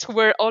other friends who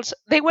were also,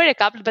 they were a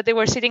couple, but they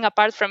were sitting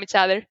apart from each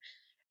other.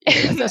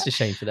 Yeah, that's a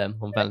shame for them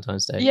on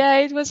Valentine's Day. Yeah,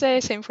 it was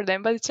the same for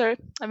them, but it's I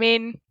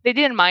mean, they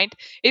didn't mind.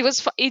 It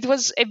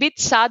was a bit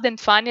sad and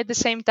funny at the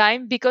same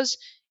time, because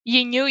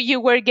you knew you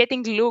were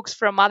getting looks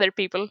from other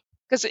people.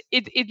 Because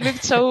it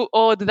looked so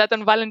odd that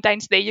on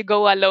Valentine's Day you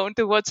go alone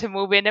to watch a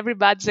movie and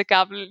everybody's a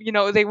couple. You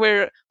know, they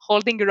were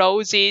holding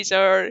roses,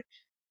 or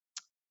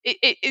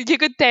you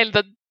could tell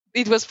that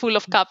it was full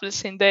of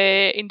couples in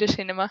the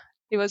cinema.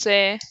 It was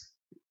a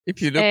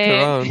If you looked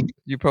around,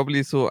 you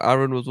probably saw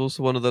Aaron was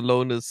also one of the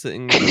loners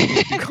sitting.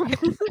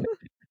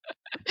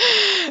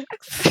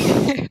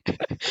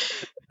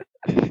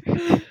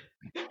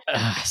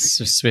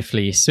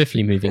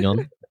 Swiftly moving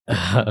on.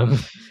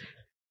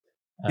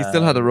 He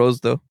still had a rose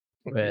though.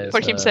 For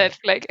himself,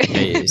 like.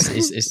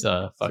 It's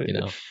fucking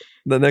hell.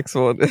 The next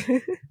one,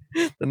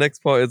 the next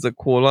part is a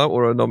call out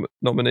or a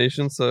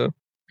nomination. So,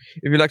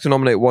 if you'd like to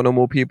nominate one or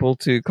more people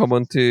to come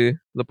onto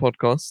the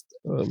podcast,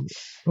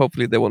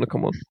 hopefully they want to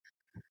come on.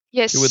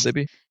 Yes. Who would they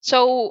be?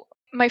 So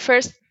my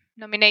first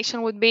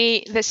nomination would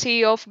be the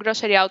CEO of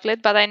Grocery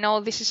Outlet, but I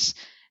know this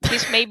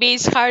maybe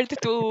is hard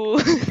to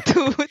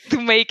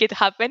make it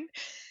happen.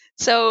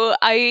 So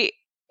I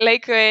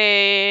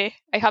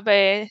have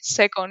a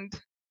second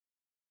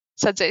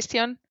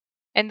suggestion,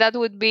 and that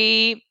would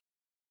be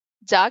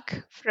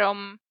Jack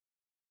from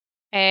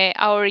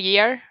Our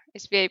Year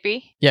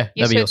SVIP. Yeah,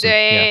 that'd be awesome.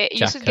 Yeah, you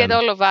Jack, should get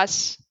all of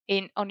us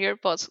on your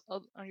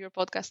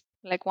podcast,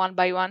 like one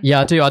by one.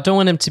 Yeah, I do. I don't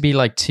want them to be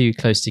like too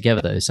close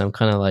together though, so I'm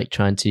kind of like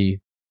trying to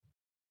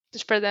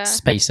spread the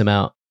space them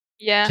out.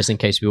 Yeah. Just in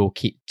case we all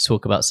keep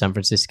talk about San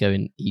Francisco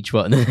in each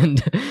one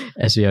and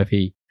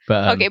SVIP.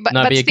 But okay, but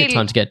it'd be a still, good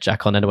time to get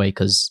Jack on anyway,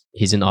 because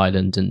he's in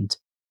Ireland, and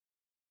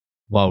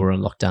while we're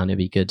on lockdown, it'd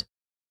be good.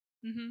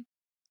 Mm-hmm.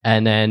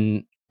 And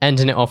then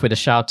ending it off with a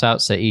shout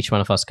out, so each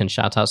one of us can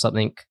shout out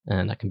something,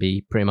 and that can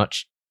be pretty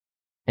much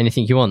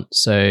anything you want.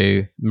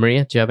 So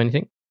Maria, do you have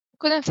anything?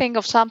 Couldn't think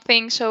of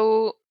something,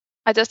 so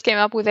I just came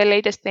up with the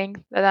latest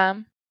thing that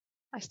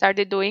I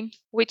started doing,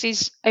 which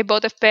is I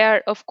bought a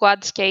pair of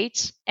quad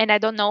skates, and I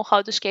don't know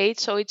how to skate,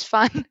 so it's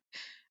fun,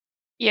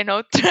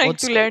 trying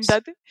to learn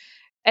that.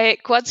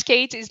 Quad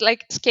skates is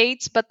like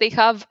skates, but they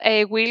have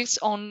wheels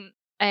on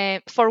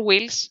 4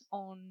 wheels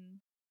on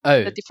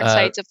the different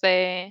sides of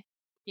the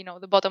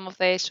the bottom of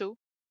the shoe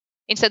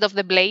instead of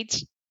the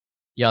blades.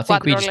 Yeah, I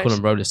think we just call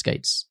them roller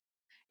skates.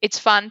 It's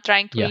fun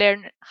trying to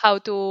learn how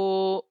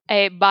to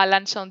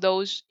balance on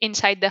those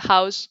inside the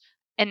house.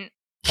 And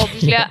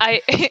obviously,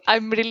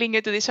 I'm really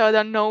new to this, so I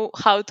don't know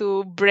how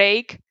to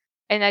brake.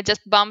 And I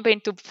just bump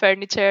into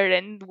furniture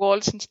and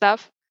walls and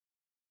stuff.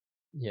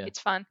 Yeah. It's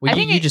fun. Well, I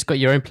think you just got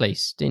your own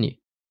place, didn't you?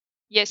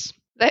 Yes.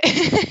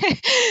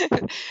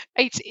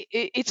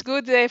 It's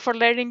good for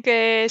learning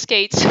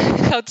skates,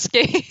 how to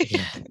skate.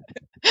 Yeah.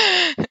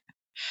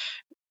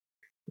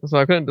 So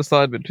I couldn't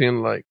decide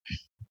between like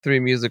 3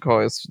 music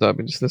artists that I've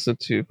been just listening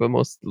to for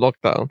most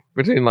lockdown,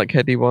 between like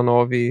Headie One,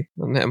 RV,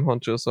 and M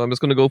Honcho. So I'm just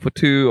gonna go for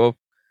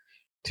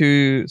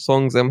 2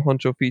 songs M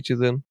Honcho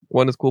features in.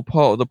 One is called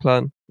Part of the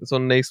Plan. It's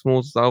on Nate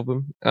Small's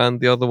album,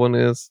 and the other one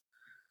is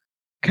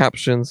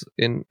Captions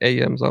in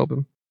AM's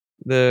album.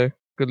 They're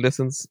good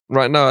listens.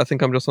 Right now, I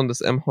think I'm just on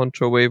this M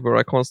Honcho wave where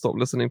I can't stop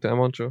listening to M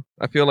Honcho.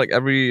 I feel like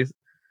every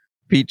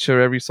feature,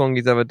 every song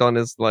he's ever done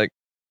is like,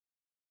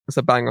 it's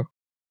a banger.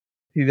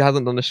 He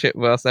hasn't done a shit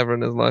verse ever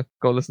in his life.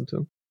 Go listen to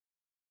him.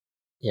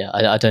 Yeah,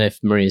 I don't know if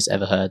Maria's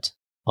ever heard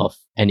of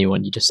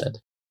anyone you just said.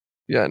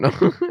 Yeah, no,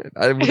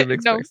 I wouldn't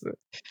expect it.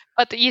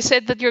 But you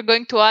said that you're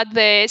going to add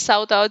the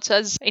shout outs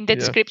as in the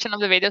description of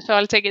the video, so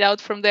I'll take it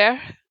out from there.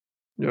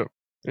 Yeah,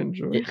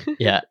 enjoy.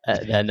 Yeah,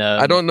 then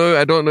I don't know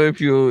if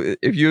you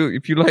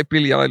like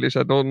Billie Eilish.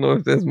 I don't know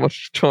if there's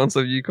much chance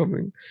of you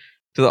coming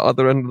to the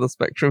other end of the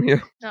spectrum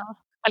here. No,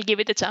 I'll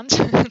give it a chance.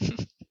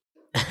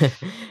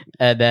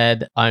 And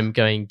then I'm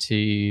going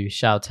to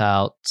shout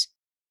out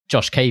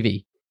Josh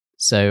Cavey.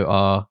 So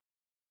our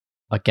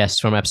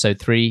guest from episode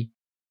 3,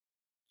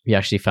 we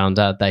actually found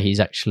out that he's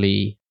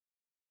actually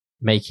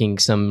making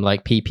some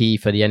like PP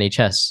for the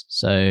NHS.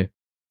 So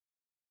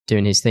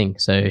doing his thing.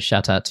 So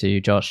shout out to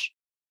Josh.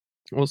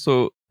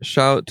 Also,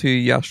 shout out to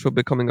Yash for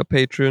becoming a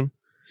patron.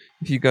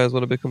 If you guys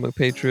want to become a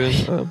patron,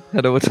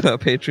 head over to our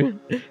Patreon.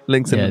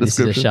 Links in the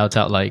description. This is a shout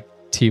out like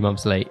 2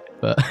 months late,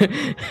 but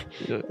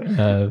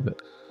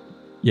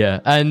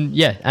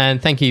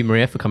and thank you,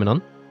 Maria, for coming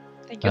on.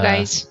 Thank you,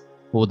 guys.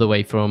 All the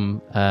way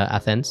from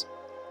Athens.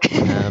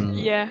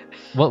 Yeah.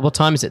 What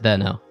time is it there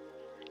now?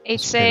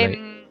 It's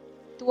 2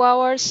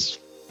 hours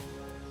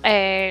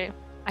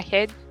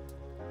ahead.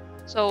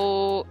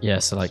 So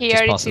so like here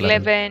just past it's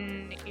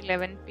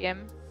 11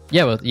 p.m.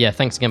 Yeah, well, yeah.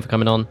 Thanks again for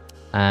coming on,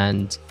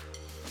 and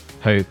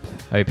hope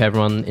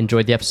everyone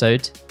enjoyed the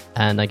episode.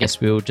 And I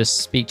guess we'll just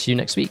speak to you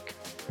next week.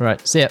 All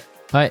right, see ya.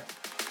 Bye.